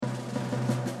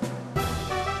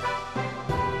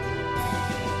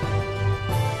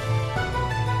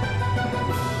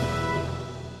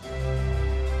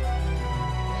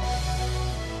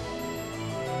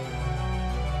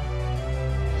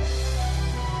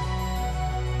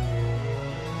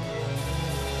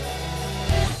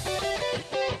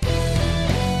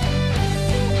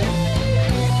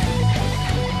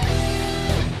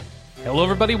Hello,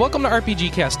 everybody. Welcome to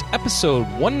RPGCast, episode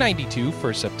 192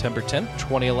 for September 10th,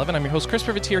 2011. I'm your host, Chris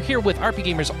Privitt, here with RP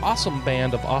Gamer's awesome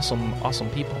band of awesome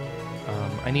people.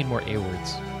 I need more A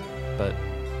words, but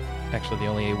actually the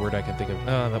only A word I can think of...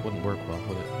 that wouldn't work well,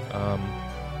 would it?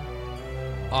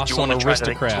 Awesome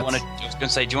aristocrats. I was going to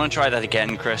say, do you want to try that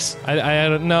again, Chris? I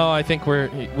don't know. I think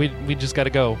we just got to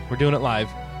go. We're doing it live.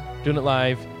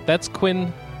 That's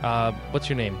Quinn. What's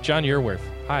your name? John Yearworth.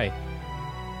 Hi.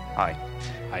 Hi.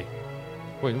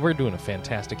 We're doing a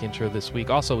fantastic intro this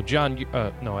week. Also, John...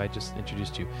 no, I just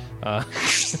introduced you.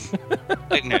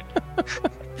 Ignorant.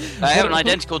 I have an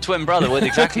identical twin brother with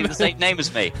exactly the same name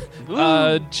as me.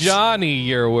 Johnny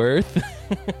Yearworth.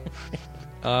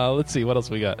 Let's see, what else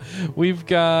we got? We've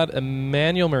got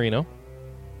Emmanuel Marino.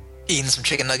 Eating some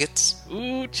chicken nuggets.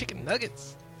 Ooh, chicken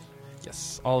nuggets.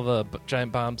 Yes, all the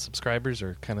Giant Bomb subscribers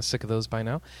are kind of sick of those by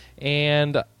now.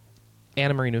 And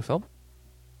Anna Marie Neufeld.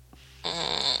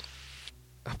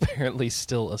 Apparently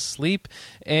still asleep.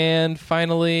 And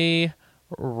finally,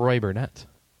 Roy Burnett.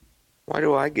 Why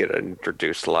do I get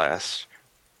introduced last?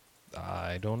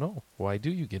 I don't know. Why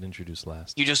do you get introduced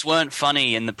last? You just weren't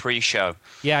funny in the pre-show.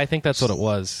 Yeah, I think that's what it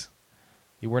was.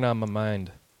 You weren't on my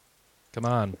mind. Come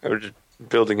on. I was just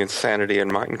building insanity in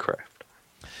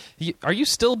Minecraft. Are you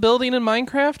still building in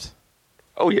Minecraft?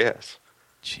 Oh, yes.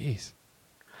 Jeez.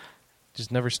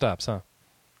 Just never stops, huh?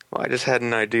 Well, I just had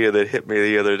an idea that hit me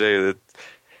the other day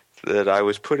that I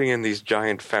was putting in these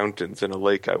giant fountains in a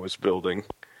lake I was building.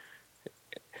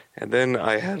 And then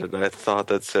I had a thought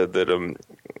that said that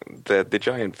that the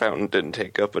giant fountain didn't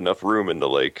take up enough room in the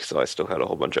lake, so I still had a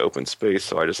whole bunch of open space,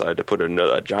 so I decided to put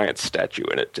a giant statue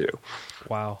in it, too.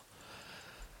 Wow.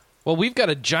 Well, we've got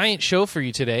a giant show for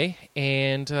you today,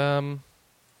 and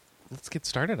let's get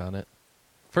started on it.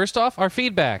 First off, our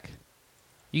feedback.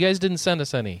 You guys didn't send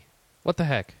us any. What the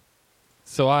heck?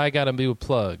 So I got to do a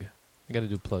plug. I got to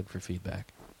do a plug for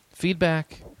feedback.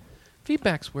 Feedback's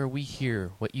where we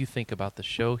hear what you think about the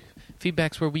show.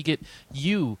 Feedback's where we get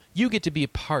you get to be a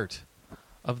part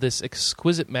of this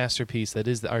exquisite masterpiece that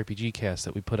is the RPGcast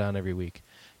that we put on every week.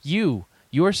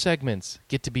 Your segments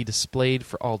get to be displayed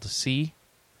for all to see.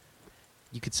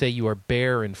 You could say you are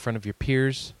bare in front of your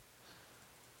peers.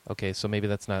 Okay, so maybe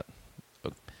that's not...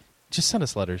 Just send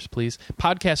us letters, please.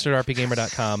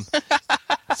 Podcast@rpgamer.com.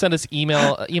 Send us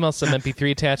email some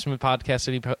MP3 attachment,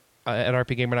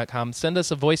 podcast@rpgamer.com. Send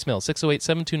us a voicemail,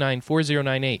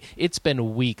 608-729-4098. It's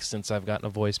been weeks since I've gotten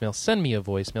a voicemail. Send me a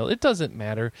voicemail. It doesn't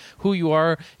matter who you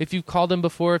are. If you've called in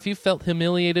before, if you felt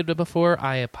humiliated before,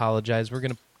 I apologize. We're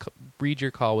going to read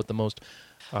your call with the most...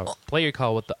 play your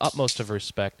call with the utmost of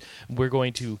respect. We're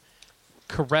going to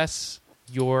caress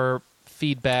your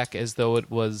feedback as though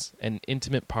it was an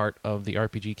intimate part of the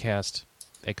RPGcast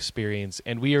experience,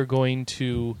 and we are going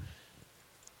to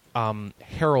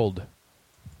herald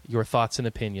your thoughts and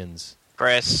opinions.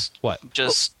 Chris, what?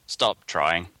 Just stop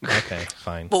trying. Okay,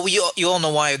 fine. Well, you all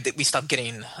know why we stopped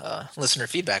getting listener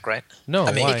feedback, right? No,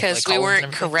 I mean, why? Because we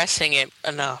weren't caressing it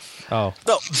enough. Oh.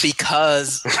 No,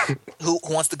 because who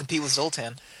wants to compete with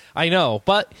Zoltan? I know,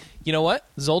 but you know what?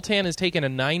 Zoltan has taken a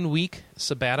 9-week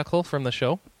sabbatical from the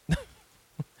show.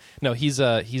 No, he's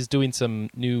doing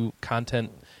some new content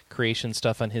creation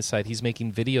stuff on his side. He's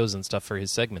making videos and stuff for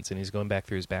his segments, and he's going back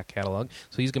through his back catalog.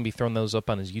 So he's going to be throwing those up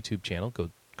on his YouTube channel.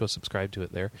 Go subscribe to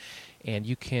it there. And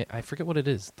you can't... I forget what it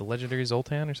is. The Legendary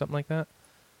Zoltan or something like that?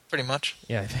 Pretty much.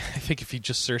 Yeah, I think if you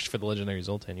just search for the Legendary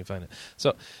Zoltan, you find it.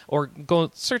 So, or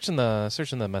go search in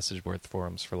the message board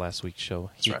forums for last week's show.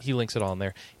 He links it all in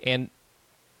there. And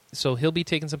so he'll be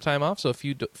taking some time off. So if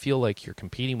you feel like you're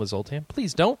competing with Zoltan,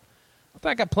 please don't.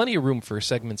 I got plenty of room for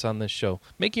segments on this show.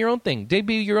 Make your own thing.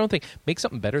 Debut your own thing. Make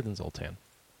something better than Zoltan.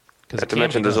 Not to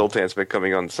mention the Zoltan's been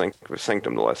coming on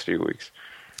Sanctum the last few weeks.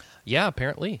 Yeah,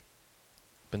 apparently.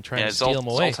 Been trying to steal him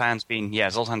away. Zoltan's been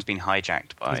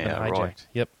hijacked by Roy.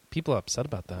 Yep. People are upset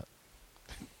about that.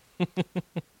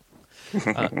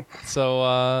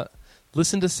 So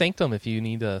listen to Sanctum if you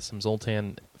need some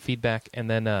Zoltan feedback, and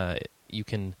then you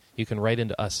can write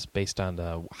into us based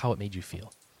on how it made you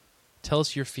feel. Tell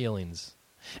us your feelings.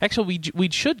 Actually, we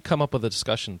should come up with a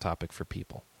discussion topic for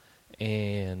people,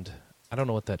 and I don't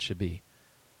know what that should be.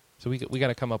 So we got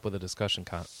to come up with a discussion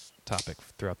topic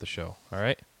throughout the show. All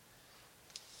right.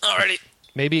 Alrighty.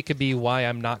 Maybe it could be why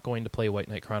I'm not going to play White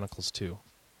Knight Chronicles 2.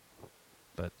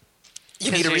 But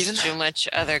You need a reason? There's too much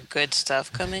other good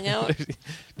stuff coming out.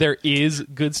 There is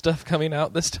good stuff coming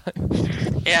out this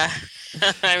time. Yeah.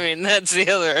 I mean, that's the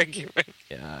other argument.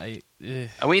 Yeah,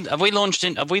 Have we launched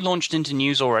into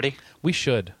news already? We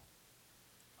should.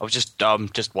 I was just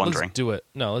wondering. Let's do it.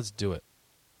 No, let's do it.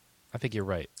 I think you're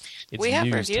right. It's We have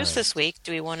news reviews time. this week.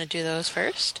 Do we want to do those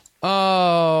first?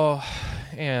 Oh,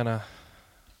 Anna.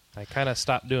 I kind of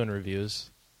stopped doing reviews.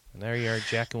 And there you are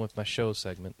jacking with my show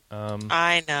segment.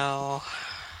 I know.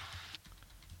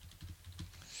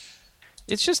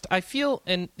 It's just, I feel,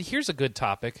 and here's a good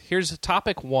topic. Here's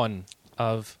topic 1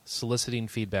 of soliciting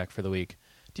feedback for the week.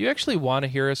 Do you actually want to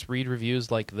hear us read reviews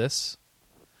like this?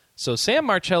 So Sam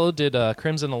Marcello did a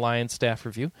Crimson Alliance staff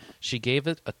review. She gave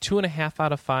it a 2.5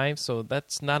 out of 5, so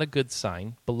that's not a good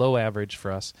sign. Below average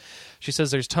for us. She says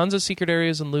there's tons of secret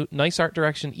areas and loot, nice art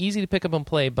direction, easy to pick up and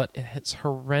play, but it's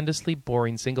horrendously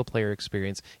boring single-player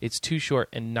experience. It's too short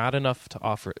and not enough to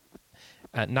offer.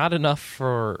 Not enough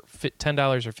for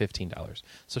 $10 or $15.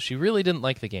 So she really didn't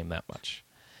like the game that much.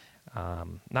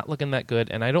 Not looking that good,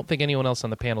 and I don't think anyone else on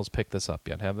the panel's picked this up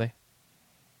yet, have they?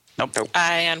 Nope.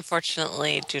 I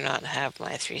unfortunately do not have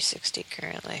my 360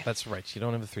 currently. That's right. You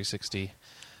don't have a 360.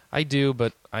 I do,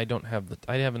 but I don't have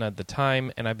I haven't had the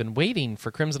time, and I've been waiting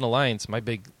for Crimson Alliance. My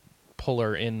big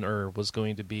puller in was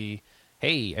going to be,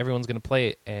 hey, everyone's going to play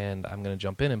it, and I'm going to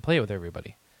jump in and play it with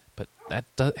everybody. But that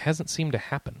hasn't seemed to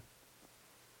happen.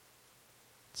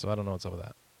 So I don't know what's up with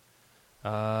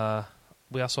that.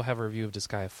 We also have a review of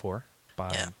Disgaea 4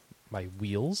 by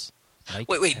Wheels.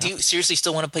 Wait, do you seriously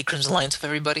still want to play Crimson Alliance with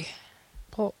everybody?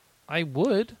 Well, I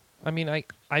would. I mean,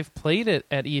 I've played it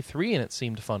at E3 and it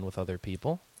seemed fun with other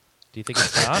people. Do you think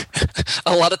it's not?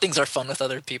 A lot of things are fun with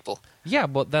other people. Yeah,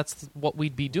 but that's what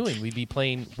we'd be doing. We'd be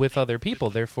playing with other people,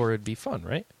 therefore it'd be fun,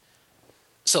 right?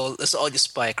 So let's all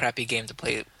just buy a crappy game to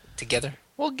play together.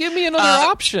 Well, give me another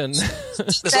option.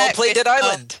 Let's all play Dead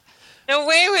Island. No,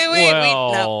 wait.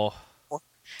 Well,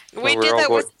 We did that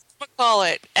with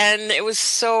McCall it, and it was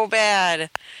so bad.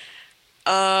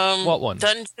 What one?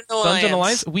 Dungeon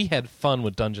Alliance. We had fun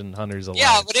with Dungeon Hunters Alliance.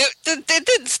 Yeah, but it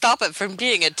didn't stop it from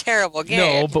being a terrible game.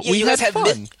 No, but we had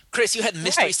fun. Chris, you had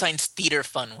Mystery Science Theater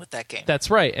fun with that game. That's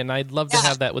right, and I'd love to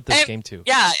have that with this game too.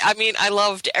 Yeah, I mean, I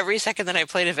loved every second that I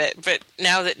played of it, but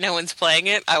now that no one's playing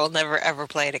it, I will never ever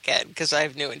play it again because I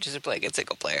have no interest in playing it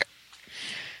single player.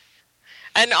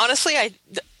 And honestly,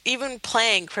 even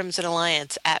playing Crimson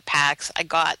Alliance at PAX, I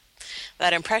got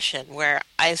that impression where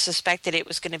I suspected it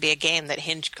was going to be a game that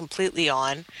hinged completely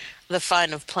on the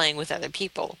fun of playing with other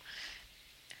people.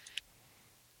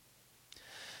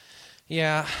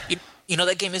 Yeah. You know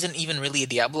that game isn't even really a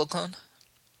Diablo clone?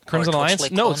 Crimson Alliance?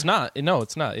 Torchlight No, clone? it's not. No,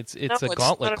 it's not. It's a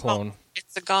Gauntlet clone.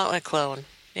 It's a Gauntlet clone.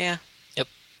 Yeah. Yep.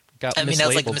 Got I mean, that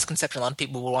was like the mislabeled. misconception. A lot of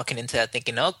people were walking into that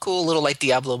thinking, oh, cool, little like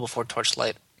Diablo before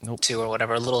Torchlight 2 or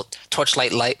whatever, a little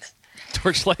Torchlight Light.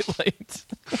 Torchlight light.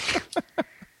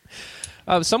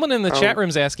 Someone in the chat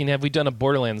room's asking, have we done a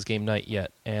Borderlands game night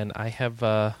yet? And I've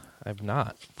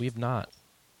not. We have not.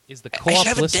 Is the co-op I should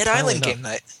have a list Dead piling Island up? game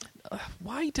night.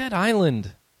 Why Dead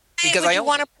Island? Because I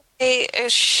want to play a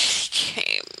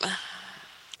game.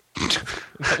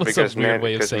 That was Because a weird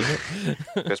way of saying it.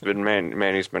 Because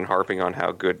Manny's been harping on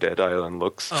how good Dead Island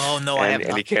looks. Oh no, I have and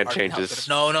not. he can't been harping change how his. good-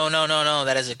 No.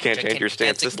 That is a Can't change your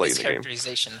stance gigantic this late in the game.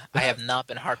 mischaracterization. I have not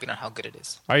been harping on how good it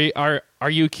is. Are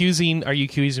you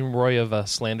accusing Roy of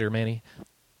slander, Manny?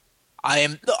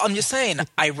 I'm just saying.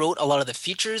 I wrote a lot of the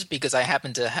features because I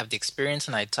happen to have the experience,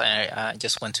 and I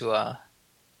just went to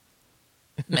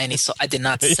Manny. So I did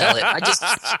not sell it. I just.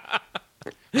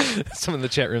 Some in the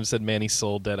chat room said Manny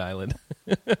sold Dead Island.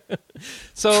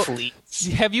 So, Please.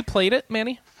 have you played it,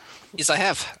 Manny? Yes, I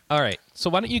have. All right. So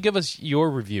why don't you give us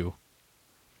your review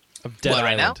of Dead What,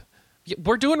 right Island? now? Yeah,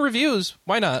 we're doing reviews.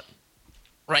 Why not?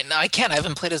 Right now, I can't. I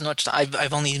haven't played as much.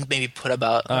 I've only maybe put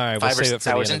about All right, we'll 5 or save it 6 for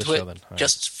the hours end of into the show it, then. All right.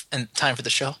 just in time for the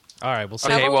show. All right, we'll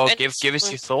save Okay, it. well, give us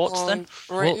your thoughts then.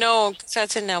 Right, no,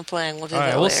 that's it now playing. We'll do All right,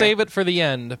 that we'll later. save it for the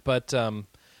end, but There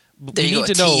we you need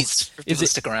go. to know. Tease for people Is to it,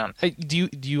 stick around? do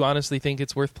you honestly think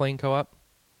it's worth playing co-op?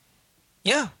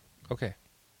 Yeah, Okay.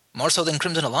 more so than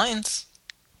Crimson Alliance.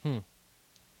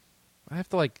 I have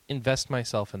to invest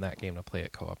myself in that game to play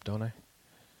it co-op, don't I?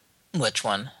 Which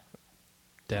one?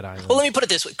 Dead Island. Well, let me put it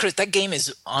this way, Chris. That game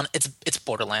is on. It's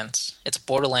Borderlands. It's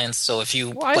Borderlands. So if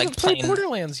you Well, I like haven't played playing,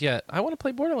 Borderlands yet. I want to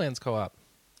play Borderlands co-op.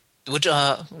 which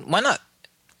why not?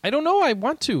 I don't know. I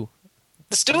want to.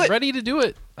 Let's do I'm it. ready to do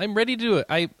it. I'm ready to do it.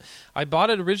 I bought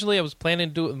it originally. I was planning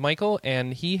to do it with Michael,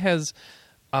 and he has,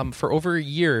 for over a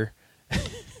year,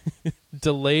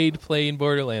 delayed playing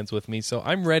Borderlands with me. So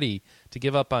I'm ready to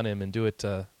give up on him and do it.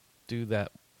 Do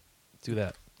that.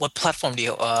 What platform do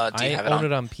you I have it own on?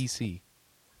 it on PC.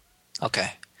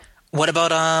 Okay. What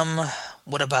about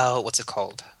what's it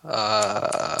called?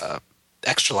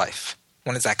 Extra Life.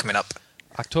 When is that coming up?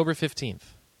 October 15th.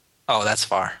 Oh, that's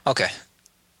far. Okay.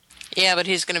 Yeah, but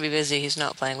he's going to be busy. He's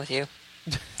not playing with you.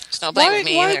 He's not playing with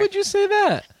me Why either. would you say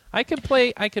that? I could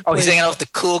play. Oh, he's hanging out with the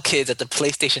cool kids at the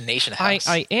PlayStation Nation house.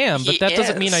 I am, but He that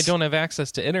doesn't mean I is. don't have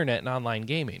access to internet and online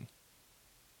gaming.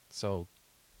 So,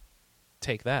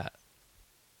 take that.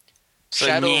 So,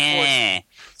 Shadow of yeah. War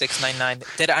 699.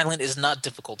 Dead Island is not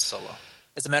difficult solo.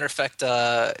 As a matter of fact,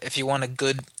 if you want a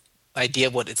good idea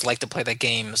of what it's like to play that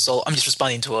game, so I'm just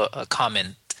responding to a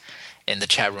comment in the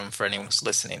chat room for anyone who's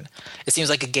listening. It seems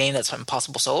like a game that's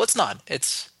impossible solo. It's not.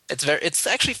 It's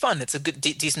actually fun. It's a good,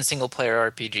 decent single player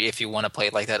RPG if you want to play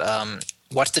it like that.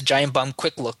 Watch the Giant Bomb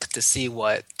quick look to see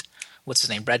what's his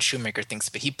name, Brad Shoemaker thinks,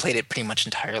 but he played it pretty much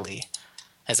entirely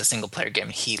as a single player game.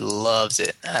 He loves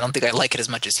it. I don't think I like it as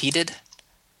much as he did,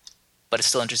 but it's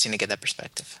still interesting to get that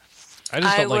perspective. I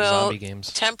just don't like will zombie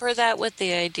games. temper that with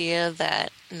the idea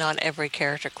that not every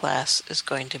character class is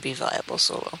going to be viable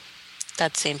solo.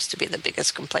 That seems to be the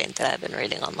biggest complaint that I've been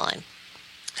reading online.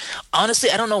 Honestly,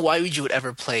 I don't know why you would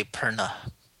ever play Perna.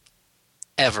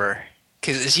 Ever.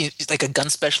 Because it's like a gun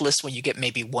specialist when you get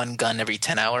maybe one gun every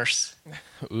 10 hours.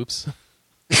 Oops.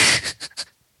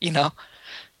 You know?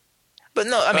 But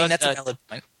no, I mean, that's a valid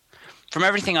point. From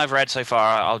everything I've read so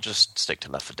far, I'll just stick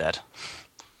to Left 4 Dead.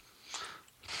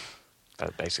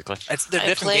 Basically. They're I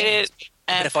different played games. it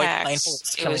But at if I PAX. blindfold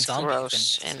It killing was zombies,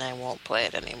 gross, then and I won't play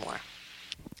it anymore.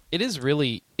 It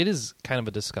is kind of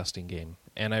a disgusting game,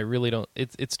 and I really don't.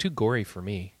 It's too gory for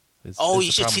me. Is you the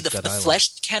should problem see with the Dead Island. flesh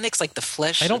mechanics, like the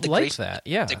flesh. I don't the like grace- that.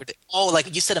 Yeah. Oh,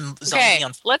 like you said, a zombie Okay,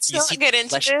 on. let's you not see get the into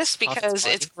flesh this off its because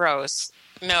body. it's gross.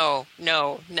 No.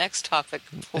 Next topic,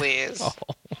 please. Oh.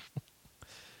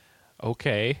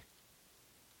 Okay.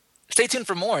 Stay tuned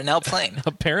for more. Now playing.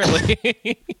 Apparently.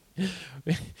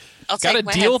 I'll Got to take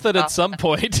my deal with it headset at off. some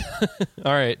point.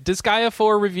 All right. Disgaea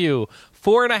 4 review.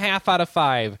 4.5 out of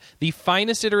 5. The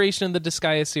finest iteration of the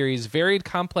Disgaea series. Varied,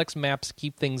 complex maps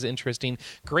keep things interesting.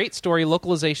 Great story,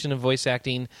 localization, and voice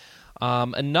acting.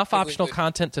 Enough optional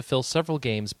content to fill several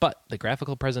games, but the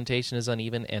graphical presentation is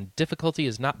uneven and difficulty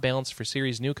is not balanced for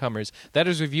series newcomers. That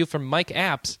is a review from Mike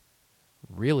Apps.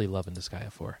 Really loving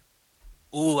Disgaea 4.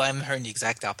 Ooh, I'm hearing the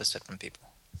exact opposite from people.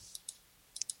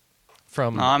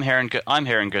 From No, I'm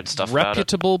hearing good stuff about it.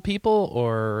 reputable people,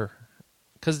 or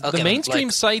because Okay, the mainstream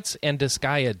like- sites and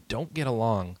Disgaea don't get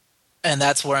along, And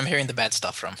that's where I'm hearing the bad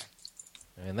stuff from.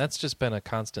 and that's just been a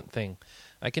constant thing.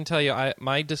 I can tell you,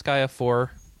 my Disgaea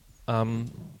 4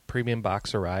 premium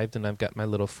box arrived, and I've got my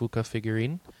little Fuka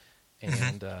figurine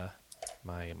and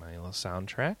my little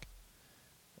soundtrack.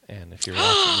 And if you're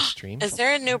watching the stream, Is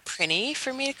there a new Prinny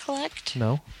for me to collect?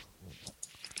 no,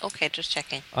 Okay, just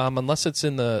checking. unless it's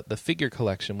in the figure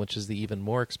collection, which is the even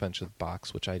more expensive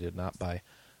box, which I did not buy.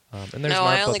 And there's No, an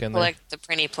I art only book in there collect the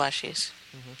Prinny plushies.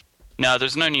 No,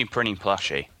 there's no new printing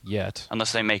plushie. yet.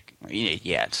 Unless they make...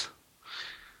 Yet.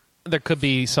 There could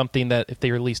be something that if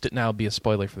they released it now would be a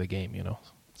spoiler for the game, you know.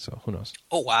 So who knows?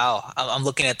 Oh wow, I'm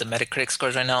looking at the Metacritic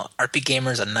scores right now. RP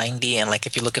Gamer's a 90, and like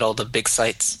if you look at all the big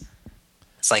sites,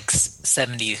 it's like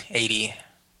 70, 80.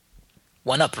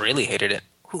 One Up really hated it.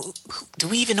 Do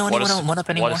we even know anyone on One Up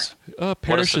anymore? What a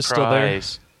Parrish is still there.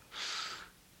 surprise.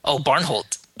 Oh,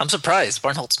 Barnholt. I'm surprised.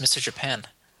 Barnholt's Mr. Japan.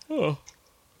 Oh.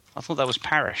 I thought that was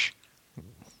Parrish.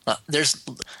 There's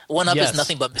One Up Yes. is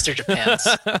nothing but Mr. Japan's.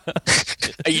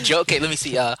 Are you joking? Let me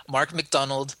see. Mark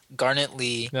McDonald, Garnet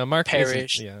Lee, Now, Mark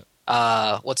Parrish. isn't-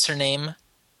 yeah. What's her name?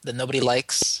 That nobody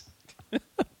likes.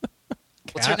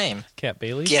 What's her Kat? name? Kat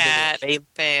Bailey? Yeah, Cat Bailey.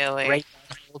 Bailey. Ray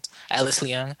Barnholt, Alice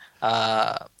Leung.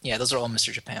 Yeah, those are all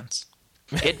Mr. Japan's.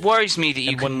 It worries me that you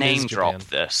And can one name is drop Japan.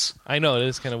 this. I know, it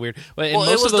is kind of weird. But and Well,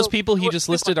 it most was of those the- people he it was just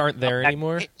the- listed aren't there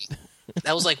anymore.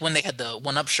 That was like when they had the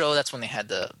One Up show. That's when they had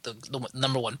the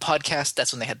number one podcast.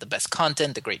 That's when they had the best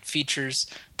content, the great features.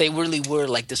 They really were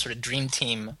like this sort of dream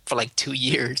team for like 2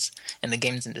 years in the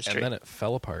games industry. And then it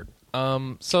fell apart.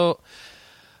 So,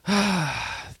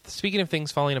 speaking of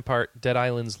things falling apart, Dead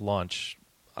Island's launch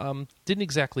didn't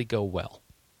exactly go well.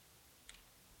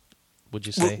 Would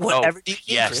you say? Whatever do you think,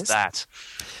 yes, Chris? that.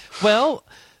 Well,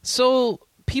 so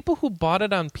people who bought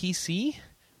it on PC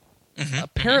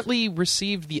apparently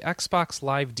received the Xbox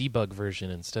Live debug version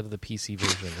instead of the PC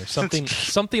version, or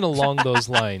something along those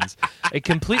lines. A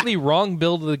completely wrong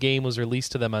build of the game was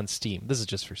released to them on Steam. This is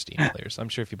just for Steam players. I'm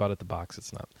sure if you bought it the box,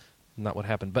 it's not what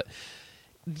happened. But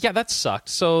yeah, that sucked.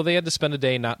 So they had to spend a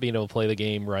day not being able to play the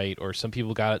game right, or some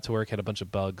people got it to work, had a bunch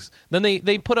of bugs. Then they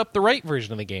put up the right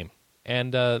version of the game,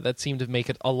 and that seemed to make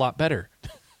it a lot better.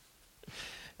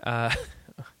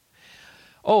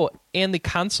 Oh, and the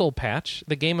console patch.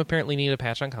 The game apparently needed a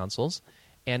patch on consoles,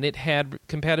 and it had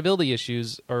compatibility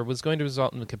issues, or was going to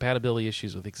result in compatibility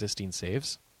issues with existing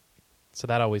saves. So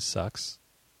that always sucks.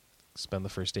 Spend the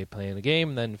first day playing a game,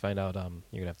 and then find out you're going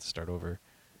to have to start over.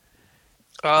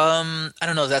 I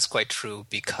don't know if that's quite true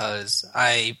because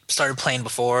I started playing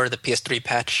before the PS3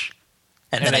 patch,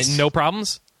 and then no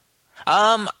problems?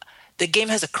 the game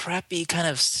has a crappy kind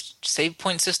of save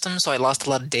point system, so I lost a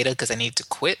lot of data because I needed to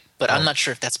quit. But I'm not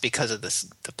sure if that's because of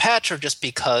the patch or just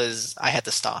because I had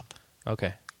to stop.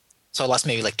 Okay. So I lost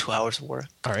maybe like 2 hours of work.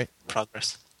 All right.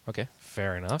 Progress. Okay,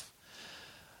 fair enough.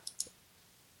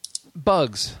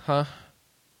 Bugs, huh?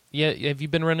 Yeah, have you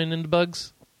been running into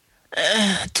bugs?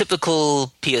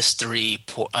 Typical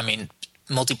PS3.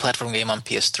 Multi-platform game on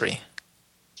PS3.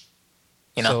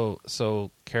 You know.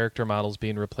 So character models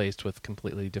being replaced with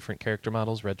completely different character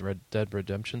models, Red Dead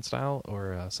Redemption style,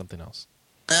 or something else?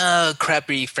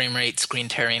 Crappy frame rate, screen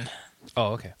tearing.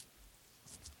 Oh, okay.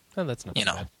 Oh, that's not too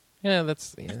bad. Yeah,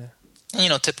 that's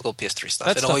typical PS3 stuff.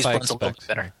 That It stuff always I runs a little expect.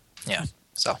 bit better. Yeah.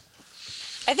 So.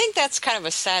 I think that's kind of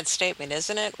a sad statement,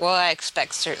 isn't it? Well, I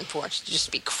expect certain ports to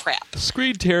just be crap.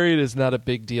 Screen tearing is not a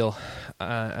big deal.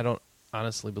 I don't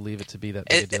honestly believe it to be that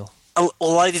big a deal. A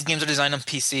lot of these games are designed on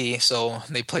PC, so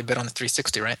they play better on the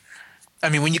 360, right? I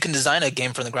mean, when you can design a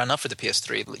game from the ground up for the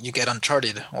PS3, you get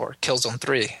Uncharted or Killzone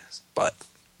 3, but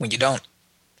when you don't,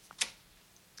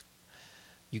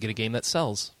 You get a game that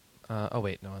sells. Oh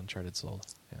wait, no, Uncharted sold.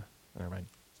 Yeah, never mind.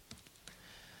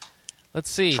 Let's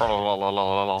see. That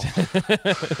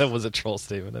was a troll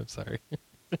statement. I'm sorry.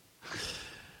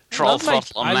 Troll I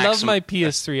throttle on love maximum. my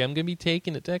PS3. I'm gonna be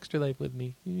taking it to Extra Life with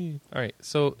me. All right.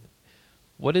 So,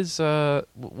 what is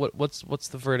what's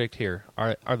the verdict here?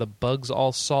 Are the bugs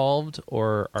all solved,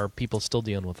 or are people still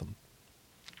dealing with them?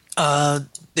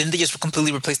 didn't they just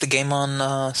completely replace the game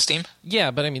on Steam?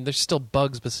 Yeah, but I mean, there's still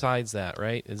bugs besides that,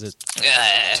 right? Is it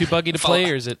too buggy to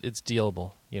play, or is it's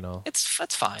dealable? You know, It's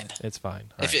fine. it's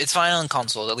fine. If it's fine on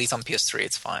console, at least on PS3,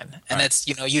 it's fine. And that's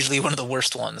usually one of the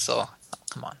worst ones. So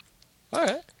come on, All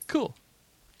right, cool,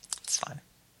 it's fine.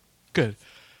 good.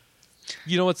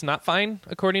 You know what's not fine,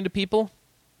 according to people?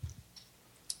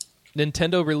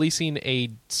 Nintendo releasing a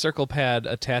circle pad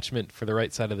attachment for the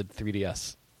right side of the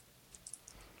 3DS.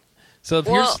 So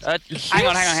Well,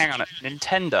 Hang on.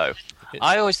 Nintendo.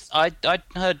 I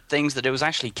heard things that it was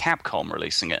actually Capcom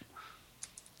releasing it.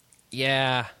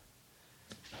 yeah,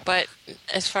 But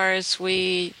as far as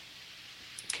we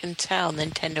can tell,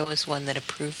 Nintendo was one that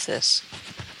approved this.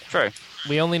 True.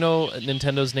 we only know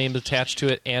Nintendo's name attached to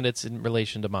it, and it's in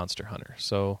relation to Monster Hunter.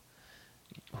 So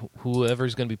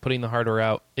whoever's going to be putting the hardware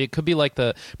out, it could be like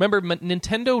remember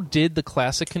Nintendo did the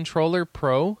Classic Controller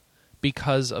Pro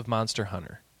because of Monster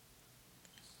Hunter.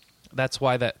 That's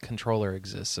why that controller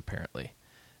exists, apparently.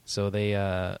 So they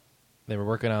were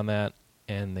working on that,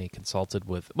 and they consulted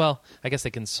with. Well, I guess they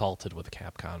consulted with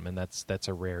Capcom, and that's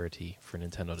a rarity for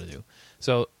Nintendo to do.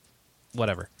 So,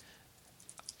 whatever.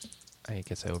 I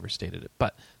guess I overstated it,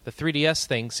 but the 3DS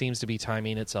thing seems to be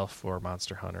timing itself for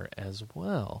Monster Hunter as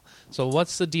well. So,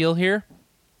 what's the deal here?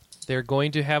 They're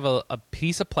going to have a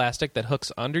piece of plastic that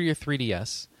hooks under your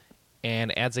 3DS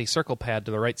and adds a circle pad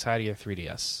to the right side of your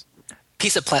 3DS.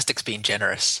 Piece of plastic's being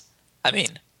generous. I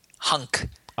mean, hunk.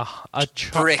 A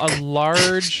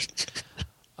large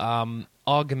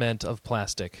augment of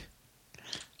plastic.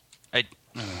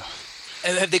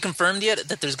 Have they confirmed yet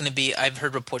that there's going to be? I've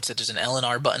heard reports that there's an L and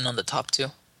R button on the top too.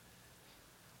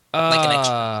 Like an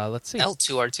extra Let's see.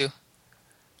 L2, R2.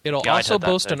 It'll Yeah, I'd also heard that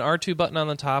boast too. an R2 button on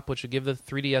the top, which would give the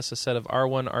 3DS a set of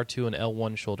R1, R2, and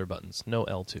L1 shoulder buttons. No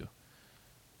L2.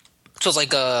 So it's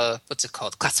like a what's it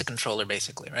called? Classic controller,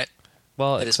 basically, right?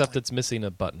 Well, At this except point. it's missing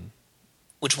a button.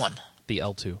 Which one? The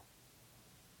L2.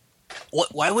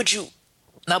 Why would you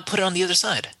not put it on the other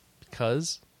side?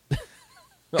 Because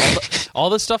all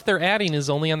the stuff they're adding is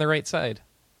only on the right side.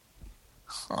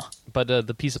 Huh. But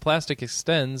the piece of plastic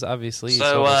extends, obviously.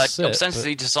 So, it'll sit,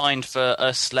 ostensibly designed for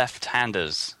us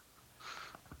left-handers.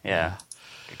 Yeah.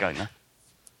 Good going there.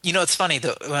 You know, it's funny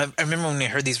though. I remember when we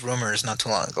heard these rumors not too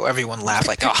long ago. Everyone laughed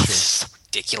like, "Oh, this is so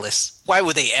ridiculous! Why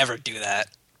would they ever do that?"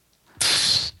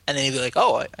 And then you'd be like,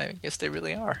 "Oh, I guess they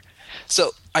really are."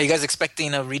 So, are you guys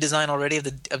expecting a redesign already of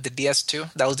the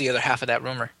DS2? That was the other half of that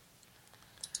rumor.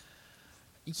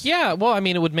 Yeah, well, I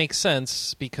mean, it would make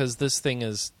sense because this thing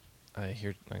is.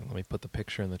 Here, let me put the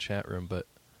picture in the chat room. But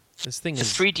this thing The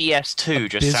is. 3DS2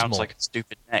 just sounds abysmal. like a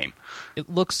stupid name. It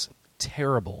looks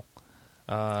terrible.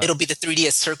 It'll be the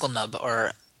 3DS Circle Nub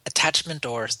or attachment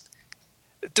or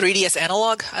 3DS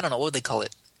Analog. I don't know what would they call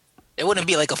it. It wouldn't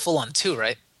be like a full-on 2,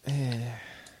 right?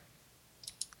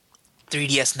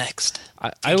 3DS Next.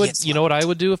 I would, 3DS you know what I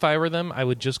would do if I were them? I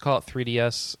would just call it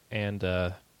 3DS, and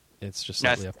it's just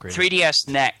No, slightly upgraded. 3DS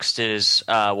Next is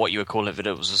what you would call it if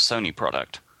it was a Sony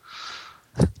product.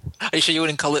 Are you sure you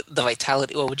wouldn't call it the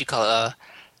Vitality? What would you call it?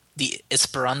 The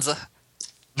Esperanza?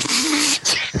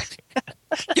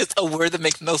 a word that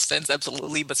makes no sense,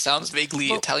 absolutely, but sounds vaguely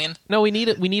Italian. No, we need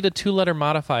a 2-letter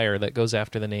modifier that goes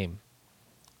after the name.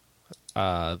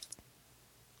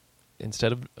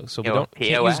 Instead of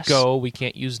can't use go, we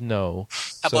can't use no.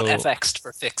 How about FX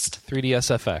for fixed?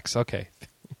 3DS FX, okay.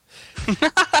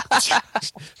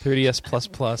 3DS plus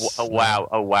plus. Oh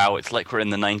wow! It's like we're in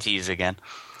the 90s again.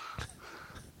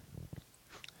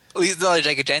 We thought a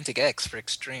gigantic X for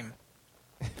extreme.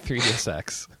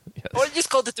 3DSX. Yes. Or just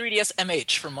call it the 3DS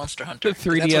MH for Monster Hunter. The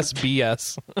 3DS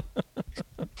BS.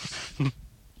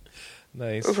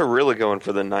 Nice. If we're really going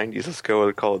for the 90s, let's go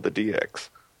and call it the DX.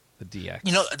 The DX.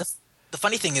 You know, the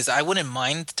funny thing is, I wouldn't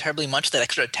mind terribly much that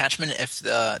extra attachment if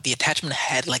the attachment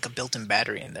had like a built-in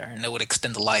battery in there, and it would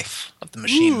extend the life of the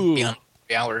machine beyond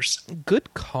 3 hours.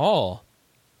 Good call.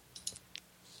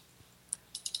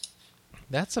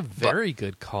 That's a very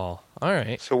good call. All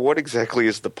right. So what exactly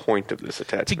is the point of this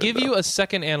attachment? To give you a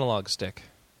second analog stick.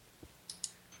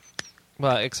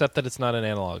 Well, except that it's not an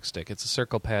analog stick. It's a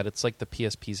circle pad. It's like the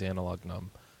PSP's analog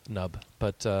nub.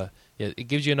 But it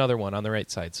gives you another one on the right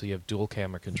side, so you have dual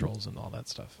camera controls and all that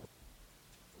stuff.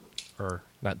 Or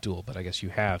not dual, but I guess you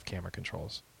have camera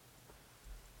controls.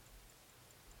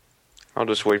 I'll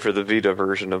just wait for the Vita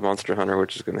version of Monster Hunter,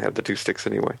 which is going to have the 2 sticks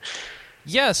anyway.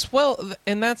 Yes, well,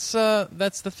 and that's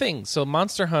the thing. So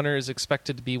Monster Hunter is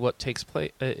expected to be what takes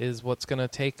place is what's going to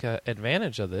take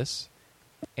advantage of this.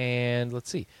 And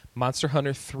let's see, Monster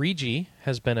Hunter 3G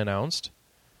has been announced,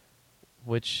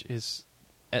 which is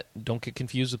don't get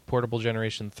confused with Portable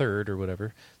Generation 3rd or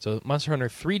whatever. So Monster Hunter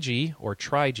 3G or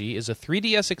Tri-G is a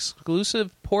 3DS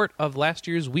exclusive port of last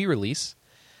year's Wii release,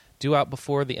 due out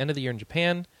before the end of the year in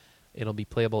Japan. It'll be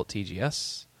playable at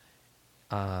TGS.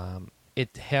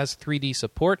 It has 3D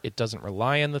support. It doesn't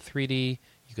rely on the 3D.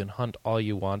 You can hunt all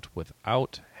you want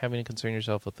without having to concern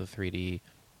yourself with the 3D.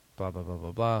 Blah, blah, blah,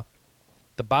 blah, blah.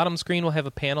 The bottom screen will have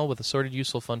a panel with assorted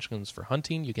useful functions for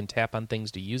hunting. You can tap on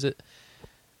things to use it.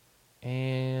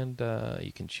 And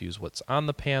you can choose what's on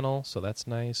the panel, so that's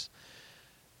nice.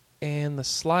 And the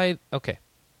slide... Okay.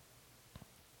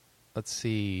 Let's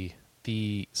see...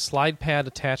 The slide pad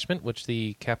attachment, which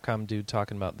the Capcom dude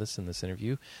talking about this in this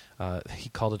interview, he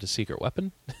called it a secret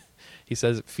weapon. He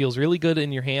says it feels really good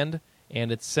in your hand,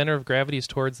 and its center of gravity is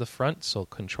towards the front, so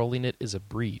controlling it is a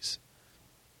breeze.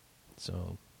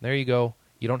 So there you go.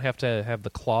 You don't have to have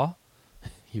the claw.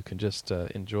 You can just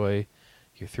enjoy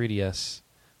your 3DS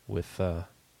with... Well,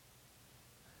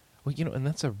 you know, and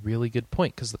that's a really good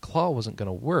point, because the claw wasn't going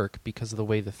to work because of the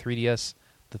way the 3DS...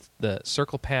 The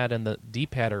circle pad and the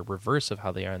D-pad are reverse of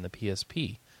how they are in the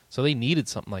PSP. So they needed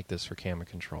something like this for camera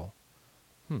control.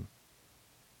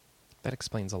 That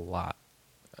explains a lot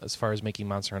as far as making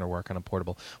Monster Hunter work on a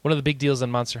portable. One of the big deals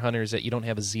on Monster Hunter is that you don't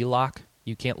have a Z-lock.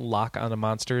 You can't lock onto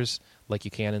monsters like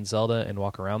you can in Zelda and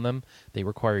walk around them. They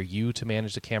require you to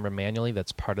manage the camera manually.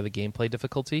 That's part of the gameplay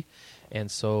difficulty.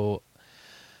 And so...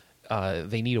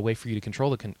 they need a way for you to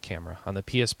control the camera. On the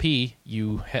PSP,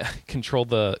 you control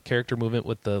the character movement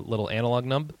with the little analog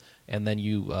nub, and then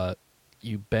you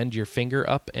bend your finger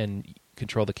up and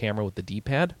control the camera with the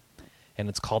D-pad. And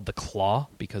it's called the claw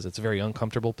because it's a very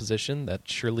uncomfortable position that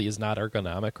surely is not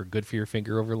ergonomic or good for your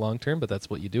finger over long term, but that's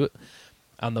what you do it.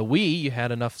 On the Wii, you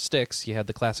had enough sticks. You had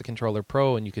the Classic Controller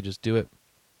Pro, and you could just do it.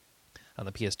 On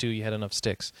the PS2, you had enough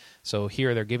sticks. So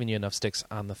here, they're giving you enough sticks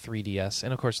on the 3DS.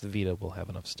 And, of course, the Vita will have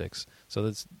enough sticks.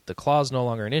 So the claw is no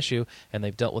longer an issue, and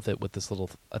they've dealt with it with this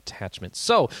little attachment.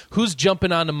 So, who's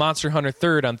jumping on to Monster Hunter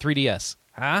 3rd on 3DS?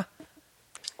 Huh?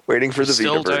 Waiting for the Vita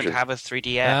Still version. don't have a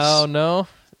 3DS. Oh, no?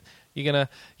 You're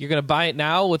gonna buy it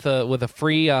now with a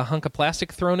free hunk of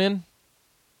plastic thrown in?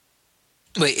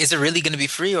 Wait, is it really going to be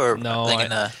free or No.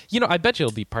 I bet you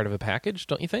it'll be part of a package,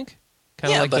 don't you think?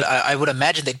 Yeah, but I would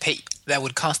imagine they'd pay. That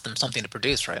would cost them something to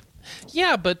produce, right?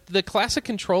 Yeah, but the classic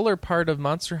controller part of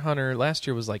Monster Hunter last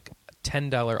year was like a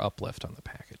 $10 uplift on the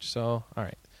package. So, all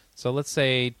right. So let's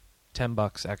say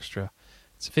 $10 extra.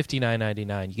 It's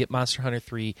 $59.99. You get Monster Hunter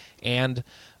 3 and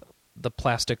the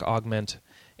plastic augment,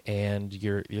 and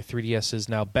your 3DS is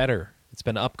now better. It's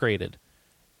been upgraded.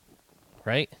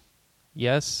 Right?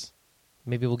 Yes?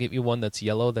 Maybe we'll get you one that's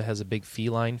yellow that has a big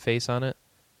feline face on it,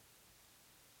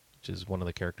 which is one of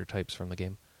the character types from the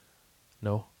game.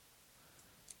 No?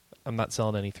 I'm not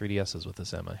selling any 3DSs with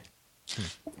this, am I?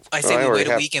 I say we wait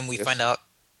a week and we find out.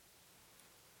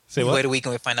 Say what? Wait a week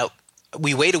and we find out.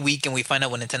 We wait a week and we find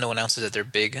out when Nintendo announces at their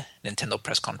big Nintendo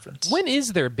press conference. When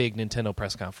is their big Nintendo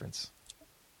press conference?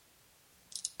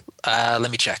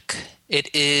 Let me check. It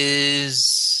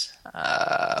is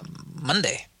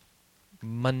Monday.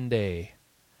 Monday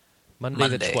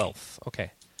the 12th.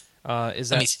 Okay. Is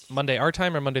that Monday our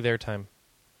time or Monday their time?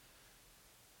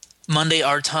 Monday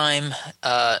our time,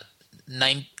 8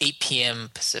 p.m.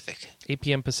 Pacific. 8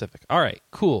 p.m. Pacific. All right,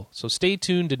 cool. So stay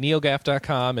tuned to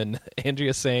neogaf.com and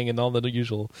Andrea saying and all the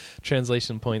usual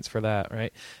translation points for that,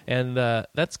 right? And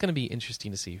that's going to be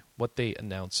interesting to see what they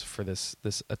announce for this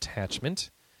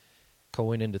attachment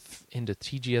going into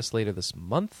TGS later this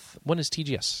month. When is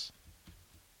TGS?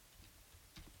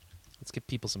 Let's give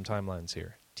people some timelines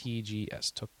here.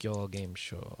 TGS, Tokyo Game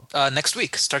Show. Next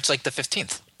week. Starts like the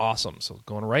 15th. Awesome. So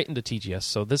going right into TGS.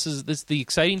 So this is the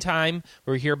exciting time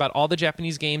where we hear about all the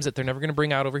Japanese games that they're never going to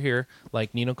bring out over here,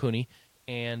 like Ni no Kuni,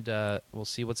 and we'll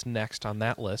see what's next on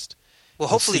that list. Well,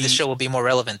 hopefully the show will be more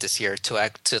relevant this year to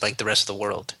like the rest of the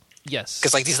world. Yes.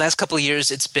 Because like these last couple of years,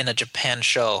 it's been a Japan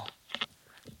show.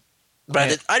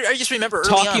 Right. I just remember early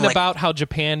talking on, about how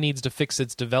Japan needs to fix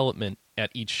its development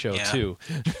at each show too.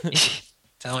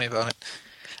 Tell me about it.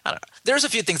 I don't know. There's a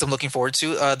few things I'm looking forward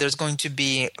to. There's going to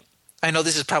be, I know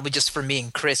this is probably just for me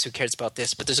and Chris who cares about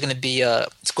this, but there's going to be a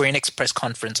Square Enix press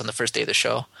conference on the first day of the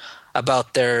show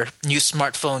about their new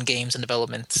smartphone games and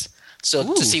developments.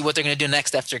 So to see what they're going to do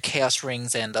next after Chaos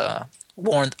Rings and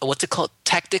what's it called?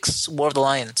 Tactics War of the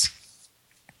Lions.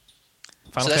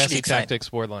 Final Fantasy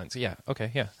Tactics War of the Lions. Yeah. Okay.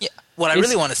 Yeah. Yeah. What I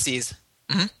really want to see is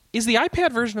is the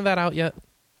iPad version of that out yet?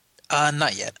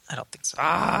 Not yet. I don't think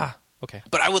so. Okay.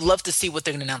 But I would love to see what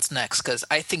they're going to announce next, because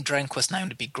I think Dragon Quest IX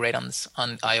would be great on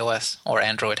iOS or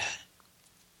Android.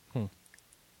 I mean,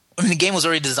 the game was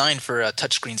already designed for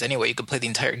touchscreens anyway. You could play the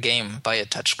entire game by a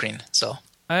touchscreen. So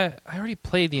I already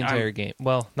played the entire game.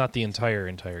 Well, not the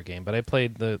entire game, but I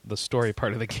played the story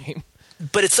part of the game.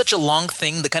 But it's such a long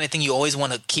thing, the kind of thing you always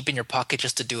want to keep in your pocket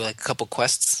just to do like a couple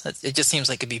quests. It just seems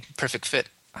like it'd be perfect fit.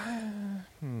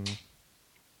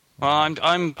 Well,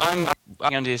 I'm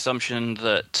under the assumption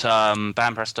that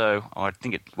Banpresto, or I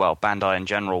think Bandai in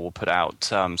general, will put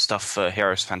out stuff for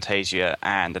Heroes Fantasia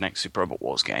and the next Super Robot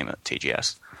Wars game at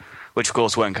TGS, which of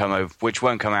course won't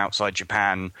come outside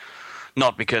Japan,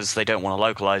 not because they don't want to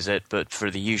localize it, but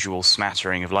for the usual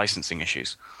smattering of licensing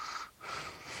issues.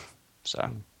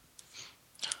 So,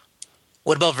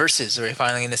 what about Versus? Are we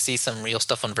finally going to see some real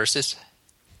stuff on Versus?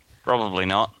 probably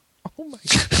not. Oh my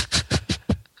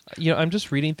god. I'm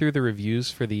just reading through the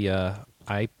reviews for the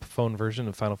iPhone version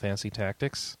of Final Fantasy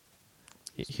Tactics.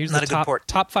 Here's Not the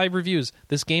top 5 reviews.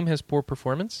 This game has poor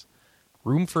performance,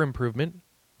 room for improvement.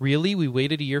 Really, we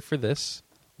waited a year for this.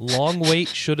 Long wait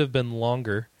should have been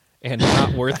longer, and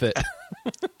not worth it.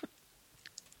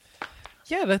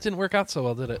 Yeah, that didn't work out so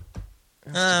well, did it?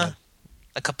 A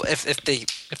couple. If they,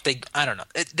 I don't know.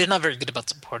 They're not very good about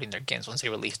supporting their games once they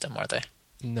release them, are they?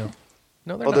 No,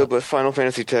 they're Although, not. but Final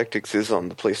Fantasy Tactics is on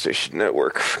the PlayStation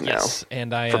Network now. Yes,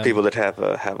 and for people that have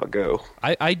a Go.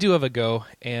 I do have a Go,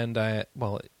 and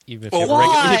even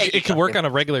if it can work on a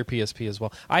regular PSP as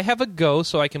well. I have a Go,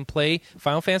 so I can play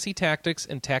Final Fantasy Tactics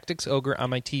and Tactics Ogre on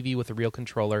my TV with a real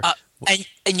controller. And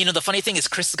the funny thing is,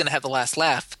 Chris is going to have the last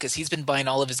laugh because he's been buying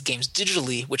all of his games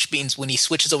digitally, which means when he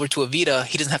switches over to a Vita,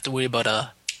 he doesn't have to worry about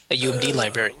a UMD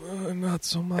library. Not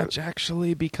so much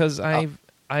actually, because I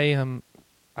hacked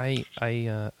my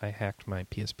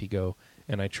PSP Go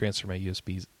and I transferred my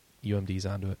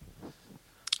UMDs onto it.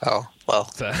 Oh, well.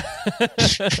 Thank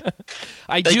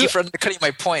you for undercutting my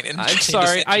point. I'm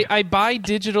sorry. I buy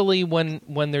digitally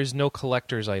when there's no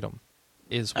collector's item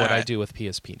is what I do with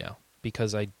PSP now,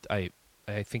 because I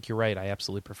think you're right. I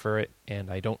absolutely prefer it, and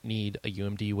I don't need a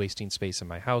UMD wasting space in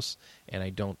my house, and I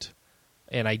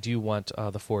do want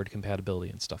the forward compatibility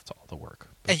and stuff to all the work.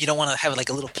 And you don't want to have like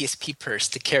a little PSP purse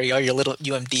to carry all your little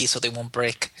UMDs so they won't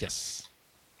break. Yes.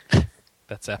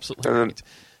 That's absolutely right.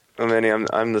 Manny,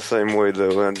 I'm the same way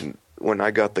though. And when I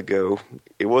got the Go,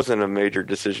 it wasn't a major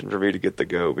decision for me to get the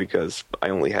Go because I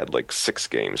only had like 6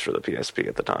 games for the PSP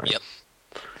at the time. Yep.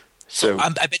 So I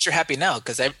bet you're happy now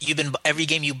because every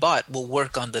game you bought will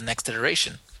work on the next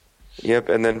iteration. Yep,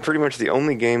 and then pretty much the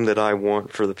only game that I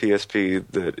want for the PSP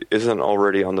that isn't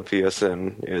already on the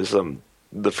PSN is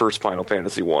the first Final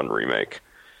Fantasy 1 remake.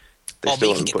 They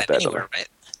still haven't put that anywhere, on. Right?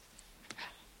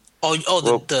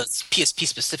 The PSP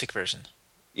specific version.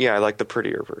 Yeah, I like the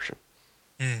prettier version.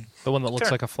 The one that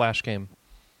looks like a Flash game.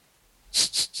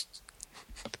 Just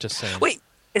saying. Wait,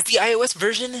 is the iOS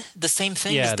version the same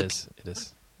thing? Yeah, it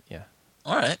is. Yeah.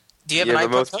 All right. Do you have an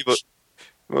iPod Touch?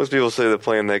 Most people say that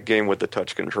playing that game with the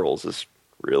touch controls is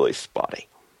really spotty.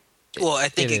 Well, I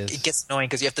think it gets annoying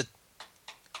because you have to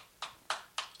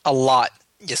a lot,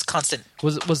 just constant.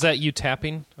 Was that you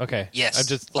tapping? Okay.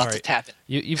 Yes. Lots of tapping.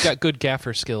 You've got good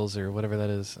gaffer skills or whatever that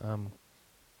is.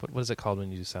 What is it called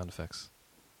when you do sound effects?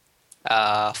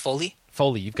 Foley.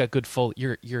 Foley. You've got good Foley.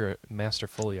 You're a master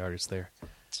Foley artist there.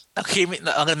 Okay, I'm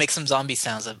gonna make some zombie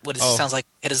sounds. What does it sounds like?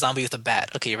 Hit a zombie with a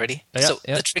bat. Okay, you ready? Yeah, So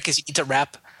yeah. the trick is you need to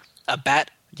wrap a bat.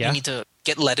 Yeah. You need to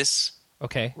get lettuce,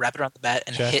 Okay. wrap it around the bat,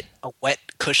 and Check. hit a wet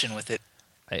cushion with it.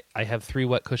 I have 3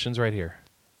 wet cushions right here.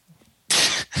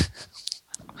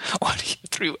 Why do you have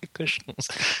 3 wet cushions?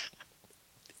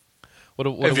 What,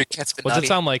 If your cat's been what's naughty. it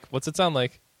sound like? What's it sound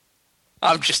like?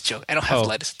 I'm just joking. I don't have Oh.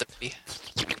 lettuce at 3.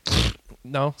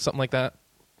 No, something like that.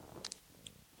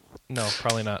 No,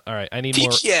 probably not. All right, I need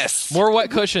more. Yes. More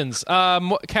wet cushions.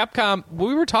 Capcom.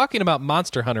 We were talking about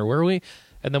Monster Hunter, were we?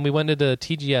 And then we went into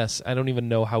TGS. I don't even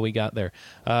know how we got there.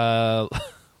 Oh,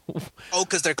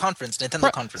 because their conference,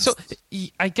 Nintendo conference. So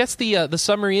I guess the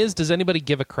summary is: does anybody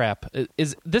give a crap?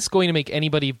 Is this going to make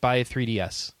anybody buy a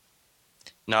 3DS?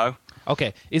 No.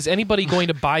 Okay. Is anybody going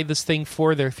to buy this thing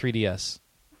for their 3DS?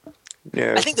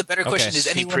 Yeah. I think the better question Okay. is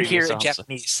anyone Previous here answer.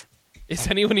 Japanese? Is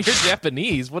anyone here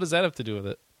Japanese? What does that have to do with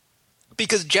it?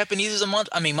 Because Japanese is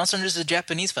Monster Hunter is a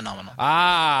Japanese phenomenon.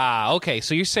 Ah, okay.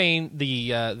 So you're saying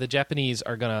the Japanese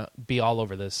are gonna be all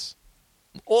over this?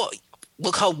 Or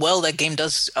look how well that game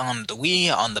does on the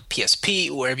Wii, on the PSP,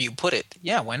 wherever you put it.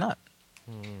 Yeah, why not?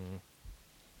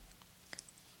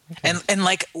 Okay. And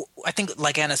like I think,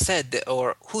 like Anna said,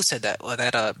 or who said that? Or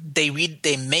that they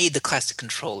made the classic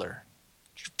controller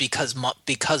because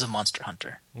of Monster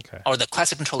Hunter. Okay. Or the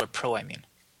classic controller Pro, I mean.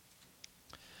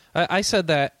 I said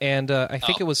that, and I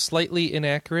think it was slightly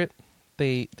inaccurate.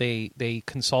 They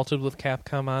consulted with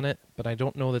Capcom on it, but I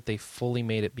don't know that they fully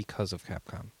made it because of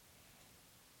Capcom.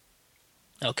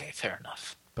 Okay, fair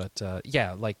enough. But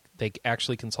yeah, like they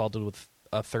actually consulted with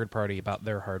a third party about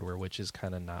their hardware, which is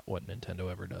kind of not what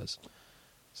Nintendo ever does.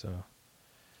 So,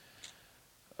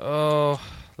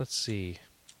 let's see.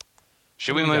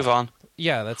 Should we move on?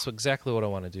 Yeah, that's exactly what I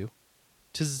want to do.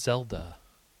 To Zelda.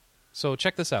 So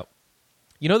check this out.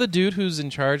 You know the dude who's in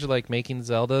charge of like making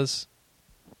Zeldas?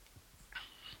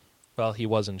 Well, he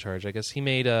was in charge, I guess. He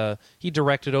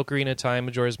directed Ocarina of Time,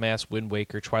 Majora's Mask, Wind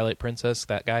Waker, Twilight Princess,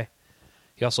 that guy.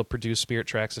 He also produced Spirit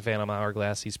Tracks of Phantom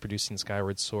Hourglass. He's producing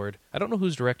Skyward Sword. I don't know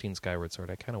who's directing Skyward Sword.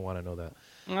 I kind of want to know that.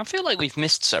 I feel like we've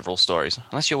missed several stories,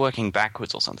 unless you're working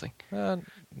backwards or something.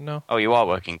 No. Oh, you are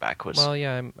working backwards. Well,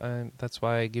 yeah, that's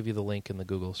why I give you the link in the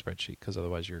Google spreadsheet, because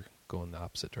otherwise you're going the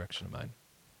opposite direction of mine.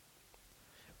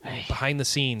 Hey. Behind the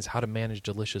scenes, how to manage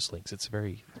delicious links. It's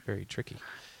very, very tricky.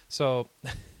 So,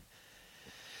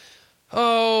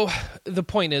 the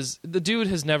point is, the dude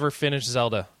has never finished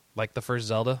Zelda, like the first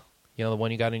Zelda. You know, the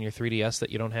one you got in your 3DS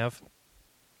that you don't have?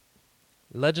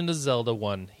 Legend of Zelda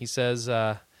 1. He says,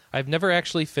 I've never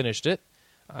actually finished it.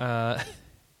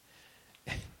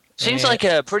 Seems like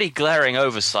a pretty glaring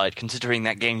oversight, considering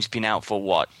that game's been out for,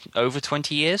 what, over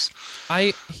 20 years?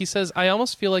 He says, I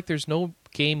almost feel like there's no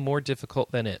game more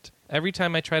difficult than it. Every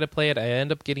time I try to play it, I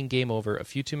end up getting game over a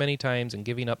few too many times and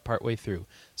giving up partway through.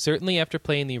 Certainly after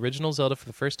playing the original Zelda for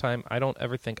the first time, I don't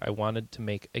ever think I wanted to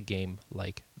make a game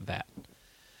like that.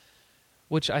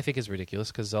 Which I think is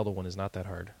ridiculous, because Zelda 1 is not that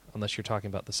hard, unless you're talking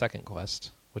about the second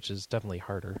quest, which is definitely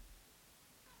harder.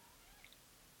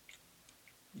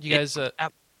 You guys,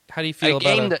 how do you feel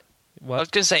about it? What? I was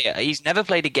going to say, he's never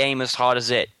played a game as hard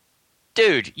as it.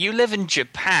 Dude, you live in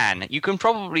Japan. You can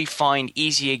probably find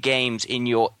easier games in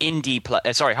your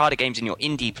harder games in your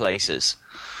indie places.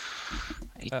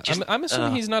 I'm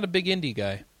assuming he's not a big indie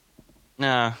guy.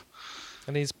 No.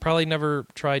 And he's probably never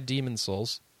tried Demon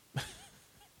Souls.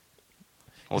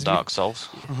 Or Dark Souls.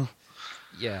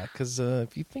 Yeah, because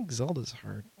if you think Zelda's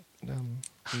hard,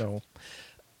 no.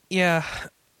 Yeah.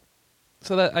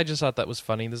 So I just thought that was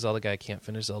funny. The Zelda guy can't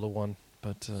finish Zelda 1,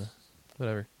 but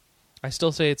whatever. I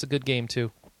still say it's a good game,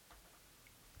 too.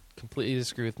 Completely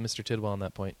disagree with Mr. Tidwell on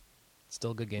that point. Still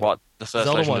a good game. What? The first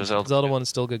Zelda Legend 1. of Zelda? Zelda 1 is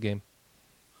still a good game.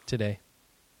 Today.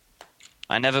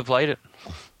 I never played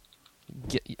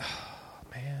it.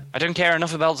 Man. I don't care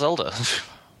enough about Zelda.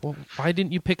 Well, why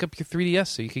didn't you pick up your 3DS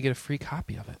so you could get a free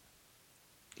copy of it?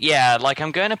 Yeah, like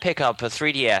I'm going to pick up a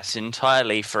 3DS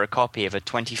entirely for a copy of a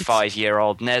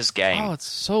 25-year-old NES game. Oh, it's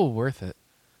so worth it.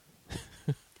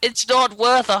 It's not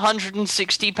worth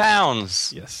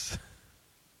 £160. Yes.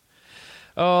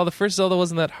 Oh, the first Zelda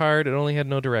wasn't that hard. It only had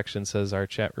no direction, says our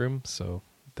chat room. So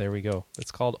there we go. It's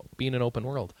called being an open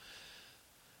world.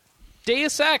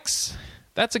 Deus Ex.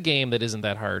 That's a game that isn't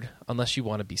that hard unless you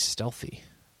want to be stealthy.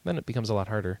 Then it becomes a lot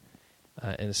harder.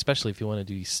 And especially if you want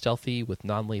to do stealthy with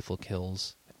non-lethal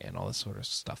kills and all this sort of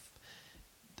stuff.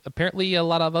 Apparently a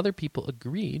lot of other people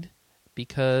agreed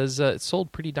because it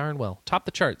sold pretty darn well. Topped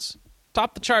the charts.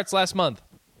 Topped the charts last month.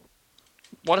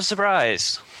 What a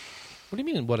surprise. What do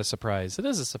you mean, what a surprise? It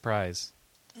is a surprise.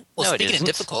 Well, No, it speaking of isn't.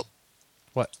 difficult.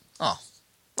 What? Oh.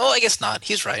 Oh, I guess not.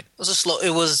 He's right. It was a slow. It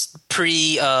was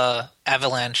pre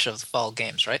avalanche of fall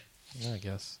games, right? Yeah, I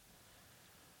guess.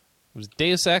 It was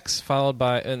Deus Ex, followed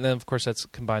by, and then of course that's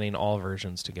combining all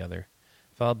versions together.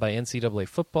 Followed by NCAA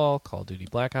football, Call of Duty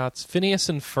Black Ops, Phineas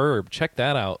and Ferb. Check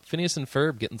that out. Phineas and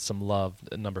Ferb getting some love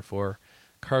at number 4.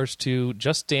 Cars 2,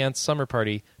 Just Dance Summer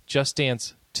Party, Just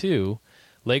Dance 2,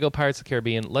 Lego Pirates of the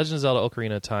Caribbean, Legend of Zelda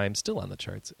Ocarina of Time, still on the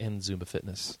charts, and Zumba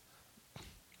Fitness.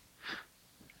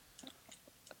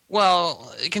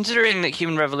 Well, considering that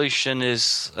Human Revolution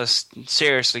is a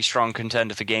seriously strong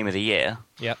contender for Game of the Year,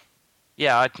 Yep.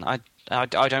 yeah, I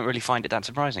don't really find it that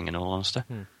surprising, in all honesty.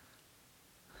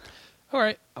 All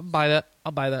right, I'll buy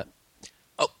that.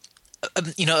 Oh,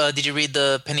 did you read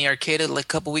the Penny Arcade like a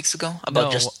couple weeks ago about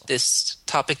No. just this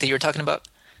topic that you were talking about?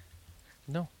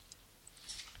 No.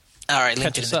 All right,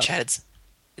 linked Catch it us in the up. chat.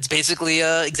 It's basically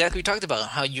exactly what we talked about.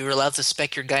 How you're allowed to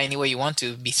spec your guy any way you want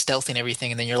to, be stealthy and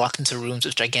everything, and then you're locked into rooms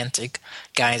with gigantic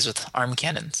guys with arm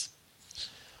cannons.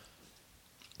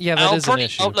 Yeah, that is an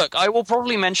issue. Look, I will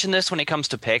probably mention this when it comes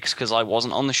to picks, because I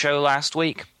wasn't on the show last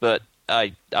week, but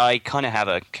I kind of have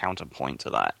a counterpoint to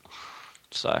that.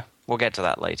 So, we'll get to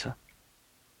that later.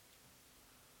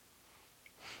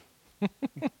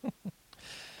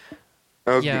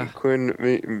 Okay, Yeah. Quinn,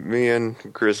 me and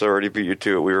Chris already beat you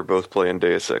to it. We were both playing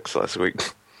Deus Ex last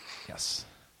week. Yes.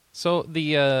 So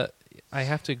I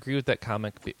have to agree with that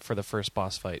comment for the first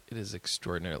boss fight. It is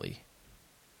extraordinarily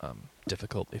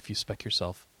difficult if you spec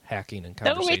yourself hacking and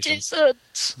No, conversations. it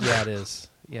isn't. Yeah, it is.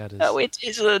 Yeah, it is. No, it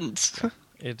isn't.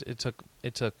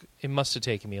 It must have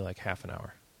taken me like half an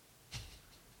hour.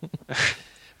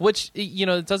 Which,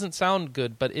 it doesn't sound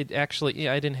good, but it actually,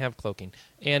 I didn't have cloaking.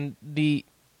 And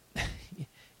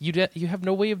you have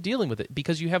no way of dealing with it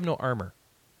because you have no armor.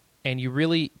 And you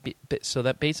really, so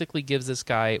that basically gives this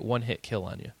guy one-hit kill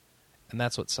on you. And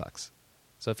that's what sucks.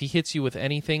 So if he hits you with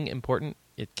anything important,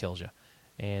 it kills you.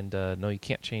 And no, you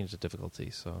can't change the difficulty,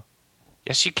 so.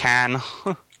 Yes, you can.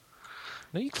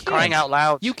 No, you can't. Crying out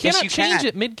loud. You Yes, cannot you change can.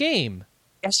 it mid-game.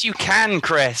 Yes, you can,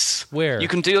 Chris. Where? You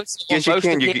can do it on Yes, you both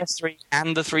can. the You can- PS3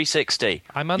 and the 360.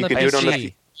 I'm on You the can do it on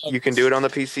PC. the You can do it on the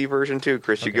PC version too,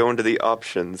 Chris. You Okay. go into the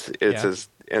options. It Yeah.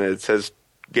 says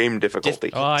game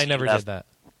difficulty. Oh, I never did that.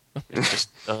 Just,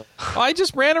 Oh, I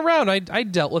just ran around. I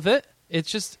dealt with it.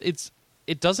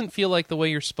 It doesn't feel like the way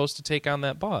you're supposed to take on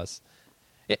that boss.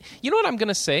 You know what I'm going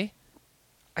to say?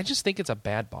 I just think it's a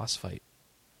bad boss fight.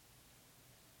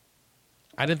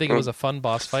 I didn't think it was a fun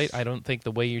boss fight. I don't think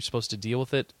the way you're supposed to deal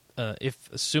with it,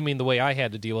 assuming the way I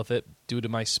had to deal with it due to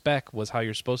my spec was how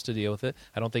you're supposed to deal with it,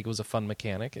 I don't think it was a fun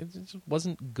mechanic. It just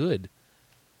wasn't good.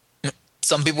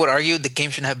 Some people would argue the game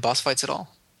shouldn't have boss fights at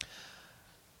all.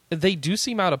 They do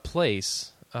seem out of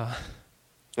place.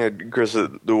 Yeah, Chris, the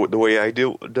way I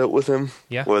dealt with him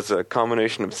Yeah. was a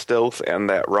combination of stealth and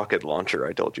that rocket launcher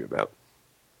I told you about.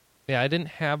 Yeah, I didn't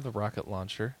have the rocket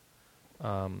launcher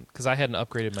because I hadn't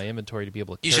upgraded my inventory to be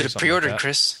able to. You carry should have something like pre-ordered, that.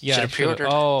 Chris. You Yeah, should I have pre-ordered.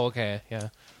 Oh, okay, yeah.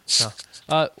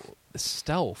 No.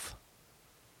 Stealth.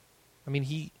 I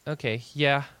mean,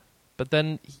 but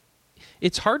then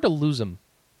it's hard to lose him.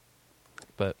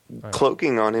 But all right.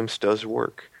 Cloaking on him does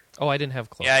work. Oh, I didn't have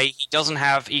cloak. yeah, he doesn't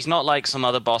have. He's not like some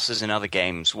other bosses in other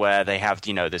games where they have,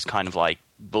 this kind of like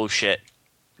bullshit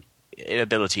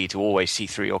ability to always see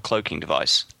through your cloaking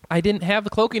device. I didn't have the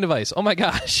cloaking device. Oh my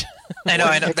gosh. I know.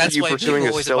 That's you why pursuing people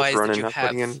a always stealth advise run that and you not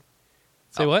putting have. in.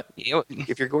 Say what?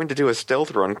 If you're going to do a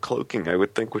stealth run, cloaking, I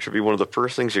would think, which would be one of the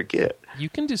first things you get. You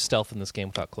can do stealth in this game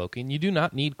without cloaking. You do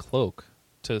not need cloak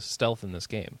to stealth in this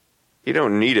game. You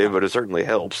don't need it, but it certainly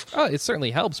helps. Oh, it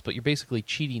certainly helps, but you're basically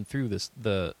cheating through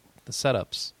the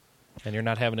setups, and you're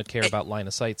not having to care about line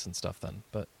of sights and stuff. Then,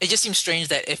 but It just seems strange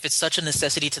that if it's such a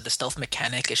necessity to the stealth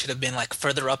mechanic, it should have been like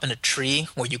further up in a tree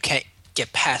where you can't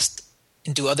get past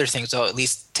and do other things. So at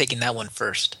least taking that one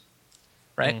first,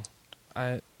 right?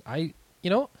 I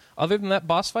other than that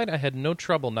boss fight, I had no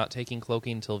trouble not taking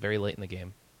cloaking until very late in the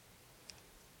game.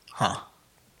 Huh.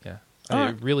 Yeah,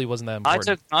 it really wasn't that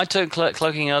important. I took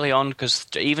cloaking early on because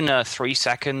even 3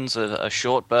 seconds, a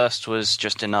short burst was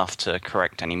just enough to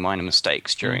correct any minor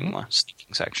mistakes during my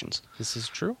sneaking sections. This is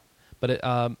true, but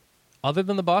other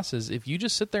than the bosses, if you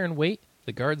just sit there and wait,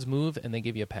 the guards move and they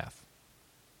give you a path.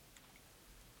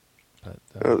 But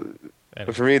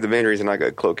anyway. For me, the main reason I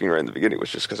got cloaking right in the beginning was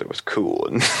just because it was cool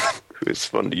and it was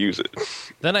fun to use it.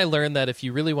 Then I learned that if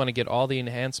you really want to get all the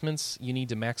enhancements, you need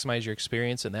to maximize your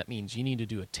experience, and that means you need to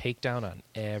do a takedown on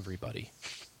everybody.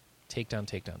 Takedown.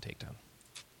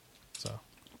 So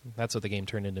that's what the game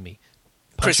turned into me.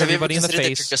 Punch Chris, have you ever everybody in the considered that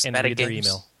face you're just and bad at read their games?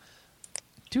 email.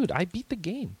 Dude, I beat the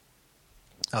game.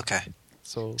 Okay.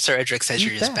 So Sir Edric says eat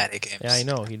you're just that. bad at games. Yeah, I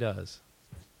know he does.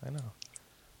 I know.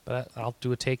 But I'll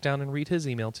do a takedown and read his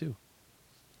email too.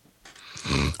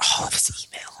 All of his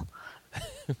email.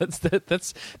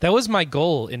 That was my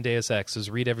goal in Deus Ex, was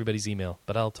read everybody's email.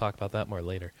 But I'll talk about that more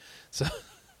later. So,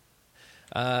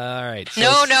 all right.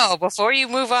 So No. Before you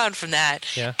move on from that,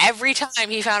 Yeah. every time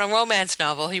he found a romance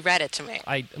novel, he read it to me.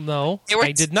 I did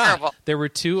terrible. not. There were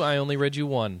 2. I only read you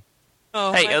 1.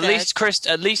 Oh, Hey, my at bad. least Chris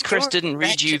didn't read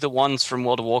wretched. you the ones from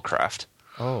World of Warcraft.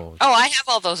 Oh. Oh, I have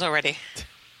all those already.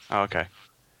 Oh, okay.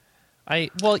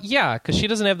 Well, yeah, because she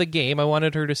doesn't have the game. I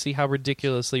wanted her to see how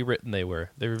ridiculously written they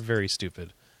were. They were very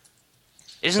stupid.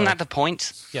 Isn't that the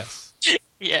point? Yes.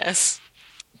 Yes.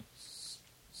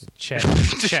 Chat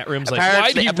room's like,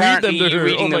 why do you read them apparently to her?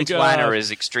 reading Oh my them to Anna god,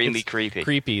 is extremely It's creepy.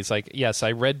 Creepy. It's like, yes,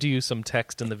 I read to you some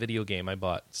text in the video game I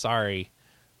bought. Sorry.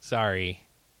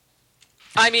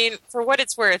 I mean, for what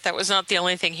it's worth, that was not the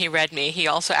only thing he read me. He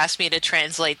also asked me to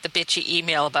translate the bitchy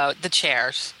email about the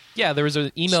chairs. Yeah, there was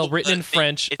an email written in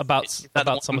French Is about that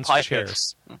the one someone's in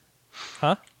chairs. Picus?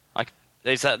 Huh?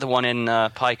 Is that the one in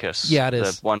Picus? Yeah, it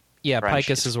is. The one Yeah, French.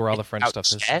 Picus is where all the French stuff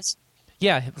is. Outstairs?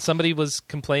 Yeah, somebody was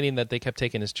complaining that they kept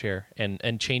taking his chair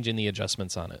and changing the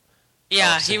adjustments on it.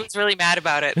 Yeah, he was really mad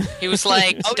about it. He was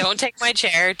like, don't take my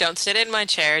chair, don't sit in my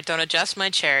chair, don't adjust my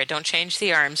chair, don't change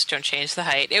the arms, don't change the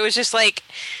height. It was just like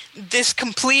this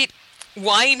complete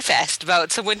whine fest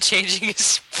about someone changing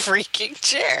his freaking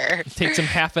chair. It takes him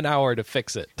half an hour to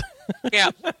fix it.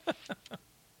 Yeah.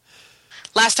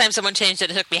 Last time someone changed it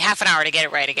took me half an hour to get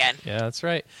it right again. Yeah, that's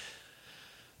right.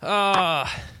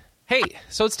 Hey,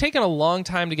 so it's taken a long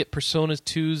time to get Persona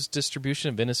 2's distribution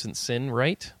of Innocent Sin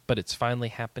right, but it's finally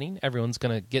happening. Everyone's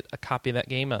going to get a copy of that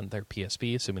game on their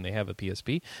PSP, assuming they have a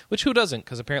PSP, which who doesn't?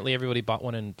 Because apparently everybody bought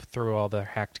one and threw all their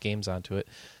hacked games onto it.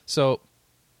 So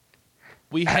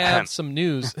we have some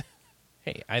news.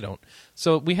 Hey, I don't.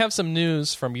 So we have some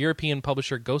news from European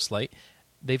publisher Ghostlight.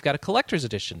 They've got a collector's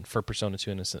edition for Persona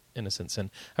 2 Innocent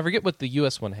Sin. I forget what the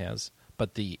US one has,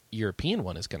 but the European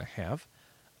one is going to have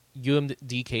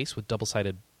UMD case with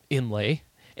double-sided inlay,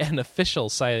 an official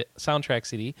soundtrack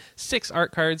CD, 6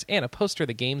 art cards, and a poster of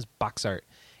the game's box art.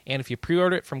 And if you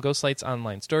pre-order it from Ghostlight's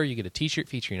online store, you get a T-shirt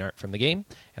featuring art from the game.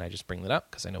 And I just bring that up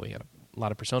because I know we got a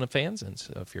lot of Persona fans, and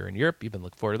so if you're in Europe, you've been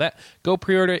looking forward to that. Go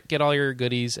pre-order it, get all your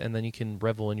goodies, and then you can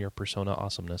revel in your Persona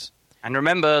awesomeness. And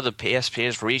remember, the PSP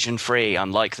is region-free,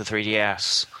 unlike the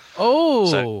 3DS.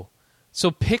 Oh!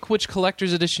 So pick which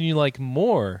collector's edition you like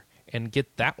more and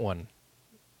get that one.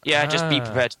 Yeah, just be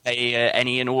prepared to pay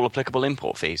any and all applicable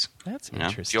import fees. That's You know,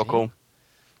 interesting. it's your call.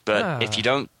 But if you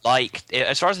don't like,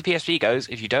 as far as the PSP goes,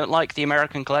 if you don't like the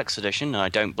American Collector's Edition, and I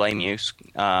don't blame you,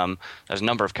 there's a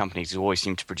number of companies who always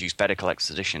seem to produce better Collector's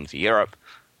Edition for Europe.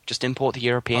 Just import the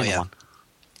European one.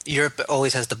 Europe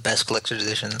always has the best collector's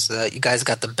editions. You guys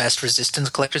got the best Resistance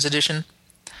collector's edition.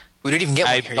 We didn't even get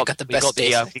one here. You got the best.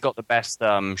 We got the best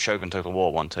Shogun Total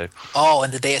War one too. Oh,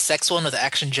 and the Deus Ex one with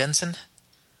Action Jensen.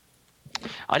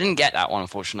 I didn't get that one,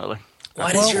 unfortunately.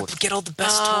 Why does Europe get all the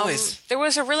best toys? There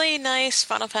was a really nice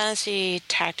Final Fantasy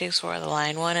Tactics War of the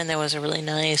Line one, and there was a really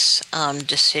nice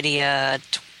Dissidia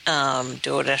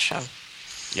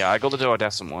Duodecim. Yeah, I got the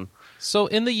Duodecim one. So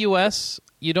in the U.S.,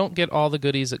 you don't get all the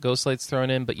goodies that Ghostlight's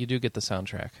thrown in, but you do get the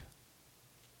soundtrack.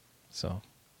 So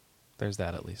there's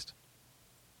that at least.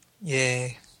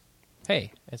 Yay.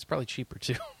 Hey, it's probably cheaper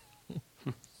too.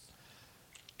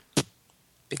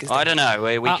 I don't know.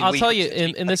 I'll tell you,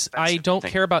 in this, I don't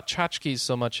care about tchotchkes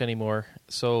so much anymore.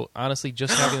 So honestly,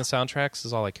 just having the soundtracks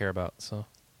is all I care about. So,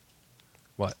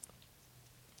 what?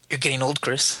 You're getting old,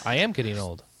 Chris. I am getting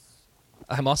old.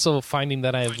 I'm also finding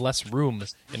that I have less room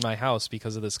in my house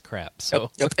because of this crap.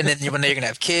 So, Yep. And then one day you're gonna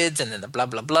have kids, and then the blah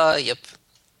blah blah. Yep.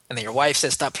 And then your wife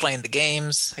says, "Stop playing the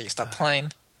games." So you stop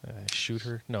playing. shoot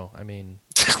her? No, I mean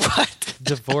What?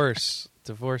 divorce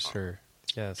her.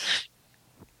 Yes.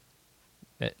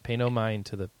 Pay no mind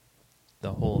to the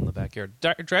hole in the backyard.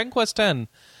 Dragon Quest X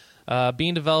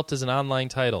being developed as an online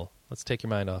title. Let's take your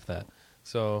mind off that.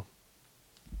 So,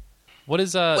 what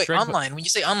is Wait, Dragon online? When you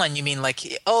say online, you mean like,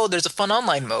 oh, there's a fun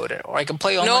online mode, or I can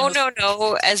play online?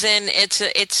 No. As in,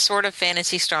 it's sort of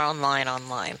Phantasy Star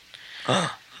Online.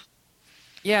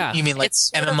 Yeah. You mean like It's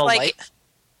sort of MMO like- Lite?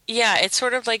 Yeah, it's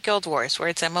sort of like Guild Wars, where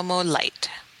it's MMO light.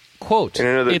 Quote, it's in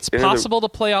another- possible to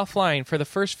play offline for the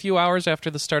first few hours after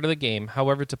the start of the game.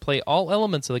 However, to play all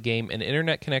elements of the game, an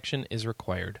internet connection is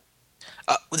required.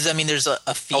 Does that mean there's a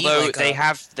fee? Although like they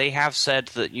have said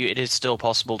that it is still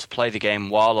possible to play the game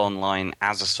while online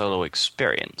as a solo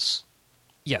experience.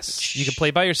 Yes, you can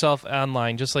play by yourself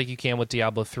online just like you can with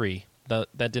Diablo 3. That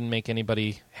didn't make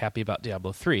anybody happy about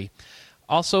Diablo 3.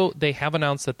 Also, they have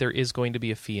announced that there is going to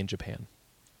be a fee in Japan.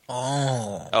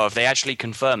 Oh, Oh, have they actually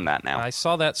confirmed that now? I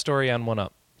saw that story on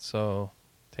 1UP. So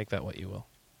take that what you will.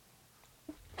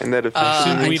 And that Soon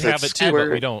officially we'd have it too,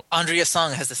 but we don't. Andrea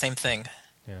Song has the same thing.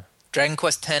 Yeah. Dragon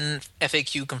Quest X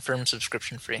FAQ confirmed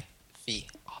subscription fee.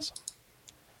 Awesome.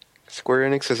 Square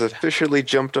Enix has officially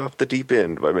jumped off the deep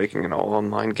end by making an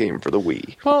all-online game for the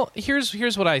Wii. Well,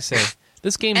 here's what I say.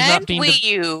 This game's And not being Wii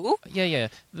U.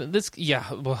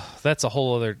 Well, that's a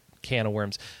whole other can of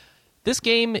worms. This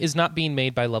game is not being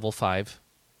made by Level 5.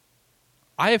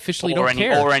 I officially don't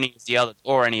care. Or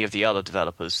any of the other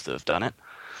developers that have done it.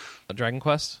 Dragon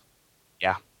Quest?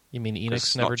 Yeah. You mean Enix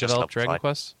It's never not just developed Level Dragon 5.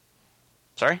 Quest?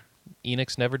 Sorry?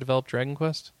 Enix never developed Dragon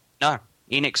Quest? No.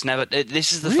 Enix never.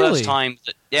 This is the Really? first time.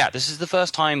 This is the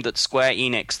first time that Square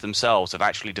Enix themselves have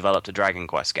actually developed a Dragon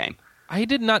Quest game. I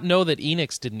did not know that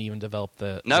Enix didn't even develop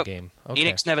the game. Okay.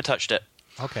 Enix never touched it.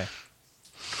 Okay.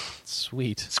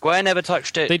 Sweet. Square never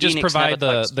touched it. They just Enix provide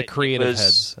never touched the it. creative It was-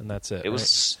 heads, and that's it. It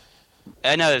was.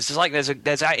 No, it's just like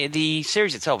the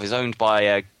series itself is owned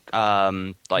by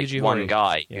Yuji one Horii.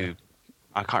 guy Yeah. who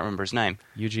I can't remember his name.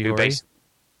 Yuji who Horii?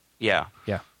 Yeah,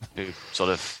 Yeah. who sort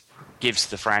of gives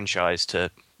the franchise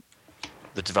to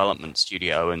the development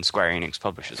studio, and Square Enix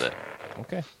publishes it.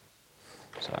 Okay.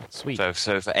 So Sweet.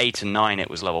 So for 8 and 9 it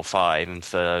was level 5, and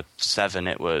for 7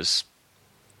 it was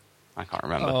I can't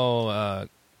remember. Oh,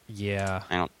 yeah.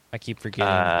 Hang on. I keep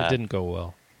forgetting. It didn't go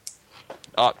well.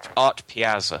 Art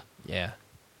Piazza. Yeah.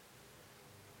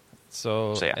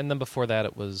 So yeah. And then before that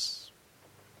it was...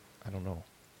 I don't know.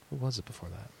 Who was it before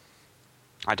that?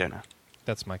 I don't know.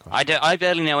 That's my question. I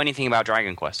barely know anything about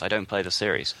Dragon Quest. I don't play the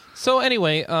series. So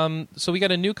anyway, so we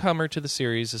got a newcomer to the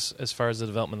series as far as the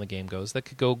development of the game goes. That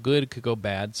could go good, could go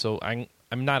bad. So I'm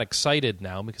not excited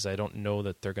now because I don't know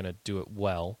that they're going to do it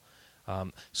well.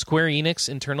 Square Enix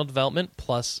internal development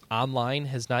plus online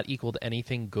has not equaled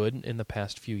anything good in the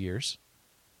past few years.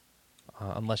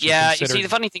 Unless you consider... you see, the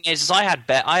funny thing is I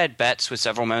had bets with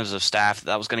several members of staff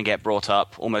that was going to get brought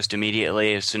up almost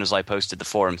immediately as soon as I posted the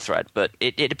forum thread, but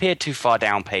it appeared too far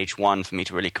down page 1 for me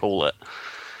to really call it.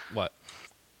 What?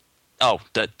 Oh,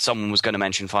 that someone was going to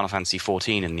mention Final Fantasy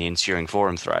XIV in the ensuing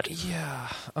forum thread. Yeah,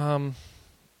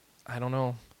 I don't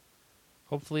know.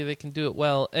 Hopefully they can do it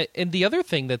well. And the other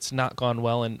thing that's not gone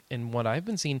well in what I've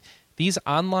been seeing, these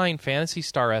online Phantasy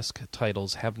Star-esque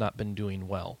titles have not been doing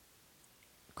well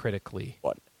critically.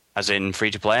 What? As in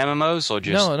free-to-play MMOs, or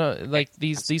just No, like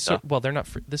these well, they're not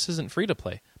free. This isn't free to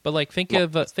play. But like think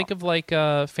of like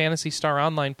Phantasy Star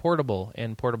Online Portable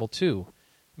and Portable 2.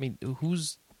 I mean,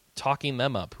 who's talking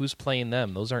them up? Who's playing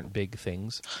them? Those aren't big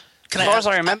things. As far as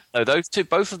I remember, though,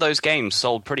 both of those games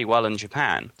sold pretty well in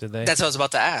Japan. Did they? That's what I was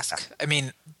about to ask. I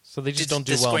mean, So they just don't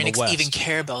do does well Square in the Enix West. even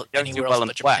care about Don't do anywhere well else in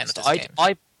but the Japan West. with this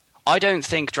game? I don't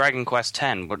think Dragon Quest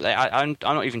X. I'm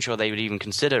not even sure they would even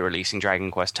consider releasing Dragon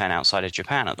Quest X outside of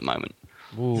Japan at the moment.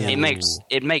 Ooh. Yeah.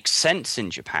 It makes sense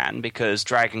in Japan because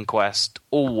Dragon Quest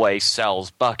always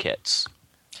sells buckets.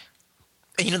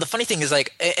 And, the funny thing is,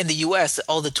 like, in the U.S.,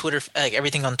 all the Twitter, like,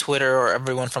 everything on Twitter or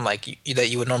everyone from, like, that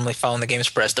you would normally follow in the Games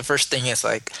Press, the first thing is,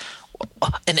 like,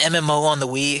 an MMO on the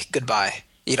Wii, goodbye.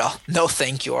 No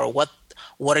thank you, or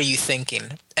what are you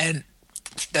thinking? And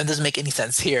that doesn't make any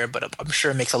sense here, but I'm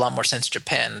sure it makes a lot more sense in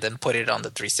Japan than putting it on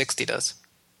the 360 does.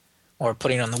 Or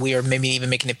putting it on the Wii, or maybe even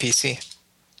making it PC.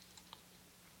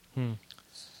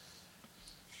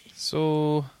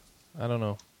 So, I don't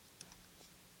know.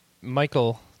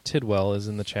 Michael Tidwell is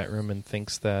in the chat room and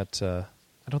thinks that I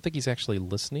don't think he's actually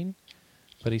listening,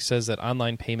 but he says that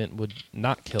online payment would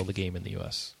not kill the game in the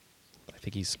U.S. I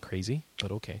think he's crazy,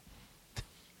 but okay.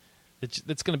 It's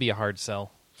going to be a hard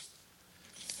sell.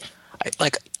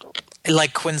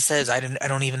 Like Quinn says, I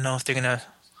don't even know if they're gonna.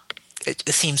 It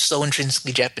seems so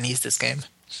intrinsically Japanese. This game,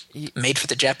 made for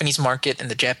the Japanese market and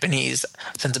the Japanese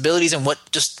sensibilities, and what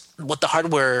the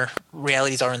hardware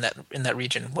realities are in that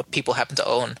region. What people happen to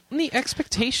own. And the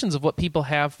expectations of what people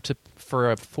have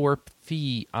for a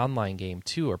 4-fee online game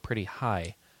too are pretty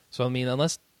high. So I mean,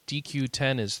 unless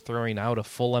DQ10 is throwing out a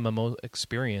full MMO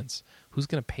experience, who's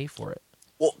going to pay for it?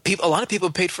 Well, a lot of people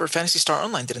paid for Phantasy Star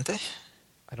Online, didn't they?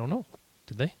 I don't know.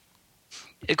 Did they?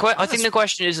 I think the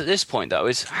question is at this point, though,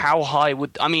 is how high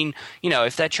would... I mean,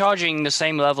 if they're charging the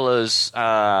same level as,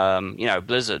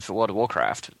 Blizzard for World of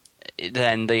Warcraft,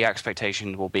 then the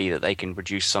expectation will be that they can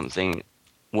produce something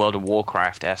World of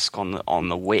Warcraft-esque on the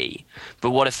Wii.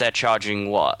 But what if they're charging,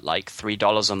 like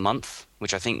 $3 a month?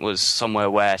 Which I think was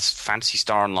somewhere where Phantasy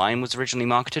Star Online was originally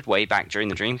marketed way back during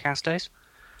the Dreamcast days.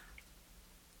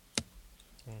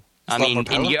 Funnily,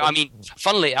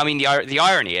 the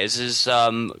irony is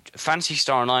Phantasy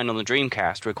Star Online on the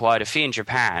Dreamcast required a fee in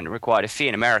Japan, required a fee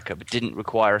in America, but didn't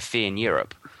require a fee in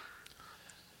Europe.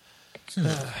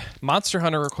 Monster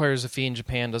Hunter requires a fee in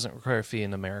Japan, doesn't require a fee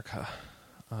in America.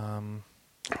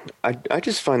 I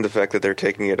just find the fact that they're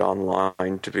taking it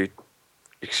online to be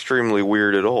extremely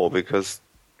weird at all, because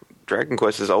Dragon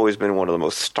Quest has always been one of the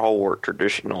most stalwart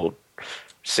traditional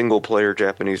single-player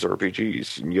Japanese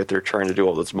RPGs, and yet they're trying to do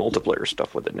all this multiplayer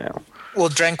stuff with it now. Well,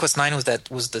 Dragon Quest IX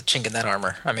was the chink in that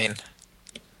armor. I mean,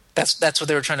 that's what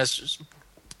they were trying to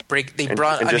break. They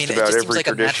brought. I mean, it just seems like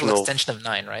a natural extension of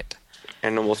 9, right?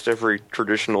 And almost every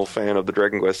traditional fan of the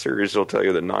Dragon Quest series will tell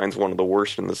you that 9's one of the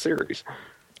worst in the series.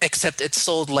 Except it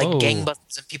sold like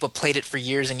gangbusters, and people played it for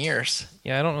years and years.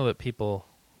 Yeah, I don't know that people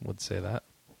would say that.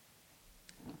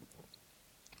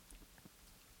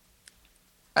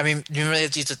 I mean, you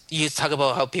remember you talk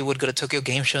about how people would go to Tokyo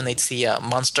Game Show and they'd see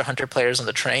Monster Hunter players on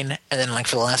the train, and then like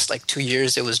for the last 2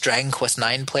 years it was Dragon Quest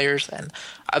IX players. And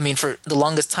I mean, for the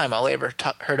longest time, all I ever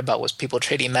heard about was people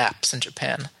trading maps in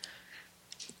Japan.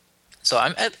 So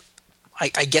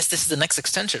I guess this is the next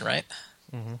extension, right?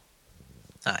 Mm-hmm.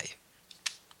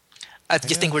 I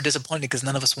just think we're disappointed because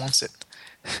none of us wants it.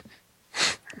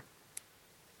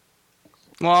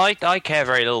 Well, I care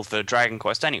very little for Dragon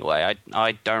Quest anyway.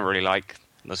 I don't really like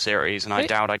the series, and I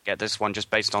doubt I'd get this one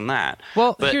just based on that.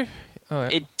 Well, but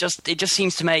it just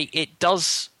seems to make it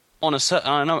does on a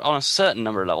certain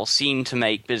number of levels seem to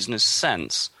make business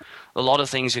sense. A lot of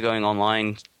things are going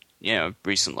online,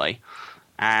 recently,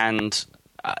 and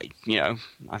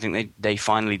I think they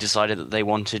finally decided that they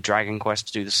wanted Dragon Quest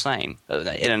to do the same,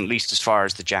 at least as far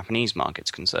as the Japanese market's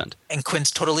concerned. And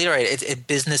Quinn's totally right. It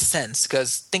business sense,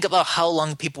 because think about how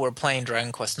long people were playing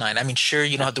Dragon Quest IX. I mean, sure,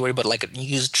 you don't have to worry about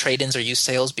used trade-ins or used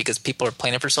sales because people are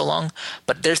playing it for so long,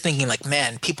 but they're thinking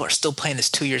man, people are still playing this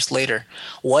 2 years later.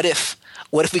 What if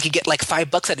we could get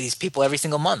 $5 out of these people every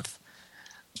single month?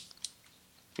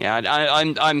 Yeah,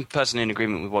 I'm personally in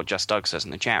agreement with what Just Doug says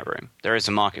in the chat room. There is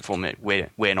a market for it.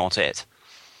 We're not it.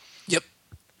 Yep.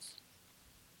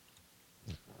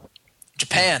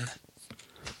 Japan.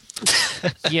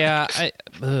 Yeah,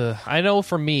 I know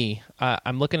for me,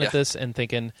 I'm looking at this and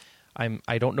thinking,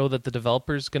 I don't know that the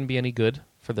developer's going to be any good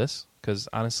for this, because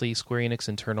honestly, Square Enix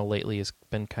internal lately has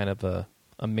been kind of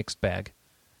a mixed bag.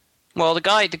 Well, the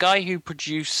guy who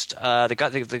produced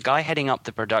the guy heading up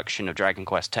the production of Dragon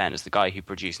Quest X is the guy who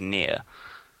produced Nier.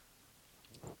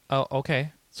 Oh,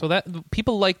 okay. So that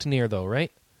people liked Nier, though,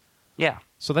 right? Yeah.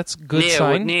 So that's a good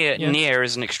sign. Nier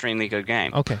is an extremely good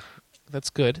game. Okay, that's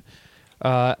good.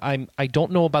 I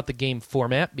don't know about the game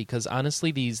format, because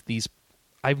honestly, these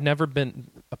I've never been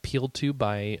appealed to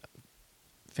by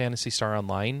Phantasy Star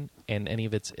Online and any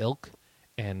of its ilk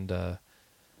and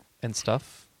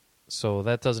stuff. So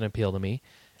that doesn't appeal to me,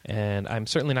 and I'm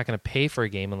certainly not going to pay for a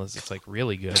game unless it's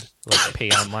really good, pay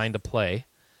online to play.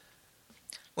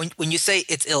 When you say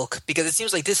it's ilk, because it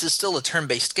seems like this is still a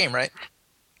turn-based game, right?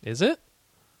 Is it?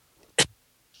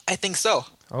 I think so.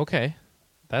 Okay,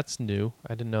 that's new.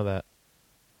 I didn't know that.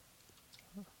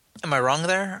 Am I wrong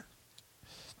there?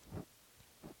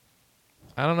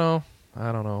 I don't know.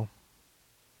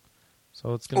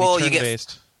 So it's going to be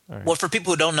turn-based. Right. Well, for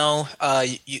people who don't know,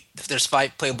 there's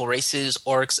 5 playable races: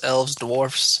 orcs, elves,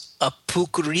 dwarfs, a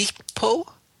pukuripo,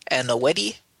 and a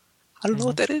wedi. I don't know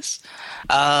what that is.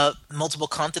 Multiple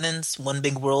continents, one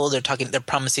big world. They're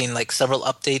promising several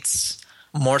updates,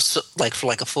 more so,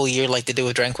 for a full year, like they did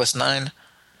with Dragon Quest IX.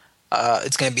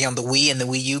 It's going to be on the Wii and the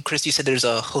Wii U. Chris, you said there's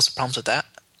a host of problems with that.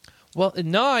 Well,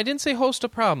 no, I didn't say host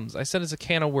of problems. I said it's a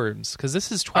can of worms, because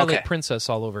this is Twilight Princess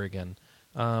all over again.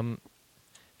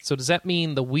 So does that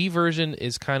mean the Wii version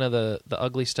is kind of the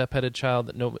ugly stepheaded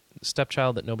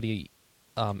stepchild that nobody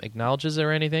acknowledges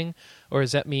or anything, or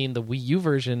does that mean the Wii U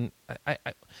version?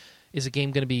 Is the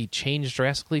game going to be changed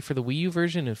drastically for the Wii U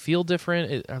version and feel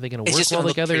different? Are they going to work well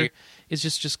together? Is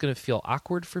this just going to feel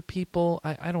awkward for people?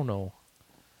 I don't know.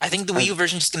 I think the Wii U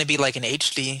version is going to be in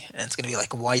HD, and it's going to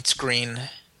be widescreen.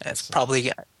 And it's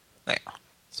probably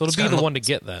so it'll be the one to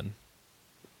get then.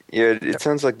 Yeah, it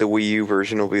sounds like the Wii U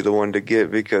version will be the one to get,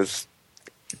 because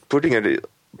putting it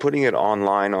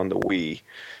online on the Wii,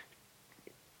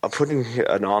 putting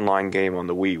an online game on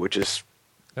the Wii, which is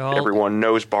everyone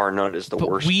knows bar none is the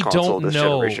worst console this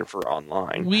generation for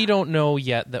online. We don't know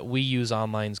yet that Wii U's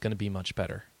online is going to be much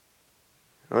better.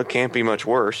 Well, it can't be much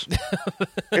worse.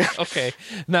 Okay,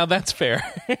 now that's fair.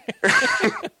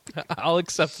 I'll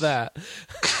accept that.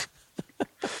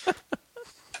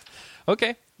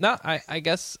 Okay. No, I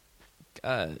guess,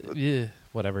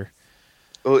 whatever.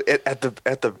 Well, at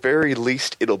the very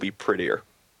least, it'll be prettier.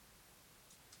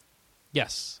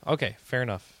 Yes. Okay. Fair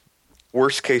enough.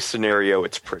 Worst case scenario,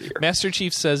 it's prettier. Master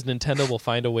Chief says Nintendo will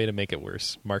find a way to make it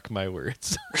worse. Mark my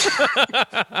words.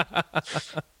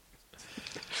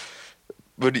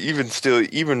 But even still,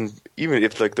 even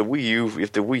if like the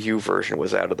Wii U version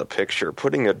was out of the picture,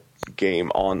 putting a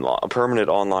permanent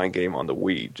online game on the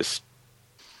Wii just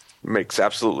makes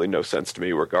absolutely no sense to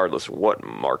me, regardless of what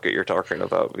market you're talking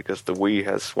about, because the Wii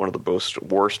has one of the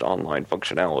worst online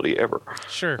functionality ever.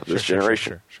 Sure, of this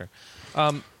generation. Sure.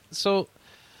 So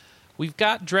we've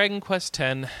got Dragon Quest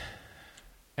X,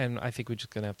 and I think we're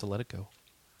just gonna have to let it go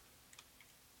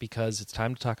because it's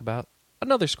time to talk about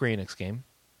another Square Enix game,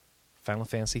 Final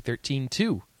Fantasy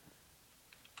 13-2,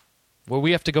 where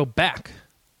we have to go back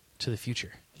to the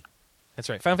future. That's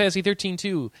right. Final Fantasy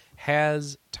 13-2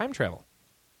 has time travel.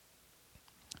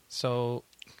 So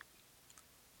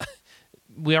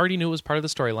we already knew it was part of the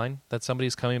storyline, that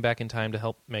somebody's coming back in time to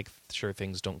help make sure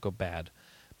things don't go bad.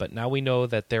 But now we know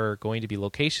that there are going to be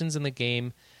locations in the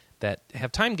game that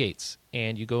have time gates,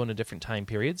 and you go into different time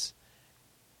periods,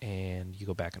 and you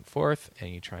go back and forth, and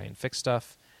you try and fix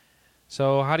stuff.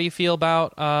 So how do you feel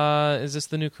about, is this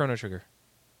the new Chrono Trigger?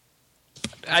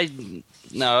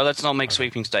 No, let's not make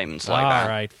sweeping statements like that. All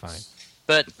right, fine.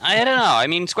 But I don't know. I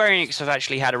mean, Square Enix have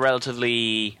actually had a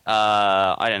relatively,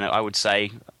 I would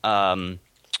say,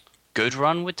 good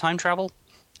run with time travel.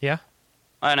 Yeah?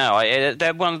 I don't know.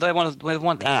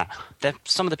 They're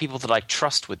some of the people that I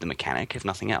trust with the mechanic, if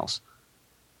nothing else.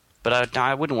 But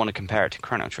I wouldn't want to compare it to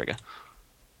Chrono Trigger.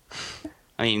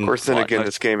 I mean, of course, then again,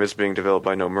 this game is being developed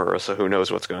by Nomura, so who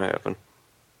knows what's going to happen.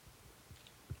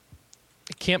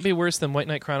 It can't be worse than White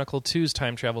Knight Chronicle 2's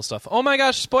time travel stuff. Oh my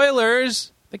gosh,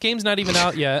 spoilers! The game's not even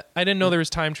out yet. I didn't know there was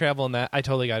time travel in that. I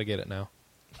totally got to get it now.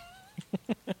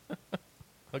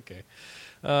 Okay.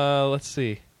 Let's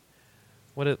see.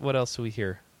 What else do we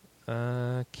hear?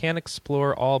 Can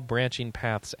explore all branching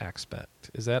paths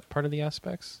aspect. Is that part of the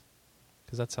aspects?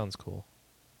 Because that sounds cool.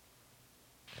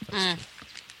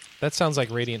 That sounds like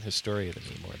Radiant Historia to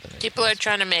me more than anything. People are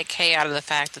trying to make hay out of the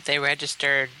fact that they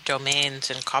registered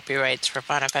domains and copyrights for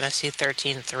Final Fantasy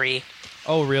 13-3.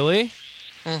 Oh, really?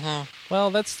 Mm-hmm. Well,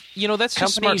 that's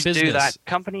just smart business.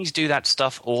 Companies do that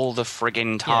stuff all the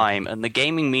friggin' time, and the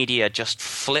gaming media just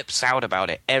flips out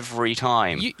about it every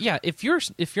time. If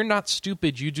you're not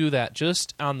stupid, you do that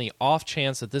just on the off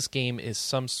chance that this game is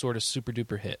some sort of super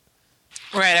duper hit.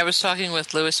 Right, I was talking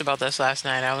with Lewis about this last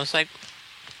night. I was like,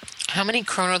 how many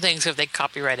Chrono things have they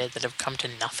copyrighted that have come to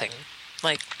nothing?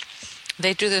 Like,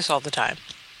 they do this all the time.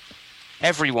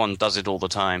 Everyone does it all the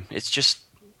time. It's just...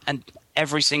 and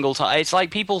every single time. It's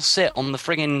like people sit on the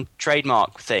friggin'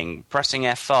 trademark thing, pressing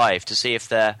F5 to see if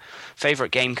their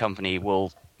favorite game company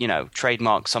will,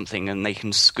 trademark something and they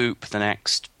can scoop the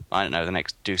next, I don't know, the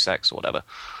next Deus Ex or whatever.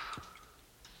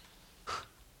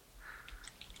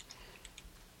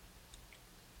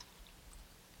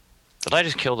 Did I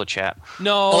just kill the chat?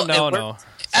 No.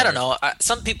 I don't know.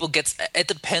 Some people it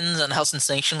depends on how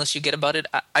sensationalist you get about it.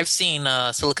 I've seen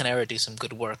Silicon Era do some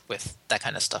good work with that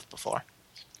kind of stuff before.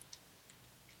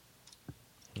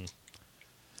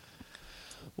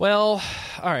 Well,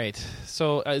 all right.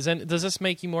 So, does this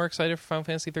make you more excited for Final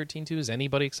Fantasy 13-2? Is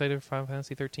anybody excited for Final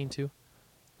Fantasy 13-2?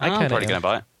 I'm probably going to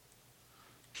buy it.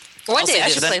 One day I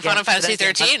should play Final Fantasy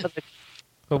 13.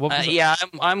 Yeah,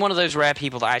 I'm one of those rare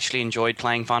people that actually enjoyed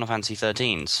playing Final Fantasy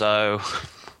 13, so,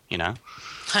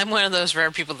 I'm one of those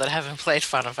rare people that haven't played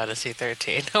Final Fantasy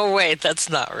 13. Oh, wait, that's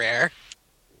not rare.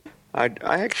 I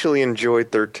actually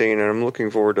enjoyed 13, and I'm looking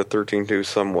forward to 13-2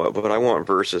 somewhat, but I want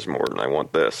Versus more than I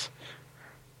want this.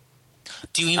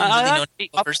 Do you even really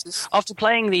know Versus? After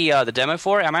playing the demo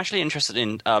for it, I'm actually interested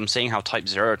in seeing how Type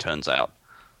 0 turns out.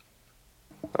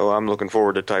 Oh, I'm looking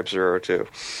forward to Type 0, too.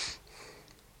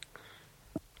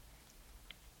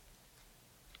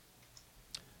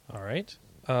 All right.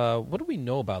 What do we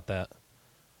know about that?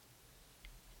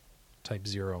 Type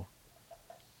 0.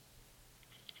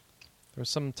 There was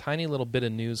some tiny little bit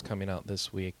of news coming out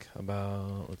this week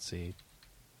about, let's see.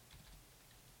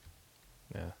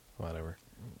 Yeah, whatever.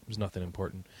 There's nothing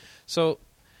important. So,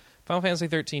 Final Fantasy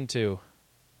 13-2,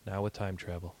 now with time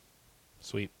travel.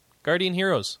 Sweet. Guardian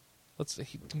Heroes.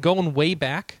 Going way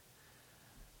back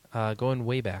to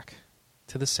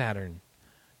the Saturn.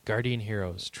 Guardian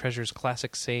Heroes, Treasure's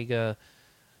classic Sega.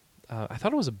 I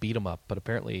thought it was a beat 'em up, but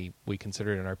apparently we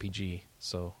consider it an RPG.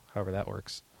 So, however that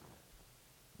works.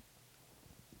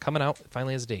 Coming out,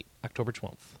 finally has a date, October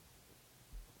 12th.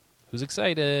 Who's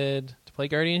excited to play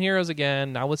Guardian Heroes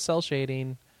again, now with cell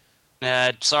shading?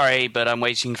 Sorry, but I'm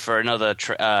waiting for another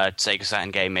Sega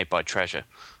Saturn game made by Treasure.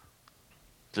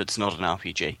 That's not an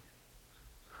RPG.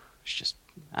 It's just,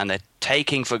 and they're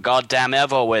taking for goddamn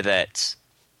ever with it.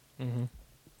 Mm-hmm.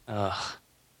 Ugh.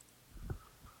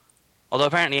 Although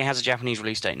apparently it has a Japanese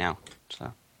release date now.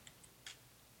 So.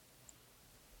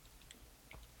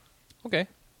 Okay.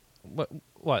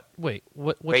 What? Wait,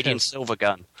 what? Radiant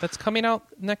Silvergun. That's coming out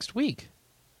next week.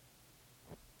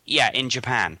 Yeah, in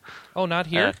Japan. Oh, not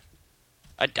here?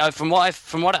 From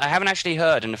what I haven't actually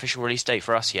heard an official release date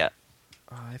for us yet.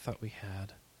 I thought we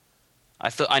had.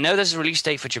 I know there's a release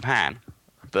date for Japan,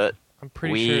 but I'm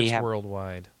pretty sure it's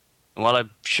worldwide. Well, I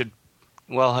should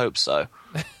hope so.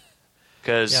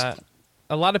 Because yeah,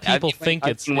 a lot of people think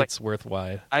it's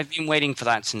worthwhile. I've been waiting for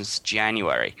that since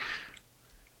January.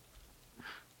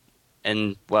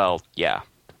 And, well, yeah.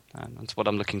 That's what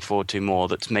I'm looking forward to more,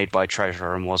 that's made by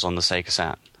Treasure and was on the Sega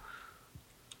Sat.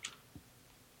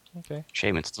 Okay.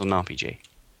 Shame it's an RPG.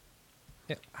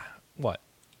 Yeah. What?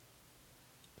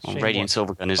 Well, Radiant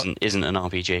Silvergun isn't an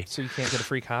RPG. So you can't get a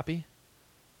free copy?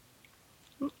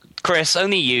 Chris,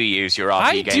 only you use your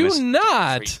RPG gamers. I do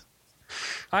not!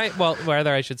 Well,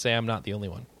 rather I should say I'm not the only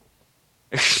one.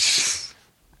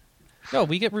 No,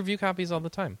 we get review copies all the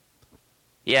time.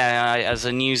 Yeah, as a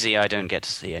newsie, I don't get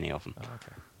to see any of them. Oh,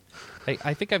 okay.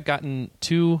 I think I've gotten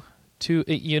two.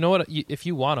 You know what? If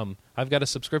you want them, I've got a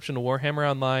subscription to Warhammer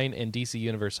Online and DC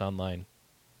Universe Online.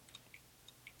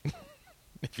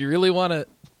 If you really want it.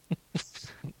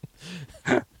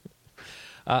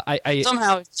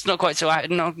 Somehow it's not quite so.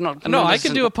 No, I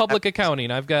can do a public accounting.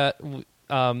 I've got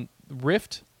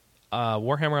Rift,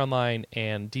 Warhammer Online,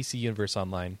 and DC Universe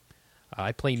Online.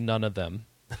 I play none of them.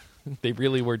 They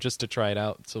really were just to try it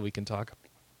out, so we can talk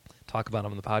about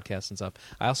them on the podcast and stuff.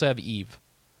 I also have Eve,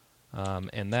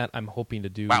 and that I'm hoping to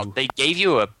do. Wow, they gave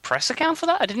you a press account for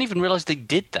that? I didn't even realize they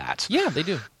did that. Yeah, they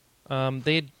do.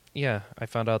 I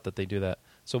found out that they do that.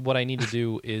 So what I need to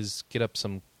do is get up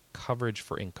some coverage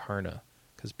for Incarna,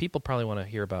 because people probably want to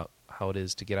hear about how it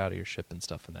is to get out of your ship and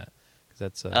stuff and that, because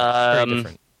that's very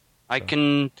different. I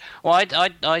can. Well, I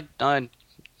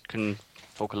can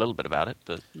talk a little bit about it,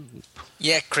 but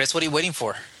yeah, Chris, what are you waiting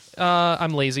for?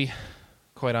 I'm lazy,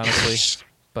 quite honestly.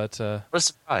 But what a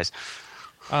surprise!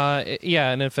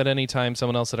 Yeah, and if at any time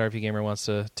someone else at RP Gamer wants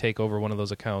to take over one of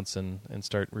those accounts and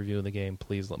start reviewing the game,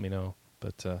 please let me know.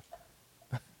 But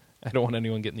I don't want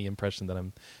anyone getting the impression that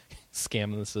I'm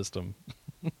scamming the system.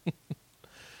 All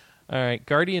right,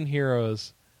 Guardian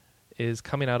Heroes is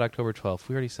coming out October 12th.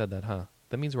 We already said that, huh?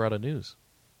 That means we're out of news.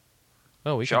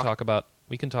 Oh, we can talk about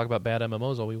bad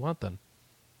MMOs all we want then.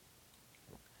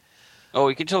 Oh,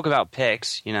 we can talk about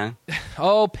picks, you know.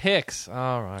 Oh, picks.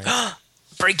 All right.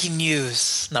 Breaking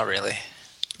news. Not really.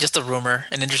 Just a rumor,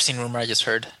 an interesting rumor I just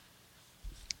heard.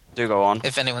 Do go on.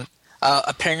 If anyone...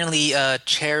 apparently,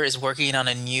 Chair is working on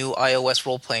a new iOS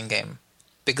role-playing game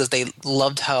because they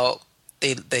loved how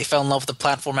they fell in love with the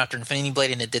platform after Infinity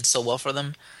Blade and it did so well for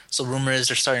them. So rumor is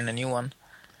they're starting a new one.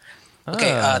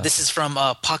 Okay, this is from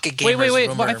Pocket Gamers. Wait.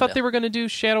 Well, I thought they were going to do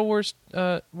Shadow Wars.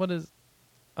 What is?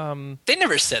 They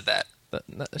never said that.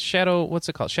 Shadow. What's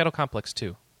it called? Shadow Complex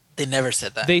 2. They never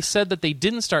said that. They said that they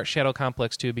didn't start Shadow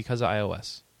Complex 2 because of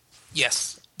iOS.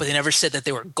 Yes, but they never said that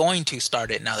they were going to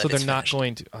start it. Now that they're it's not finished.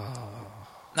 going to. Oh.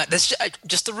 No, that's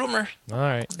just a rumor. All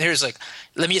right.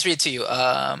 Let me just read it to you.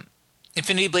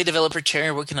 Infinity Blade developer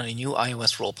Cherry working on a new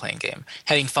iOS role-playing game.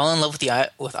 Having fallen in love with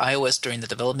iOS during the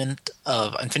development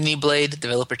of Infinity Blade,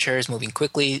 developer Cherry is moving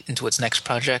quickly into its next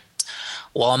project.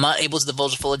 While I'm not able to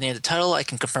divulge the full name of the title, I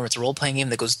can confirm it's a role-playing game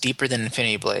that goes deeper than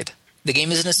Infinity Blade. The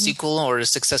game isn't a sequel or a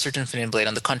successor to Infinity Blade.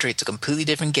 On the contrary, it's a completely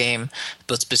different game,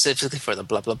 built specifically for the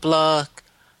blah blah blah.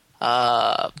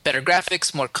 Better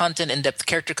graphics, more content, in-depth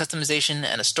character customization,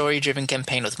 and a story-driven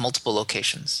campaign with multiple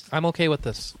locations. I'm okay with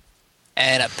this.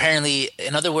 And apparently,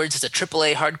 in other words, it's a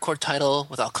AAA hardcore title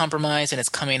without compromise, and it's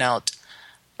coming out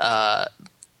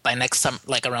by next summer,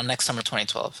 like around next summer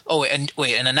 2012. Oh,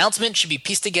 wait, an announcement should be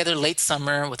pieced together late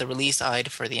summer with a release eyed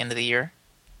for the end of the year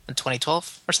in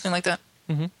 2012 or something like that.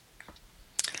 Mm-hmm.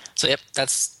 So, yep,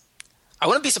 that's... I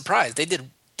wouldn't be surprised. They did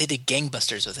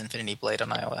gangbusters with Infinity Blade on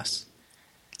iOS.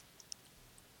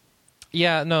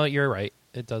 Yeah, no, you're right.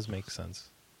 It does make sense.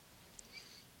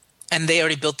 And they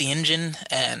already built the engine,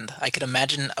 and I could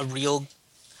imagine a real...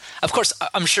 Of course,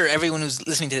 I'm sure everyone who's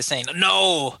listening to this saying,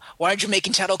 no, why aren't you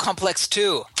making Shadow Complex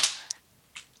 2?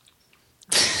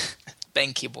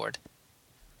 Bang keyboard.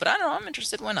 But I don't know, I'm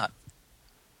interested, why not?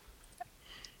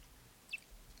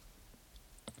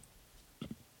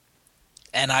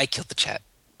 And I killed the chat.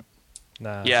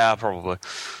 Nah. Yeah, probably.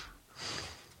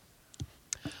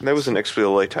 That was an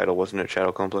XBLA title, wasn't it?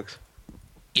 Shadow Complex.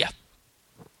 Yeah.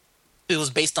 It was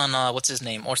based on, what's his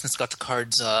name? Orson Scott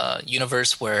Card's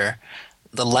universe where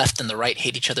the left and the right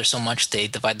hate each other so much they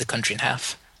divide the country in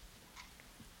half.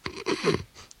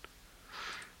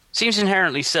 Seems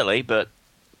inherently silly, but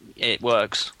it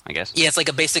works, I guess. Yeah, it's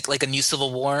like a new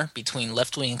civil war between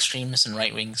left-wing extremists and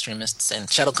right-wing extremists, and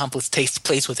Shadow Complex takes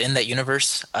place within that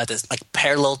universe. That's like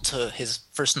parallel to his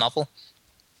first novel.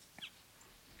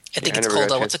 I think it's called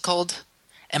what's it called?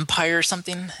 Empire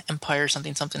something.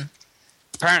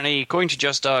 Apparently, according to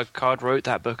Just Card wrote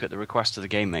that book at the request of the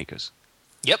game makers.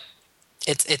 Yep,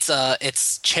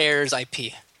 it's Chair's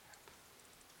IP.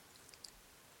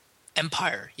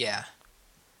 Empire, yeah.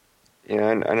 Yeah,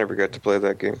 I never got to play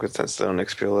that game because that's still on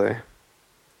XPLA.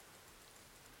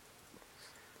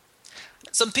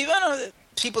 Some people,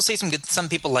 people say some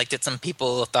people liked it. Some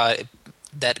people thought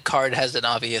that card has an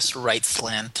obvious right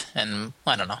slant, and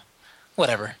I don't know.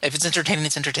 Whatever. If it's entertaining,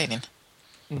 it's entertaining.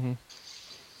 Mm-hmm.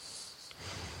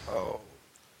 Oh.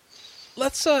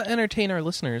 Let's entertain our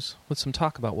listeners with some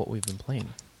talk about what we've been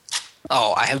playing.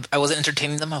 Oh, I wasn't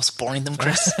entertaining them. I was boring them,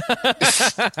 Chris.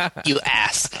 You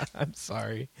ass. I'm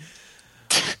sorry.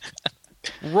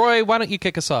 Roy, why don't you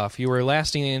kick us off? You were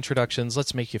last in the introductions.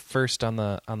 Let's make you first on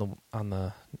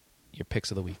your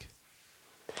picks of the week.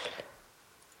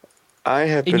 I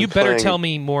have been and you better playing... tell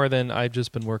me more than I've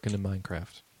just been working in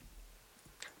Minecraft.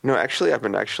 No, actually, I've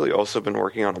been also been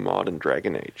working on a mod in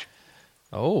Dragon Age.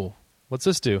 Oh, what's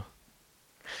this do?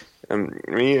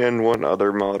 Me and one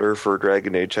other modder for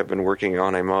Dragon Age have been working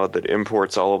on a mod that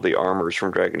imports all of the armors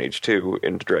from Dragon Age 2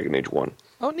 into Dragon Age 1.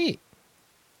 Oh, neat.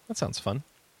 That sounds fun.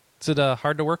 Is it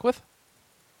hard to work with?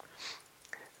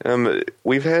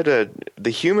 We've had the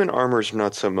human armors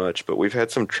not so much, but we've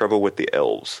had some trouble with the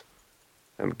elves.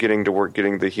 Getting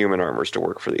the human armors to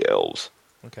work for the elves.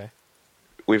 Okay.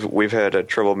 We've had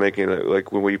trouble making it,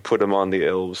 like when we put them on the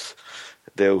elves,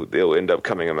 they'll end up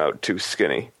coming them out too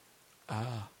skinny.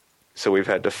 Ah. So we've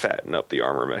had to fatten up the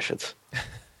armor meshes.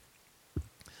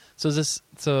 So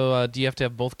do you have to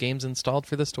have both games installed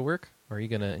for this to work? Or are you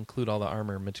going to include all the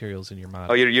armor materials in your mod?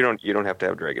 Oh, you don't have to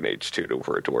have Dragon Age 2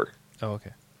 for it to work. Oh,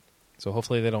 okay. So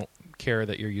hopefully they don't care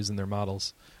that you're using their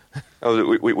models.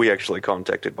 Oh, we actually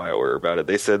contacted BioWare about it.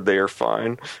 They said they are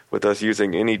fine with us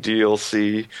using any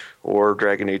DLC or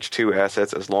Dragon Age 2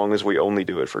 assets as long as we only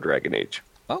do it for Dragon Age.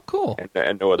 Oh, cool.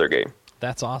 And no other game.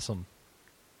 That's awesome.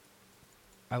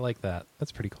 I like that.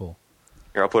 That's pretty cool.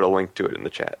 Here, I'll put a link to it in the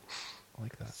chat. I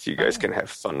like that. So you guys can have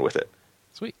fun with it.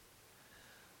 Sweet.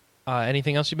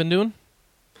 Anything else you've been doing?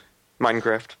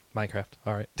 Minecraft.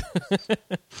 All right.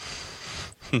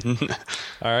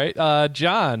 All right.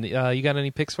 John, you got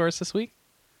any picks for us this week?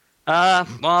 Well,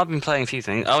 I've been playing a few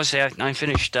things. Obviously, I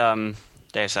finished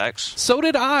Deus Ex. So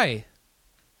did I.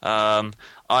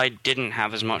 I didn't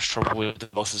have as much trouble with the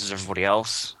bosses as everybody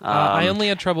else. I only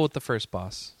had trouble with the first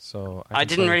boss, so I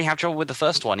didn't really have trouble with the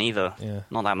first one either. Yeah.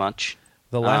 Not that much.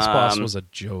 The last boss was a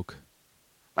joke.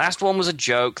 Last one was a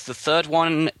joke. The third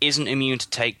one isn't immune to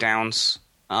takedowns.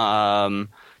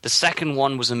 The second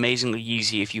one was amazingly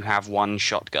easy if you have one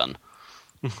shotgun.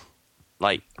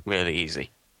 Like, really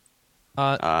easy.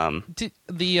 The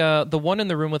one in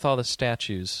the room with all the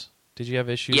statues, did you have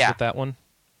issues with that one?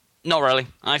 Not really.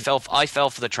 I fell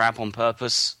for the trap on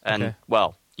purpose, and okay.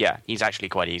 Well, yeah, he's actually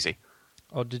quite easy.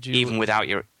 Oh, did you? Even without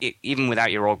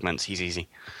your augments, he's easy.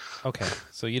 Okay,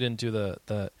 so you didn't do the.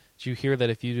 Did you hear that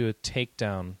if you do a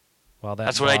takedown,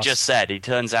 that's what I just said. It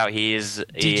turns out he is.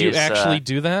 Did you actually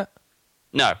do that?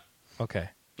 No. Okay.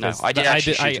 No, I did.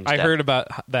 I heard about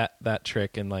that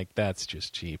trick, and like that's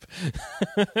just cheap.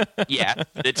 Yeah,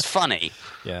 it's funny.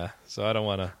 Yeah, so I don't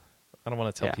want to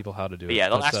tell people how to do it. Yeah,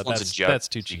 the last one's a joke. That's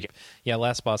too cheap. Yeah,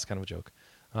 last boss is kind of a joke.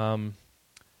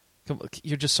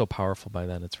 You're just so powerful by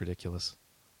then; it's ridiculous.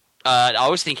 I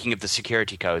was thinking of the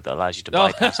security code that allows you to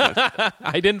bypass it.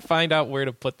 I didn't find out where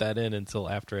to put that in until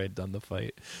after I'd done the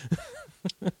fight.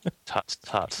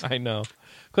 Tut. I know,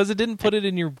 because it didn't put it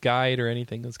in your guide or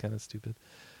anything. It was kind of stupid.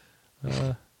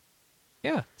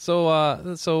 Yeah.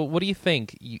 So what do you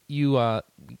think? You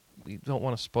don't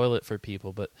want to spoil it for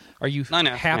people, but are you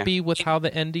happy with how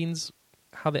the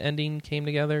ending came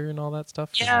together and all that stuff?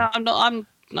 Yeah,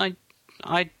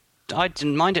 I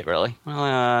didn't mind it really.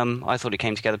 I thought it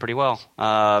came together pretty well.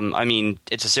 I mean,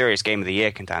 it's a serious Game of the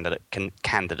Year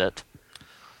candidate.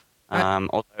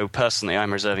 Although personally,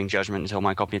 I'm reserving judgment until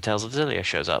my copy of Tales of Zillia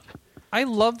shows up. I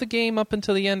love the game up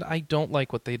until the end. I don't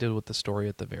like what they did with the story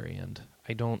at the very end.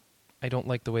 I don't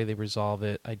like the way they resolve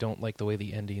it. I don't like the way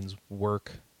the endings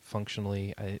work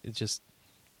functionally.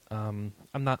 I'm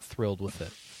not thrilled with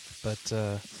it.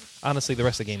 But honestly, the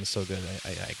rest of the game is so good,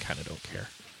 I kind of don't care.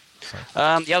 So.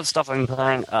 The other stuff I'm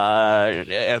playing,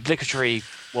 obligatory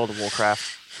World of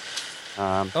Warcraft.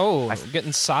 I'm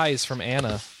getting sighs from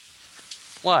Anna.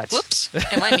 What? Whoops.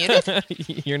 Am I muted?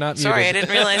 You're not muted. Sorry, I didn't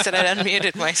realize that I'd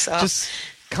unmuted myself. Just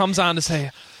comes on to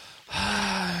say,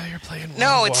 you're playing World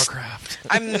No, of it's- Warcraft.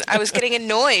 I was getting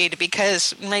annoyed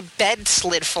because my bed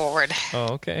slid forward.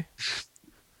 Oh, okay.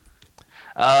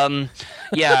 World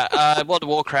of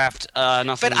Warcraft,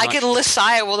 nothing But I much. could list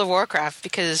at World of Warcraft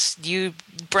because you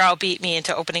browbeat me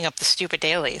into opening up the stupid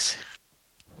dailies.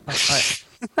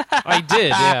 I did,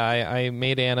 yeah. I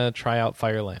made Anna try out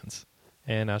Firelands,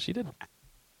 and now she did.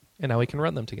 And now we can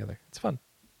run them together. It's fun.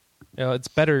 It's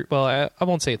better. Well, I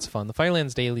won't say it's fun. The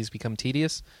Firelands dailies become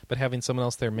tedious, but having someone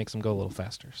else there makes them go a little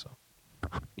faster. So,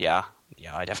 Yeah,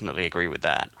 I definitely agree with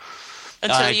that.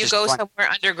 Until you go somewhere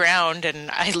underground and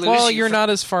I lose well, you. you're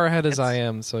not as far ahead as I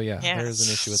am, so yeah, Yeah. there's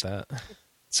an issue with that.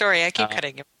 Sorry, I keep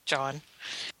cutting you, John.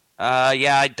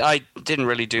 I didn't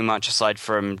really do much aside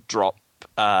from drop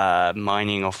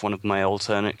mining off one of my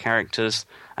alternate characters,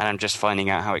 and I'm just finding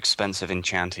out how expensive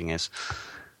enchanting is.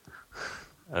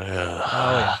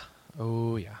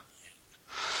 Oh yeah.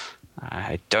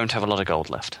 I don't have a lot of gold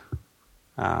left.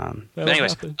 But That'll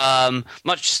anyways, happen.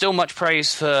 much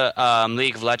praise for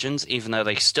League of Legends, even though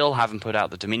they still haven't put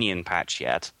out the Dominion patch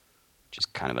yet, which is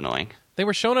kind of annoying. They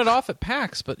were showing it off at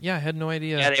PAX, but yeah, I had no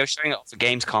idea. Yeah, they were showing it off at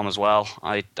Gamescom as well.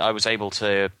 I was able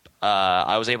to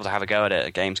have a go at it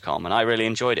at Gamescom, and I really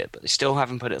enjoyed it. But they still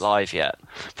haven't put it live yet.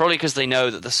 Probably because they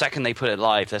know that the second they put it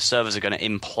live, their servers are going to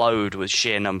implode with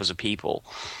sheer numbers of people.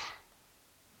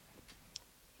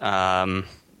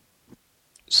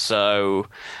 So,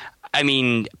 I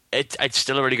mean, it's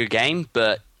still a really good game,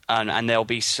 but and there'll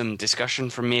be some discussion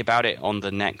from me about it on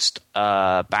the next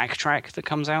backtrack that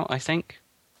comes out, I think.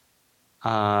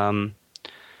 Not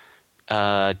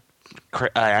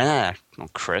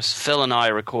Chris. Phil and I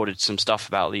recorded some stuff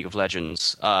about League of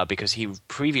Legends because he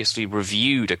previously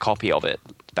reviewed a copy of it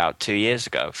about 2 years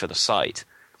ago for the site.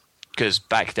 Because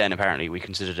back then, apparently, we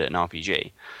considered it an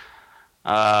RPG.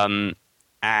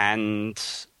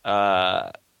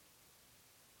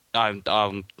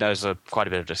 There's quite a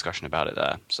bit of discussion about it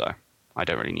there, so I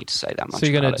don't really need to say that much. So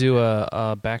you're going to do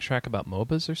a backtrack about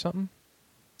MOBAs or something?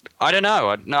 I don't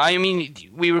know. I mean,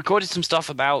 we recorded some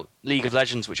stuff about League of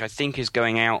Legends, which I think is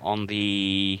going out on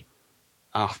the...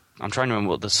 I'm trying to remember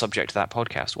what the subject of that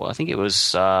podcast was. I think it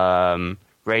was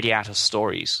Radiator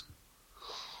Stories.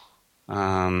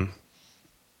 Because,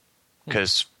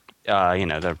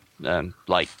 the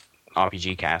like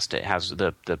RPGCast, it has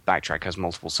the backtrack has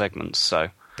multiple segments, so...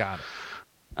 Got it.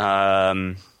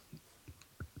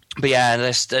 But yeah,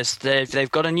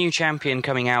 they've got a new champion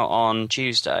coming out on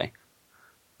Tuesday.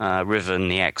 Riven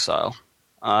the Exile.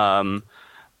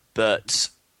 But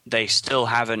they still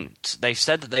haven't... They've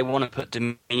said that they want to put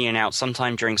Dominion out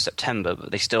sometime during September,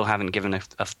 but they still haven't given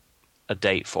a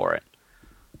date for it.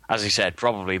 As I said,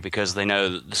 probably because they know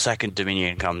that the second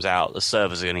Dominion comes out, the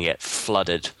servers are going to get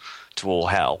flooded to all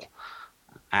hell.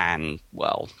 And,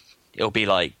 well, it'll be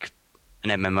like an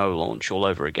MMO launch all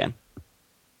over again.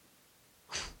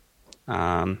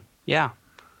 Yeah.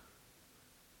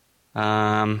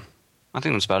 I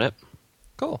think that's about it.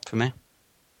 Cool. For me.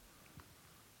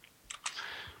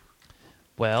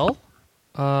 Well,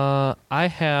 I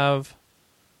have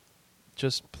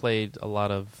just played a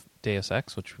lot of Deus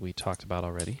Ex, which we talked about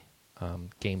already.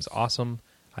 Game's awesome.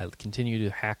 I continue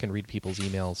to hack and read people's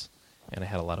emails, and I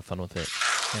had a lot of fun with it.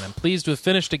 And I'm pleased to have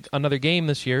finished another game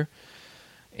this year.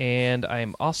 And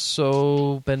I'm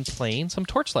also been playing some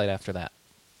Torchlight after that.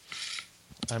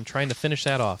 I'm trying to finish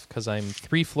that off because I'm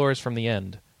 3 floors from the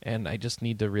end, and I just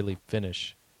need to really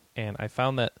finish. And I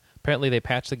found that apparently they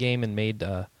patched the game and made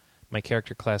my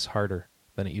character class harder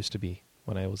than it used to be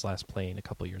when I was last playing a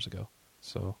couple years ago.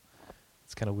 So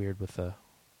it's kind of weird with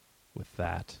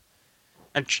that.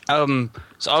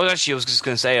 So I was just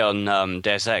going to say on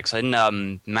Deus Ex, and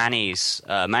Manny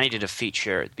did a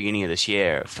feature at the beginning of this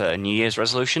year for New Year's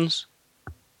resolutions.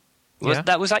 Was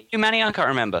that you, Manny? I can't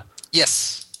remember.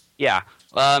 Yes. Yeah.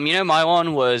 My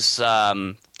one was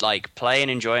like play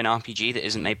and enjoy an RPG that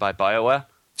isn't made by BioWare.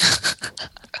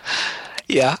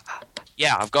 Yeah.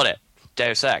 Yeah, I've got it.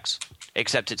 Deus Ex,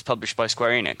 except it's published by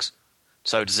Square Enix.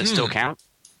 So does it still count?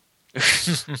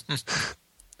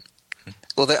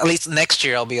 Well, at least next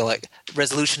year I'll be like,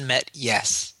 resolution met,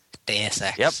 yes. Deus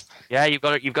Ex. Yep. Yeah, you've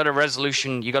got a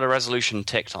resolution. You got a resolution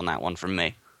ticked on that one from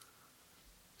me.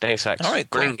 Deus Ex. All right,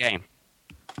 cool. Brilliant game.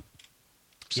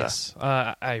 So. Yes,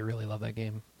 I really love that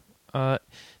game.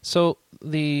 So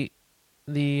the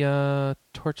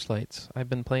Torchlights. I've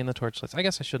been playing the Torchlights. I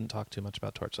guess I shouldn't talk too much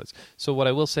about Torchlights. So what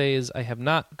I will say is I have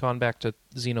not gone back to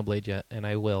Xenoblade yet, and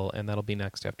I will, and that'll be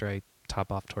next after I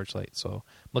top off Torchlight. So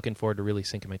I'm looking forward to really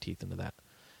sinking my teeth into that.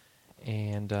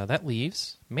 And that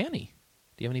leaves Manny.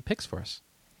 Do you have any picks for us?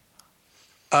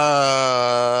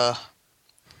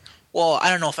 Well, I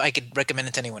don't know if I could recommend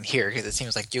it to anyone here because it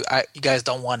seems like you guys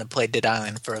don't want to play Dead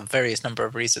Island for a various number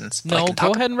of reasons. But No,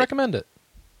 go ahead and recommend it.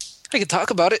 I can talk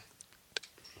about it.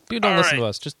 People don't listen to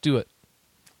us. Just do it.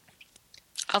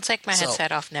 I'll take my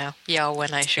headset off now. Yell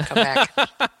when I should come back.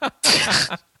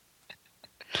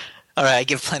 All right, I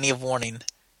give plenty of warning,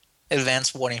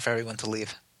 advance warning for everyone to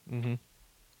leave. Mm-hmm.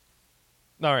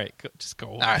 All right, just go.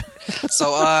 All right.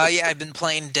 So, yeah, I've been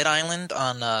playing Dead Island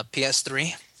on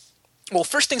PS3. Well,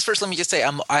 first things first, let me just say,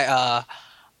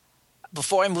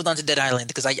 before I moved on to Dead Island,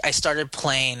 because I started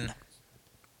playing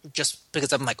just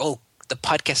because I'm like, oh, the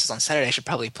podcast is on Saturday, I should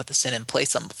probably put this in and play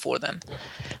some before then.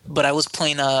 But I was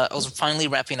playing, I was finally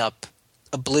wrapping up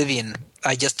Oblivion.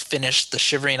 I just finished the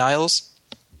Shivering Isles.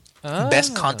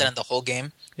 Best content in the whole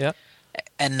game. Yeah.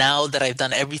 And now that I've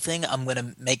done everything, I'm going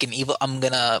to make an evil, I'm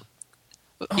going to...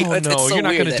 Oh, no, you're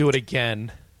not going to do it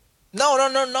again. No.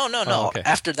 Oh, okay.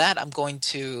 After that, I'm going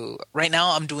to... Right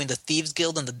now, I'm doing the Thieves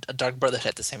Guild and the Dark Brotherhood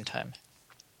at the same time.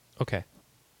 Okay.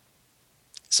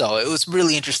 So it was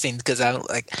really interesting because I'm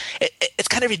like... It's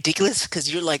kind of ridiculous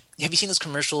because you're like... Have you seen those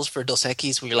commercials for Dos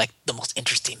Equis where you're like the most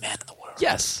interesting man in the world?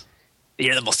 Yes.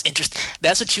 You're the most interesting...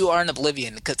 That's what you are in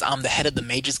Oblivion because I'm the head of the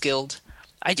Mages Guild,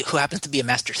 who happens to be a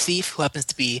master thief, who happens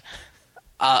to be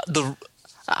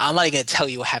I'm not even going to tell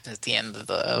you what happens at the end of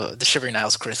the Shivering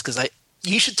Isles, Chris, because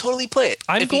you should totally play it.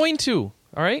 I'm going to.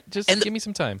 All right? Just give me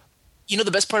some time. You know,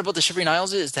 the best part about the Shivering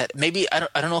Isles is that maybe, I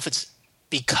don't know if it's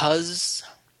because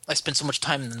I spent so much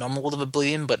time in the normal world of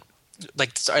Oblivion, but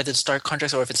like either the Stark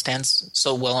contracts or if it stands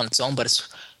so well on its own, but it's...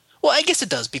 Well, I guess it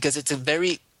does, because it's a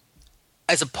very...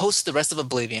 As opposed to the rest of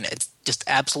Oblivion, it's just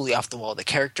absolutely off the wall. The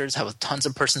characters have tons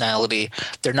of personality.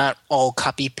 They're not all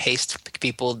copy-paste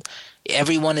people.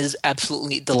 Everyone is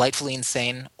absolutely delightfully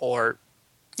insane, or...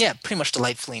 Yeah, pretty much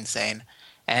delightfully insane.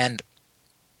 And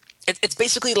it's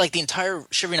basically like the entire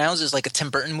Shivering Isles is like a Tim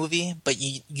Burton movie, but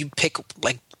you pick,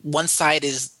 like, one side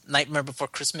is Nightmare Before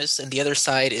Christmas, and the other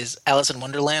side is Alice in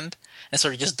Wonderland, and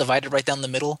sort of just divided right down the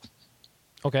middle.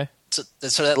 Okay. So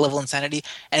that level of insanity.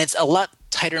 And it's a lot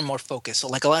tighter and more focused. So,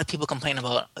 like, a lot of people complain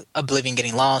about Oblivion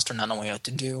getting lost or not knowing what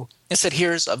to do. Instead,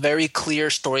 here's a very clear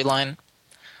storyline,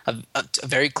 some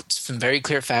very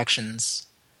clear factions,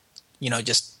 you know,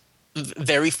 just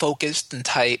very focused and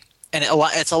tight. And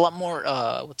it's a lot more,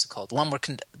 what's it called? A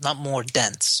lot more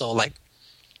dense. So, like,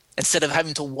 instead of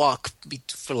having to walk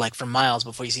for miles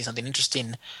before you see something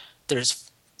interesting, there's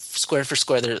square for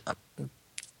square,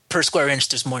 per square inch,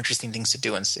 there's more interesting things to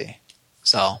do and see.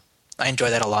 So I enjoy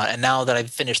that a lot. And now that I've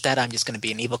finished that, I'm just going to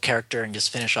be an evil character and just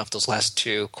finish off those last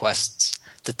two quests,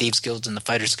 the Thieves Guild and the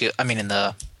Fighters Guild. I mean, in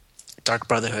the Dark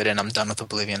Brotherhood, and I'm done with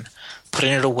Oblivion.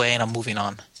 Putting it away, and I'm moving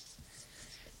on.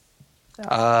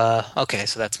 Okay,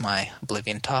 so that's my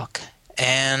Oblivion talk.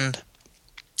 And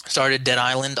started Dead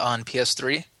Island on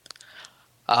PS3.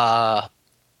 What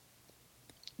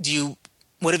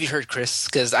have you heard, Chris?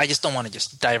 Because I just don't want to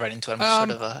just dive right into it. I'm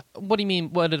sort of What do you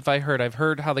mean? What have I heard? I've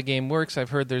heard how the game works.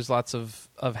 I've heard there's lots of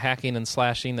hacking and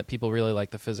slashing, that people really like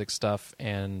the physics stuff.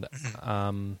 And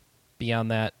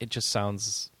beyond that, it just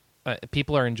sounds...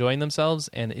 people are enjoying themselves,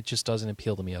 and it just doesn't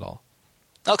appeal to me at all.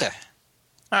 Okay.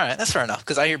 All right, that's fair enough.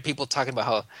 Because I hear people talking about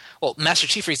how... Well, Master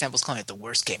Chief, for example, is calling it the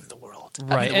worst game in the world.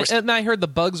 Right. I mean, and I heard the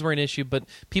bugs were an issue, but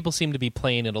people seem to be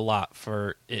playing it a lot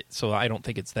for it, so I don't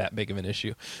think it's that big of an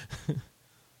issue.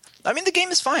 I mean, the game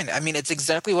is fine. I mean, it's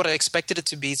exactly what I expected it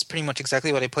to be. It's pretty much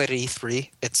exactly what I played at E3.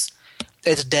 It's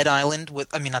Dead Island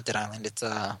with... I mean, not Dead Island. It's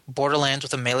Borderlands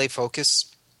with a melee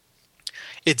focus.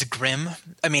 It's grim.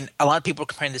 I mean, a lot of people are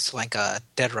comparing this to, like,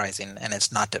 Dead Rising, and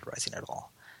it's not Dead Rising at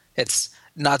all. It's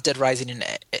not Dead Rising in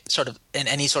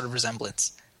any sort of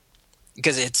resemblance.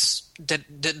 Because it's...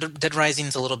 Dead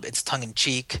Rising's a little bit... It's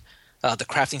tongue-in-cheek. The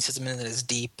crafting system in it is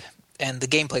deep. And the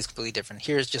gameplay is completely different.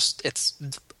 Here's just... It's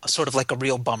sort of like a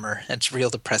real bummer. It's real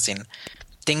depressing.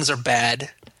 Things are bad,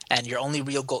 and your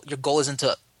goal isn't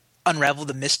to unravel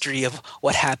the mystery of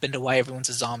what happened and why everyone's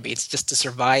a zombie. It's just to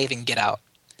survive and get out.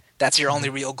 That's your only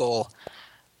real goal.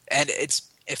 And it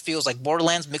feels like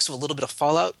Borderlands mixed with a little bit of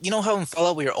Fallout. You know how in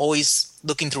Fallout we are always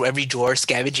looking through every drawer,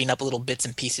 scavenging up little bits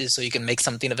and pieces so you can make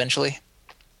something eventually?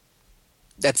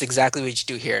 That's exactly what you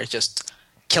do here. It's just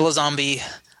kill a zombie,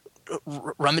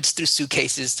 rummage through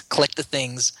suitcases, collect the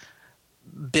things,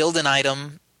 build an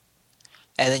item,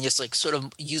 and then just like sort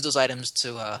of use those items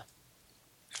to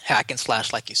hack and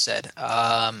slash, like you said.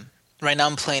 Right now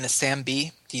I'm playing as Sam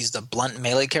B. He's the blunt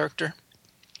melee character.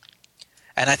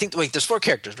 And I think, wait, there's 4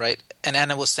 characters, right? And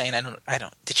Anna was saying, I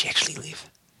don't. Did she actually leave?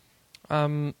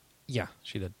 Yeah,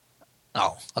 she did.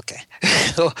 Oh, okay.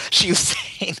 So she was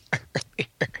saying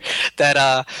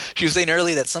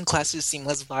earlier that some classes seem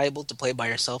less viable to play by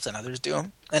yourself than others do,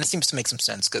 and it seems to make some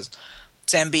sense because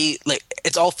Zambi, like,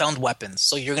 it's all found weapons,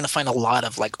 so you're gonna find a lot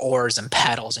of like oars and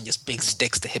paddles and just big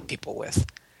sticks to hit people with.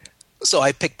 So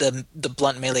I picked the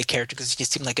blunt melee character because he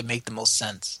seemed like it made the most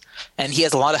sense, and he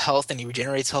has a lot of health and he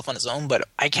regenerates health on his own. But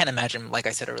I can't imagine, like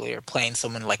I said earlier, playing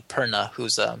someone like Perna,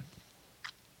 who's the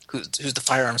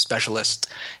firearm specialist,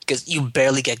 because you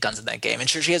barely get guns in that game. And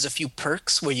sure, she has a few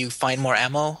perks where you find more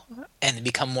ammo and it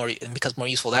becomes more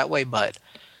useful that way. But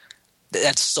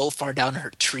that's so far down her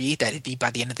tree that it'd be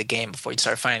by the end of the game before you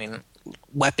start finding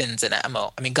weapons and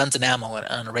ammo. I mean, guns and ammo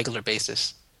on a regular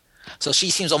basis. So she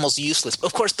seems almost useless.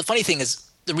 Of course, the funny thing is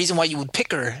the reason why you would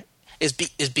pick her is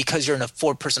because you're in a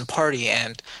 4-person party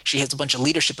and she has a bunch of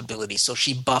leadership abilities. So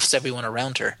she buffs everyone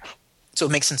around her. So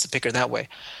it makes sense to pick her that way.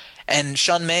 And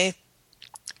Sean May,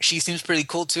 she seems pretty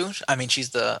cool too. I mean,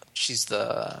 she's the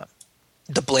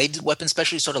blade weapon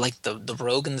specialist, sort of like the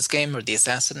rogue in this game, or the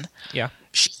assassin. Yeah.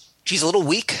 She's a little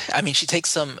weak. I mean, she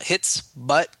takes some hits,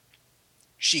 but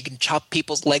she can chop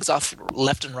people's legs off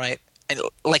left and right. And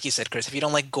like you said, Chris, if you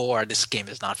don't like gore, this game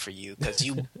is not for you, because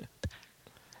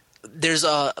there's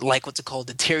like, what's it called,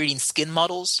 deteriorating skin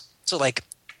models. So like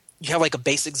you have like a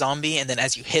basic zombie, and then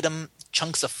as you hit them,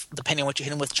 chunks of, depending on what you hit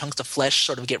them with, chunks of flesh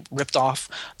sort of get ripped off.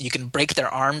 You can break their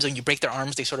arms, and when you break their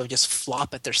arms, they sort of just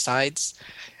flop at their sides.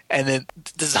 And then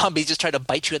the zombies just try to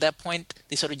bite you at that point.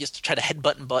 They sort of just try to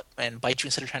headbutt and bite you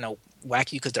instead of trying to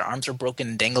whack you because their arms are broken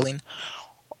and dangling.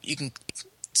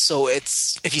 So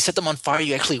it's, if you set them on fire,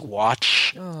 you actually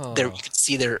watch you can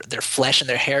see their flesh and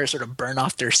their hair sort of burn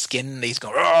off their skin. And they just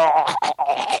go.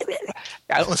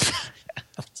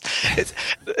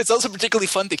 It's also particularly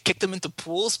fun to kick them into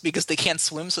pools because they can't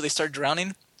swim, so they start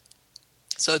drowning.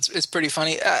 So it's pretty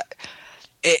funny.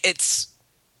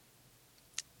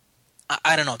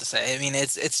 I don't know what to say. I mean, it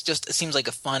seems like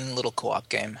a fun little co-op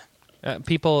game.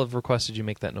 People have requested you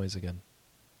make that noise again.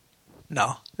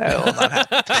 No, that will not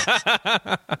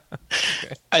happen.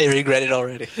 Okay. I regret it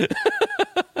already.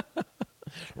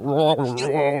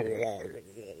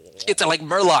 It's like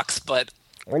Murlocs, but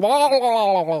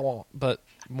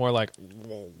more like.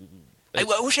 I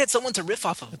wish I had someone to riff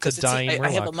off of, because I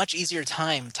have a much easier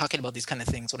time talking about these kind of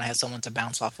things when I have someone to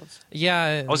bounce off of.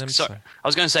 Yeah, I was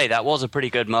going to say that was a pretty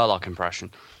good Murloc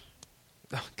impression.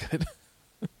 Oh, good.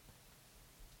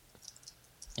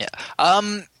 Yeah.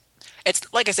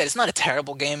 It's like I said, it's not a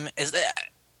terrible game.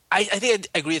 I think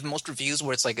I agree with most reviews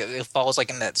where it's like it falls like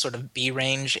in that sort of B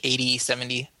range, 80,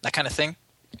 70, that kind of thing.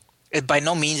 It by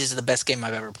no means is the best game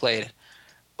I've ever played.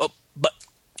 Oh, but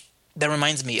that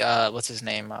reminds me, what's his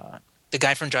name? The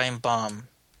guy from Giant Bomb,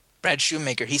 Brad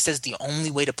Shoemaker. He says the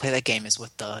only way to play that game is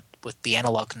with the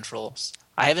analog controls.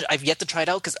 I've yet to try it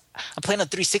out because I'm playing on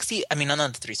 360. I mean, not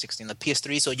on the 360, on the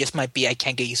PS3. So it just might be I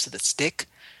can't get used to the stick.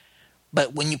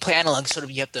 But when you play analog, sort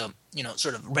of you have to,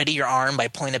 sort of ready your arm by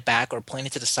pulling it back or pulling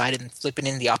it to the side and flipping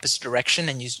in the opposite direction,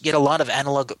 and you get a lot of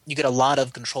analog. You get a lot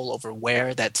of control over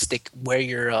where that stick, where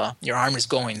your arm is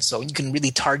going. So you can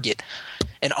really target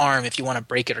an arm if you want to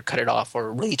break it or cut it off,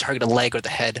 or really target a leg or the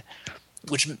head.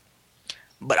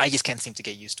 But I just can't seem to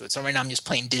get used to it. So right now I'm just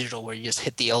playing digital, where you just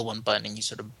hit the L1 button and you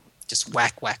sort of just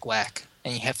whack, whack, whack,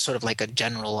 and you have sort of like a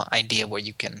general idea of where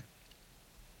you're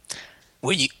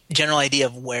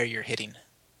hitting.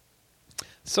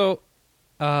 So,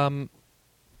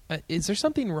 is there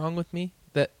something wrong with me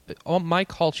that all my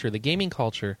culture, the gaming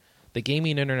culture, the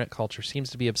gaming internet culture, seems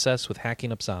to be obsessed with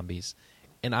hacking up zombies,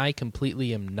 and I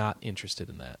completely am not interested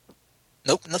in that?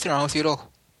 Nope, nothing wrong with you at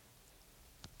all.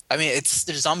 I mean,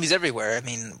 there's zombies everywhere. I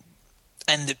mean,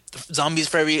 and the zombies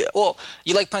for every. Well,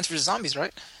 you like Plants vs Zombies,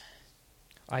 right?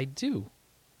 I do,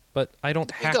 but I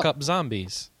don't hack up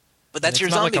zombies. But that's your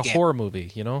zombie game. It's not like a horror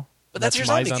movie, But that's your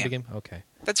zombie game. Okay.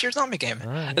 That's your zombie game.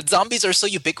 Right. The zombies are so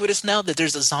ubiquitous now that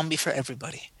there's a zombie for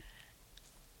everybody.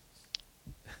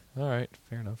 All right,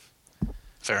 fair enough.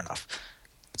 Fair enough.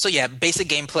 So yeah, basic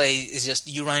gameplay is just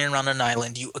you running around an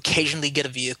island. You occasionally get a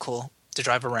vehicle to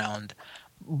drive around,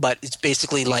 but it's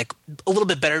basically like a little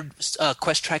bit better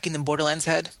quest tracking than Borderlands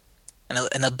had,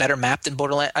 and a better map than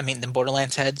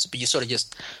Borderlands had. But you sort of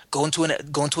just go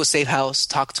into a safe house,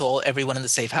 talk to everyone in the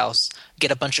safe house,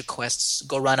 get a bunch of quests,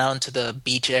 go run out into the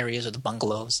beach areas or the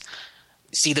bungalows,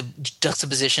 see the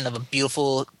juxtaposition of a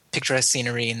beautiful picturesque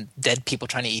scenery and dead people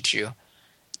trying to eat you,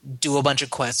 do a bunch of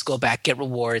quests, go back, get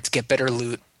rewards, get better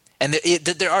loot. And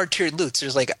there are tiered loots.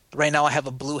 There's like, right now I have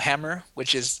a blue hammer,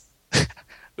 which is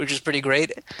pretty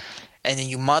great. And then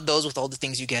you mod those with all the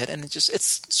things you get, and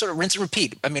it's sort of rinse and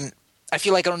repeat. I mean, I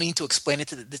feel like I don't need to explain it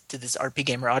to this RP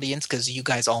Gamer audience, because you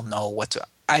guys all know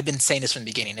I've been saying this from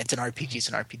the beginning. It's an RPG. It's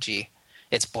an RPG.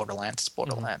 It's Borderlands. It's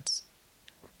Borderlands.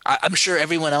 I'm sure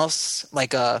everyone else,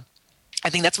 like, I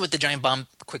think that's what the Giant Bomb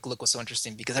quick look was so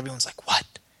interesting, because everyone's like, what?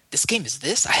 This game is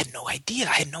this? I had no idea.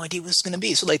 I had no idea what it was going to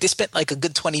be. So, like, they spent, like, a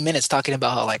good 20 minutes talking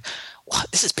about how, like,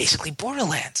 what? This is basically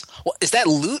Borderlands. What, is that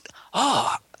loot?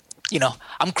 Oh, you know,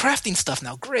 I'm crafting stuff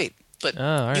now. Great. But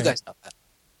you guys know that.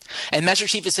 And Master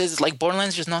Chief says it's like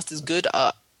Borderlands, just not as good.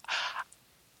 Yeah,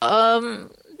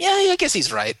 I guess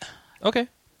he's right. Okay.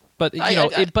 But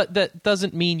but that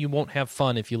doesn't mean you won't have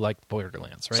fun if you like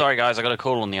Borderlands, right? Sorry, guys, I got a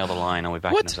call on the other line. I'll be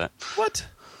back in a sec. What?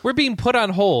 We're being put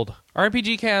on hold.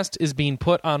 RPGCast is being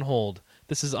put on hold.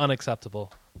 This is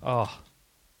unacceptable. Oh,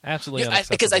 absolutely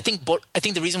unacceptable. Because I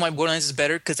think the reason why Borderlands is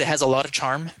better because it has a lot of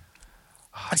charm.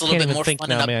 It's a little bit more fun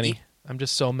now, and upbeat. Manny. I'm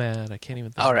just so mad. I can't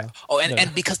even think. All right. Now. Oh,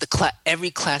 and because every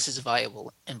class is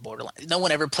viable in Borderlands. No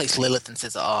one ever plays Lilith and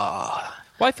says, I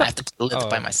have to play Lilith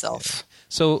by myself.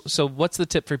 So what's the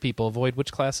tip for people? Avoid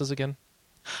which classes again?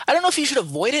 I don't know if you should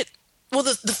avoid it. Well,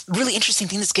 the really interesting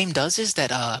thing this game does is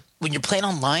that when you're playing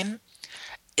online,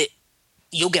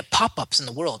 you'll get pop-ups in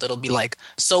the world. It'll be like,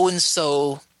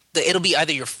 so-and-so. It'll be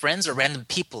either your friends or random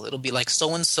people. It'll be like,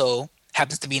 so-and-so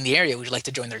happens to be in the area. Would you like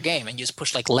to join their game? And you just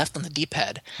push like left on the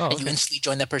D-pad, and you instantly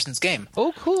join that person's game.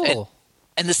 Oh, cool.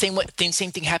 And the same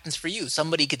thing happens for you.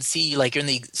 Somebody can see like you're in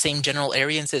the same general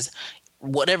area and says,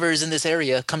 whatever is in this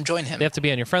area, come join him. They have to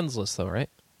be on your friends list, though, right?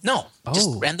 No, just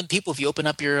random people. If you open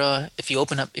up your, if you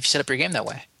set up your game that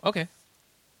way. Okay.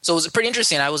 So it was pretty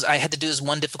interesting. I had to do this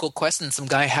one difficult quest, and some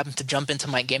guy happened to jump into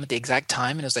my game at the exact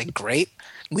time, and it was like, great.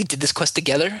 We did this quest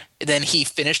together. And then he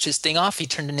finished his thing off. He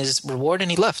turned in his reward,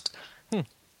 and he left.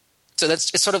 So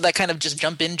it's sort of that kind of just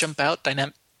jump in, jump out,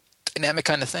 dynamic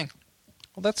kind of thing.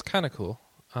 Well, that's kind of cool.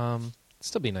 It'd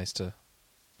still be nice to,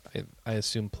 I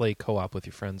assume, play co-op with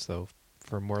your friends, though,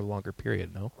 for a more longer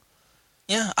period, no?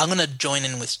 Yeah, I'm going to join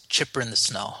in with Chipper in the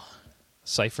Snow.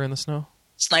 Cypher in the Snow?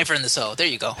 Sniper in the Snow. There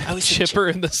you go. I always Chipper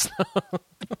in the Snow.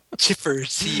 Chipper,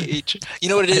 C-H. You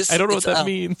know what it is? I don't know what that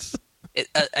means.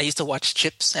 I used to watch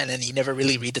Chips, and then you never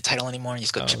really read the title anymore, and you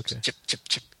just go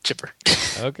Chipper.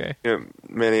 Okay. Yeah,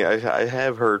 Manny, I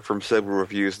have heard from several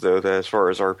reviews, though, that as far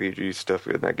as RPG stuff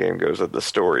in that game goes, that the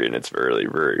story in it's very,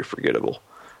 very forgettable.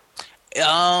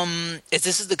 This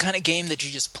is the kind of game that you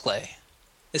just play.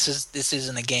 This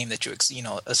isn't a game that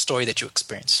a story that you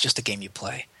experience. It's just a game you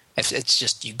play. It's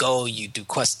just you go, you do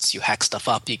quests, you hack stuff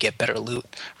up, you get better loot,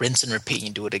 rinse and repeat, and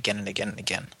you do it again and again and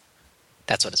again.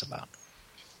 That's what it's about.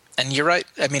 And you're right.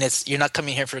 I mean, you're not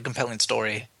coming here for a compelling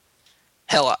story.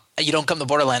 Hell, you don't come to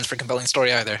Borderlands for a compelling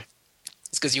story either.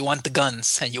 It's because you want the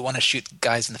guns and you want to shoot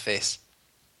guys in the face.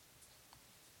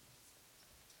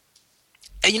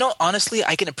 And honestly,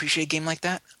 I can appreciate a game like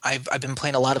that. I've been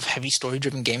playing a lot of heavy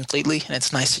story-driven games lately, and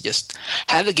it's nice to just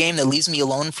have a game that leaves me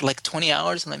alone for like 20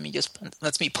 hours and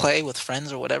lets me play with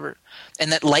friends or whatever.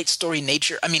 And that light story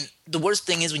nature. I mean, the worst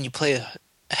thing is when you play a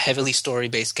heavily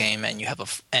story-based game and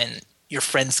and your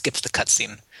friend skips the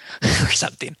cutscene or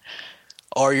something.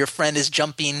 Or your friend is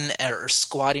jumping or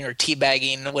squatting or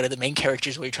teabagging one of the main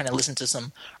characters where you're trying to listen to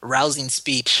some rousing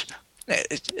speech.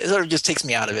 It sort of just takes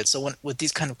me out of it. So with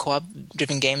these kind of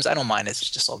co-op-driven games, I don't mind. It's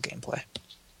just all gameplay.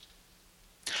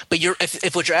 But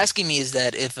if what you're asking me is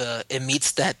that if it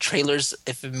meets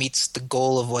if it meets the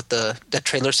goal of what that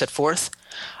trailer set forth,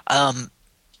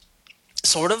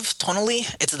 sort of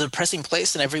tonally, it's a depressing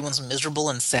place and everyone's miserable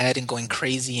and sad and going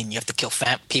crazy, and you have to kill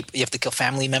people. You have to kill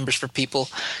family members for people.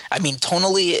 I mean,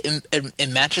 tonally, it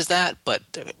matches that, but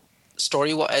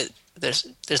story-wise,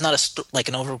 there's not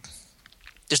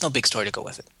there's no big story to go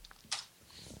with it.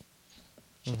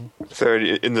 Mm-hmm. So,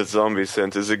 in the zombie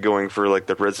sense, is it going for like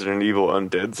the Resident Evil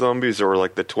undead zombies or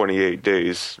like the 28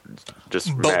 days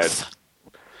just Both.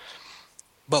 mad?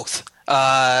 Both.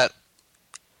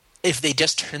 If they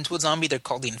just turn into a zombie, they're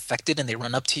called the infected, and they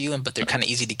run up to you, but they're kind of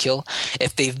easy to kill.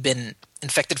 If they've been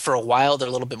infected for a while, they're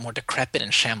a little bit more decrepit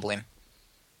and shambling.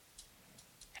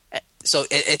 So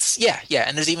it's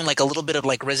and there's even like a little bit of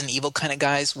like Resident Evil kind of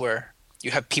guys where you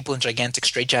have people in gigantic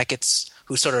straitjackets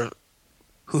who sort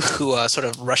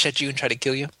of rush at you and try to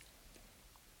kill you.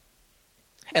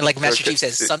 And like Master Chief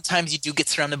says, sometimes you do get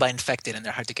surrounded by infected, and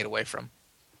they're hard to get away from.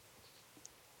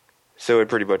 So it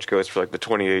pretty much goes for like the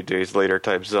 28 days later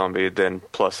type zombie, then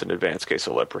plus an advanced case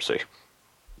of leprosy.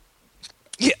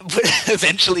 Yeah, but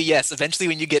eventually, yes. Eventually,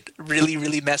 when you get really,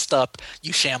 really messed up,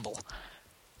 you shamble.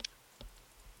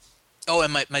 Oh,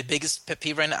 and my biggest pet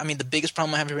peeve right now, I mean, the biggest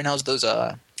problem I have right now is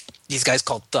these guys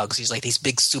called thugs. These like these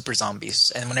big super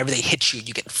zombies, and whenever they hit you,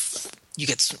 you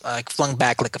get flung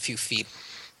back like a few feet,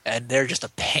 and they're just a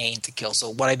pain to kill. So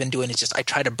what I've been doing is I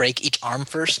try to break each arm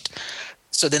first,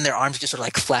 So then their arms just are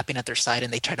like flapping at their side,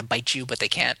 and they try to bite you, but they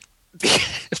can't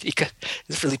because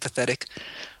it's really pathetic.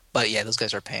 But yeah, those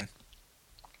guys are a pain.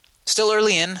 Still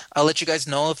early in. I'll let you guys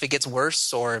know if it gets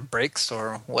worse or it breaks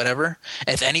or whatever.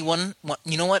 If anyone,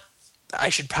 you know what? I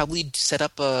should probably set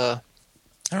up a.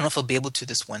 I don't know if I'll be able to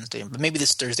this Wednesday, but maybe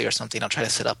this Thursday or something. I'll try to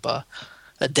set up a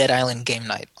Dead Island game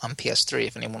night on PS3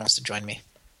 if anyone wants to join me.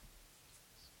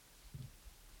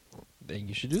 Then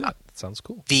you should do that. Sounds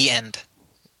cool. The end.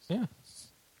 Yeah.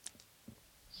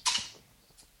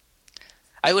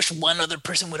 I wish one other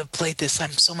person would have played this.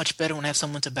 I'm so much better when I have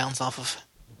someone to bounce off of.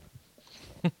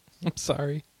 I'm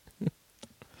sorry.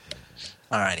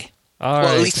 Alrighty. All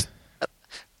well, right.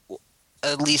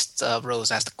 At least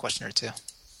Rose asked a question or two.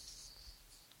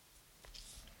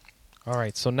 All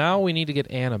right. So now we need to get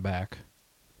Anna back.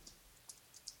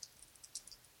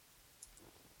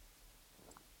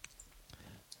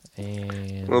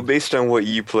 And Well, based on what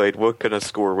you played, what kind of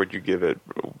score would you give it?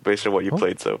 Based on what you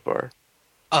played so far.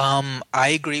 I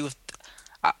agree with.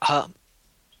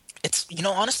 It's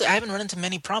honestly, I haven't run into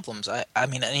many problems. I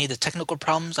mean, any of the technical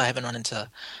problems I haven't run into.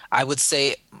 I would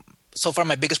say, so far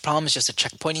my biggest problem is just a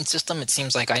checkpointing system. It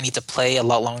seems like I need to play a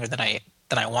lot longer than I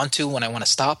want to when I want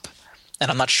to stop,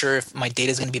 and I'm not sure if my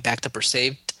data is going to be backed up or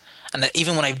saved. And that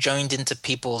even when I've jumped into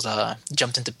people's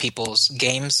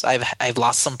games, I've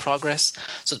lost some progress.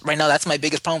 So right now, that's my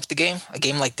biggest problem with the game. A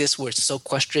game like this, where it's so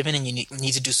quest driven and you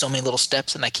need to do so many little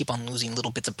steps, and I keep on losing little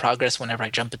bits of progress whenever I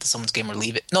jump into someone's game or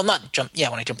leave it. No, not jump. Yeah,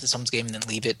 when I jump into someone's game and then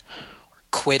leave it, or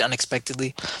quit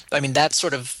unexpectedly. I mean, that's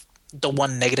sort of the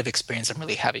one negative experience I'm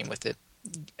really having with it.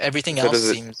 Everything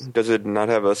else seems. Does it not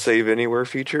have a save anywhere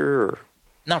feature? Or?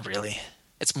 Not really.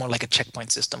 It's more like a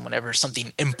checkpoint system whenever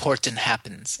something important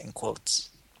happens, in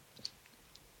quotes.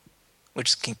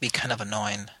 Which can be kind of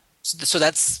annoying. So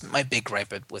that's my big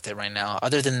gripe with it right now.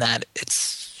 Other than that,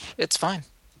 it's fine.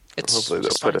 Hopefully they'll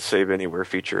put a save anywhere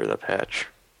feature in the patch.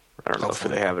 I don't know if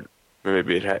they have it.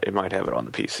 Maybe it might have it on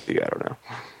the PC. I don't know.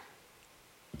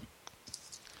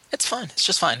 It's fine. It's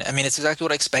just fine. I mean, it's exactly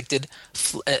what I expected.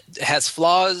 It has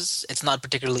flaws. It's not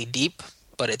particularly deep,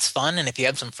 but it's fun. And if you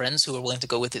have some friends who are willing to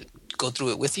go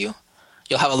through it with you,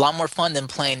 you'll have a lot more fun than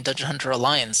playing Dungeon Hunter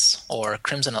Alliance or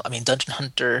Dungeon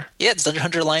Hunter. Yeah, it's Dungeon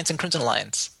Hunter Alliance and Crimson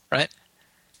Alliance, right?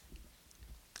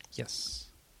 yes,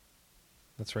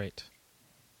 that's right.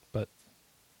 But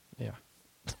yeah.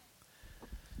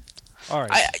 All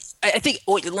right. I think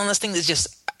one last thing is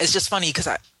it's just funny because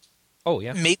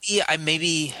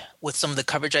maybe with some of the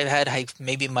coverage I've had, I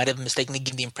maybe might have mistakenly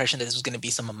given the impression that this was going to be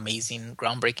some amazing,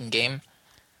 groundbreaking game.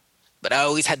 But I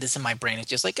always had this in my brain. It's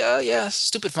just like, oh yeah,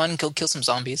 stupid fun, kill some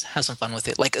zombies, have some fun with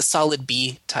it. Like a solid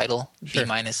B title, Sure.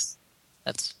 B-.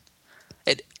 That's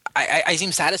it. I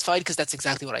seem satisfied because that's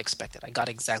exactly what I expected. I got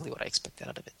exactly what I expected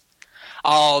out of it.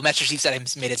 Oh, Master Chief said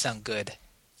I made it sound good.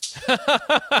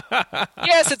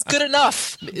 Yes, it's good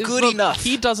enough. Good enough.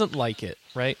 He doesn't like it,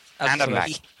 right? And I'm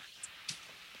back.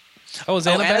 Oh, is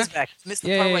Anna Anna's back? back. Missed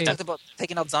the part where I talked about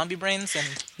taking out zombie brains and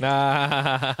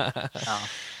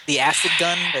the acid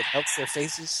gun that melts their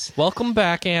faces. Welcome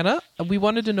back, Anna. We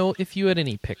wanted to know if you had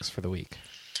any picks for the week.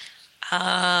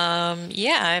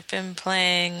 Yeah, I've been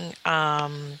playing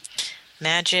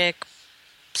Magic,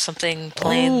 something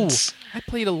Planes. Oh, I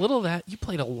played a little of that. You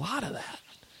played a lot of that.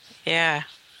 Yeah.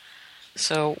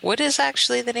 So, what is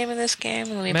actually the name of this game?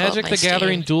 Let me pull up Magic my the Steam.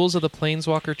 Gathering Duels of the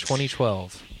Planeswalker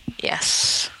 2012.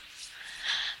 Yes.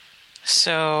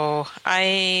 So,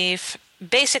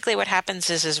 basically what happens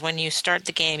is when you start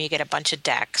the game, you get a bunch of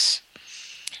decks.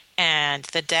 And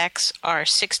the decks are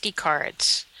 60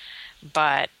 cards.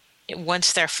 But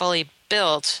once they're fully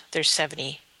built, there's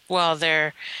 70. Well,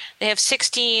 they have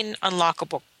 16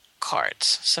 unlockable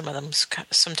cards. Some of them,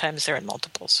 sometimes they're in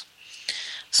multiples.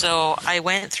 So I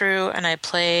went through and I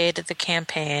played the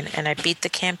campaign, and I beat the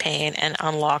campaign and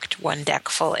unlocked one deck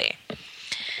fully.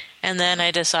 And then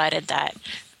I decided that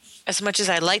as much as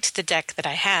I liked the deck that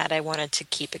I had, I wanted to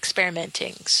keep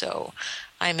experimenting. So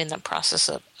I'm in the process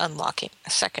of unlocking a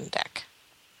second deck.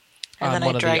 And then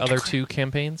one I of the other two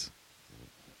campaigns?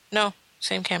 No,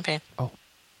 same campaign. Oh.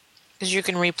 Because you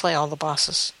can replay all the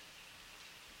bosses.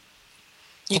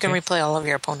 You can replay all of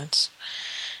your opponents.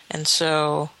 And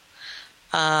so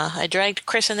I dragged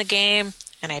Chris in the game,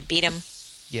 and I beat him.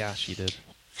 Yeah, she did.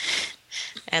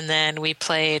 And then we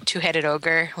played Two-Headed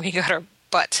Ogre. We got our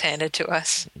butts handed to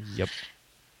us. Yep.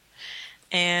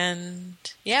 And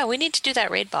yeah, we need to do that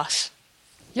raid boss.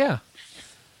 Yeah.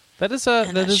 That is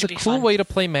a should be cool fun. way to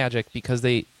play Magic, because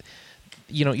you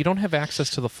don't have access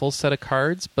to the full set of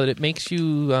cards, but it makes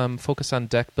you focus on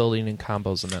deck building and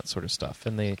combos and that sort of stuff.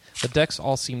 And the decks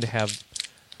all seem to have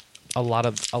a lot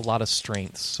of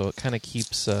strengths, so it kind of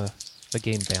keeps the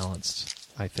game balanced,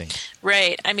 I think.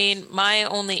 Right. I mean, my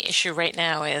only issue right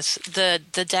now is the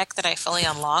deck that I fully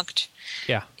unlocked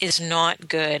Yeah. is not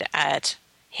good at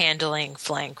handling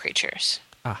flying creatures.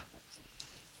 Ah.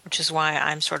 Which is why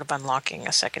I'm sort of unlocking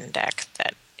a second deck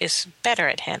that is better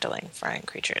at handling flying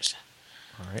creatures.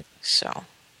 All right. So,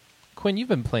 Quinn, you've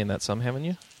been playing that some, haven't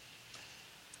you?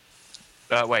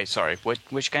 Wait, sorry.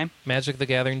 Which game? Magic the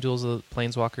Gathering Duels of the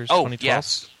Planeswalkers Oh, 2012?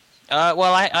 yes.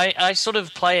 Well, I sort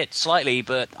of play it slightly,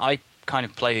 but I kind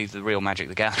of play the real Magic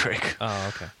the Gathering.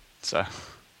 Oh, okay. So.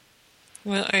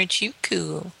 well, aren't you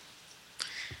cool?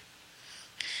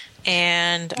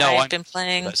 And No, I've been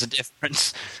playing. There's a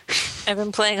difference. I've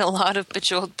been playing a lot of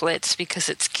Bejeweled Blitz because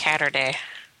it's Catterday.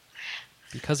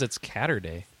 Because it's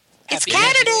Catterday. It's Happy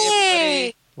Catterday!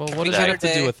 Catterday! Well, what does that have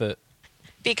to do with it?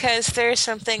 Because there's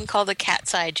something called a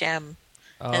Cat's Eye Gem,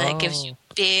 and that gives you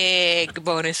big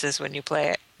bonuses when you play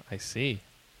it. I see.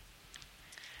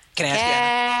 Can I ask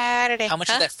you, Catterday. Anna, how much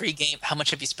of that free game? How much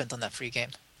have you spent on that free game?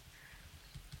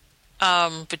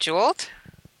 Bejeweled?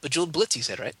 Bejeweled Blitz, you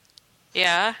said, right?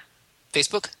 Yeah.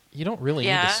 Facebook? You don't really need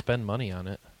Yeah. to spend money on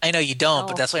it. I know you don't, Oh.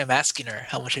 but that's why I'm asking her.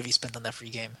 How much have you spent on that free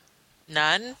game?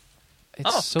 None? It's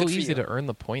Oh, so good for easy you. to earn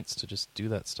the points to just do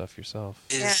that stuff yourself.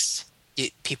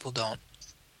 People don't.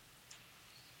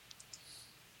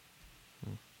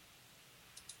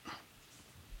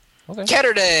 Okay.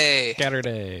 Catterday!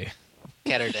 Catterday.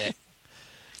 Catterday.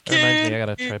 That reminds me, I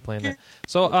gotta try playing that.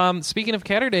 So, speaking of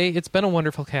Catterday, it's been a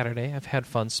wonderful Catterday. I've had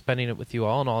fun spending it with you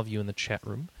all and all of you in the chat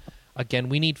room. Again,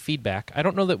 we need feedback. I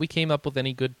don't know that we came up with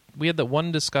any good... We had that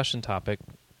one discussion topic.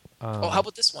 Oh, how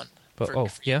about this one? But- For oh,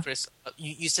 you, yeah? Chris.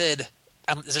 You said,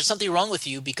 is there something wrong with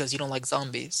you because you don't like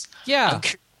zombies? Yeah. I'm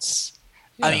curious.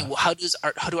 Yeah. I mean, how do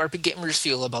RP gamers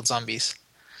feel about zombies?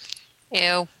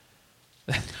 Ew.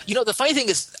 You know, the funny thing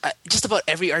is, just about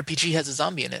every RPG has a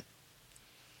zombie in it,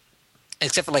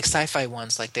 except for like sci-fi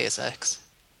ones like Deus Ex.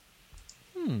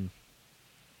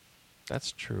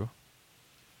 That's true.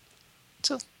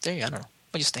 So there you go. I don't know.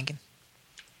 I'm just thinking.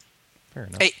 Fair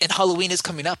enough. Hey, and Halloween is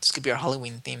coming up. This could be our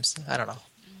Halloween themes. I don't know.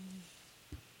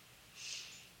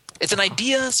 It's an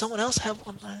idea. Someone else have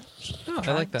one. Oh,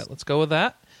 I like that. Let's go with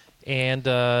that. And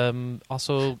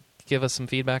also give us some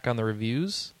feedback on the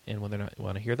reviews and whether or not you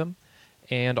want to hear them.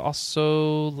 And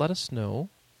also let us know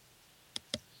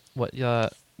what,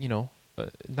 not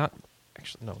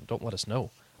actually, no, don't let us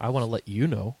know. I want to let you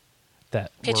know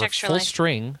that Pitch we're Extra full Life.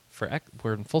 string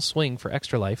we're in full swing for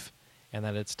Extra Life, and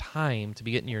that it's time to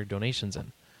be getting your donations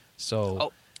in.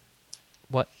 So,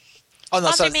 what? Oh no!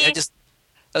 So Sponsor me. that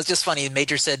was just funny.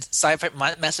 Major said sci-fi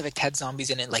Mass Effect had zombies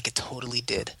in it, like it totally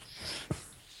did.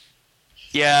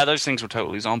 Yeah, those things were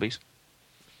totally zombies.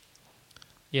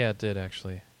 Yeah, it did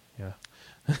actually. Yeah.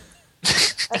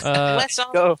 Less go.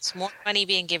 zombies, more money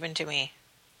being given to me.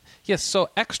 Yes, so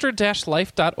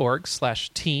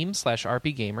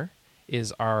extra-life.org/team/RPGamer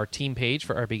is our team page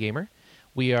for RPGamer.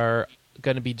 We are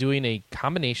going to be doing a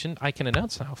combination. I can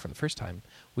announce now for the first time.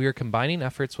 We are combining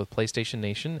efforts with PlayStation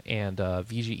Nation and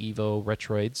VG Evo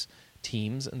Retroids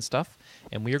teams and stuff.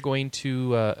 And we are going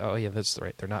to... oh, yeah, that's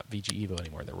right. They're not VG Evo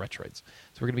anymore. They're Retroids.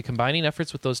 So we're going to be combining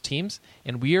efforts with those teams.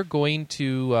 And we are going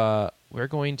to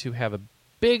have a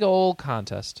big old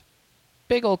contest.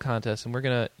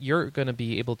 And you're gonna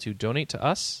be able to donate to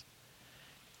us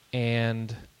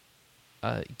and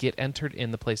get entered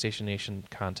in the PlayStation Nation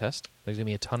contest. There's gonna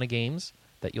be a ton of games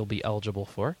that you'll be eligible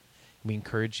for. We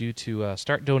encourage you to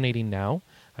start donating now.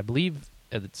 I believe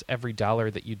it's every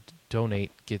 $1 that you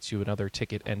donate gets you another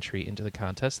ticket entry into the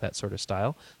contest, that sort of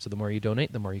style. So the more you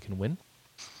donate, the more you can win.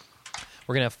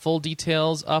 We're gonna have full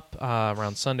details up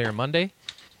around Sunday or Monday,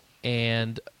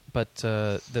 but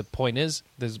the point is,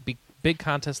 there's big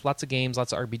contest, lots of games,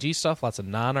 lots of RPG stuff, lots of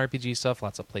non-RPG stuff,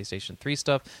 lots of PlayStation 3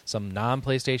 stuff, some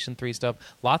non-PlayStation 3 stuff,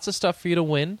 lots of stuff for you to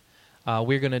win.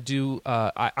 We're going to do...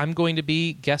 I'm going to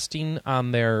be guesting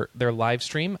on their live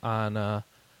stream on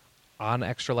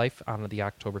Extra Life on the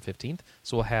October 15th.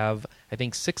 So we'll have, I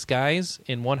think, 6 guys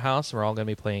in one house, and we're all going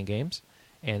to be playing games.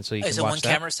 And so you Is can it watch one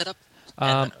that. Camera setup?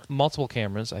 Multiple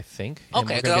cameras, I think. And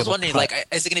Okay, we're because gonna I be was able to wondering, cut. like,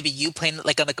 is it going to be you playing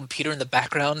like on the computer in the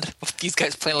background? These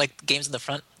guys playing like games in the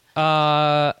front?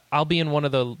 I'll be in one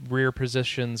of the rear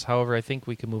positions. However, I think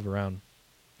we can move around.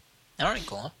 All right,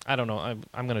 cool. Huh? I don't know. I'm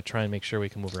going to try and make sure we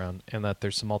can move around and that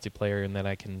there's some multiplayer and that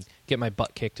I can get my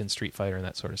butt kicked in Street Fighter and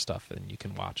that sort of stuff, and you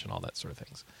can watch and all that sort of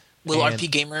things. Will And- RP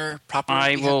Gamer proper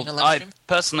I be will. having a live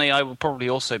stream? I will probably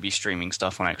also be streaming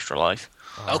stuff on Extra Life.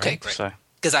 All Okay, right. great. So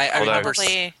Because I Although- remember...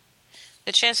 Probably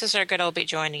The chances are good I'll be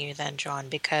joining you then, John,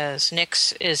 because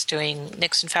Nix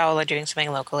and Fowl are doing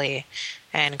something locally,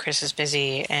 and Chris is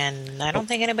busy, and I don't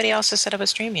think anybody else has set up a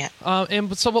stream yet.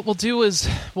 And so what we'll do is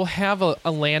we'll have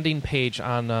a landing page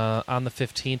on the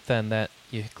 15th. Then that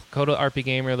you go to RP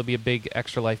Gamer, there'll be a big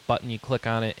Extra Life button. You click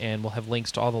on it, and we'll have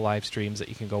links to all the live streams that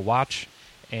you can go watch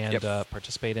and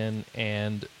participate in.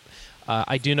 And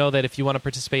I do know that if you want to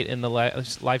participate in the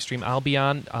live stream I'll be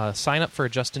on, sign up for a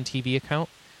Justin TV account.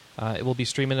 It will be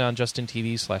streaming on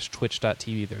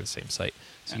JustinTV/Twitch.tv. They're the same site,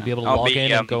 so you'll be able to log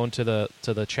in and go into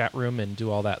the chat room and do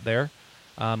all that there.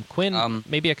 Quinn,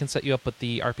 maybe I can set you up with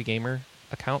the RP Gamer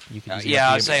account. You can use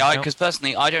I'd say because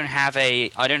personally I don't have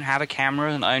a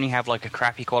camera, and I only have like a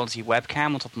crappy quality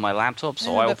webcam on top of my laptop.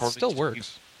 So I will probably still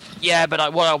works. Yeah,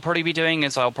 but what I'll probably be doing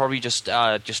is I'll probably just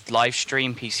live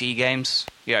stream PC games.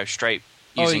 Straight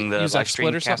using the live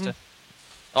stream caster.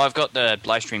 Oh, I've got the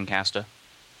live stream caster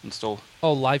installed.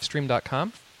 Oh,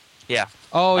 livestream.com? Yeah.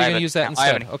 Oh, you're going to use that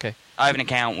instead. Okay. I have an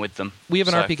account with them. We have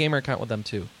an RP Gamer account with them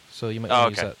too, so you might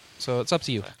want to use that. So it's up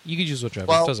to you. You can use whichever.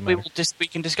 It doesn't matter. We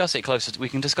can discuss it closer. We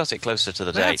can discuss it closer to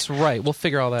the date. That's right. We'll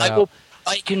figure all that out.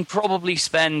 I can probably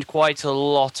spend quite a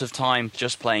lot of time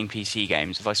just playing PC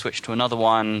games. If I switch to another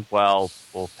one, well,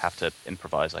 we'll have to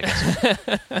improvise, I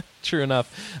guess. True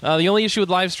enough. The only issue with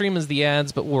live stream is the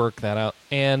ads, but we'll work that out.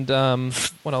 And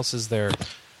what else is there?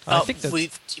 I think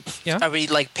are we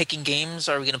like picking games?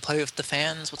 Are we going to play with the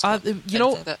fans?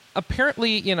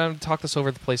 Apparently, talk this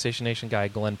over with the PlayStation Nation guy,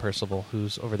 Glenn Percival,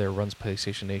 who's over there, runs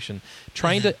PlayStation Nation,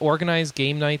 trying to organize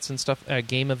game nights and stuff,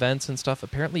 game events and stuff.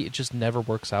 Apparently, it just never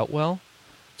works out well.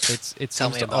 It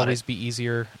seems to always be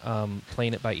easier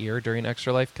playing it by ear during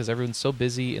Extra Life because everyone's so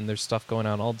busy and there's stuff going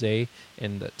on all day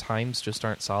and the times just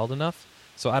aren't solid enough.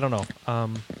 So I don't know.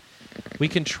 We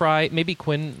can try. Maybe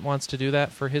Quinn wants to do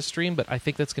that for his stream, but I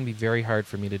think that's going to be very hard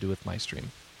for me to do with my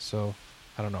stream. So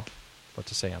I don't know what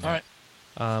to say on that.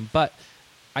 All right. But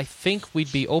I think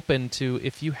we'd be open to,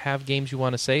 if you have games you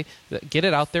want to say, get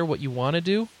it out there what you want to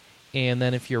do. And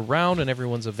then if you're around and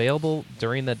everyone's available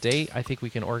during that day, I think we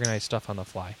can organize stuff on the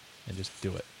fly and just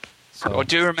do it. So, I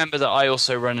do remember that I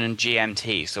also run in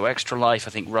GMT, so Extra Life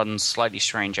I think runs slightly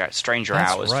stranger hours.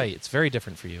 That's right. It's very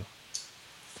different for you.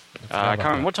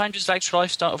 Karen, what time does Extra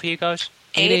Life start for you guys?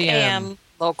 8 a.m.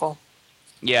 local.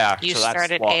 Yeah. You so start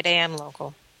that's at 8 a.m.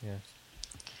 local. Yeah.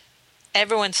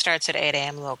 Everyone starts at 8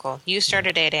 a.m. local. You start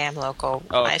at 8 a.m. local.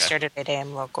 Oh, okay. I start at 8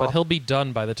 a.m. local. But he'll be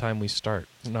done by the time we start.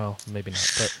 No, maybe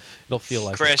not. But it'll feel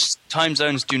like Chris, time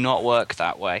zones do not work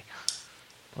that way.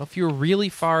 Well, if you're really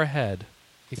far ahead,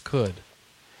 it could.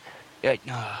 Yeah.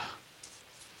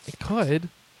 It could.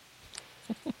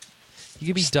 You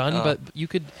could be done, but you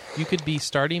could be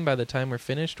starting by the time we're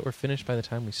finished, or finished by the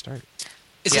time we start.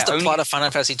 Is this the plot of Final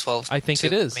Fantasy 12? I think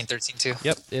it is. 13 too.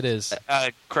 Yep, it is.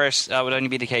 Chris, that would only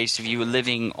be the case if you were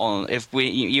living on.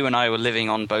 You and I were living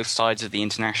on both sides of the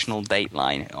international date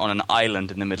line on an island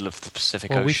in the middle of the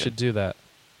Pacific Ocean. We should do that.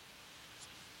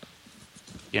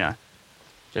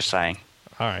 Just saying.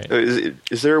 All right.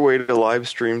 Is there a way to live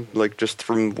stream, like just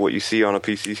from what you see on a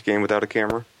PC game without a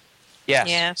camera? Yes.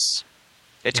 Yes.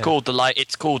 It's called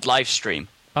It's called live stream.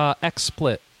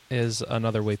 XSplit is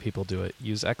another way people do it.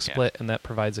 Use XSplit, and that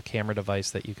provides a camera device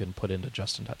that you can put into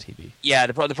Justin.tv. Yeah,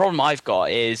 the problem I've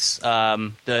got is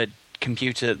the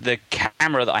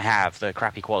camera that I have, the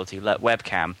crappy quality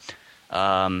webcam,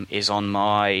 is on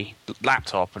my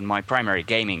laptop, and my primary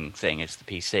gaming thing is the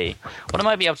PC. What I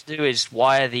might be able to do is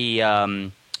wire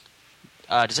the.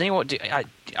 Does anyone?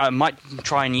 I might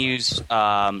try and use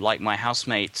like my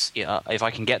housemate's. If I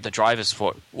can get the drivers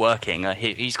for it working,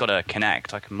 he's got a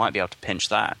Kinect. I might be able to pinch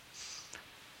that.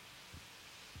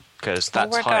 Because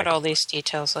that's We'll work out all these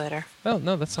details later. Oh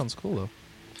no, that sounds cool though.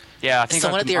 Yeah, I think is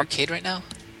someone at the arcade right now?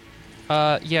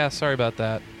 Yeah, sorry about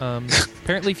that.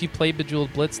 Apparently, if you play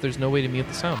Bejeweled Blitz, there's no way to mute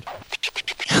the sound.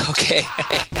 Okay.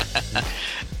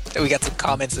 We got some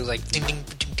comments. It was like ding ding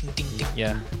ding ding ding ding.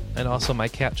 Yeah, and also my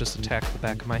cat just attacked the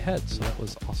back of my head, so that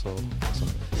was also awesome.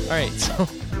 All right, so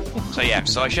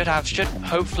so I should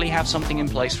hopefully have something in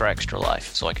place for Extra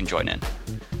Life, so I can join in.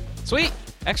 Sweet.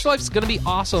 Extra Life is going to be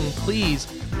awesome. Please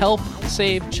help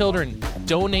save children.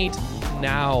 Donate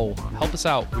now. Help us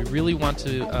out. We really want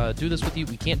to do this with you.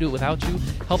 We can't do it without you.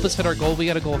 Help us hit our goal. We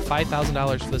got a goal of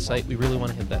 $5,000 for the site. We really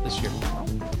want to hit that this year.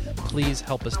 Please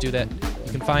help us do that.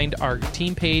 You can find our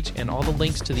team page and all the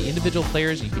links to the individual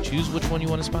players. You can choose which one you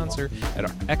want to sponsor at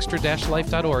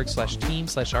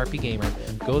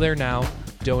extra-life.org/team/rpgamer. Go there now.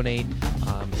 Donate.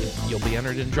 You'll be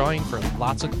entered in drawing for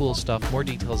lots of cool stuff. More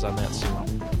details on that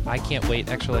soon. I can't wait.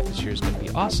 Extra Life this year is going to be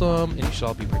awesome, and you should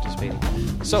all be participating.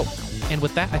 So, and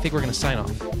with that, I think we're going to sign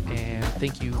off. And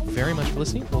thank you very much for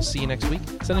listening. We'll see you next week.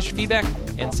 Send us your feedback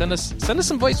and send us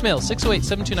some voicemail.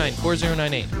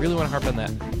 608-729-4098. Really want to harp on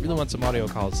that. Really want some audio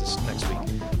calls this next week.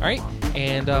 All right.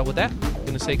 And with that, I'm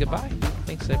going to say goodbye.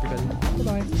 Thanks, everybody.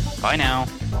 Goodbye. Bye now.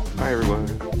 Bye, everyone.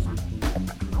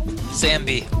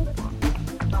 Zambi.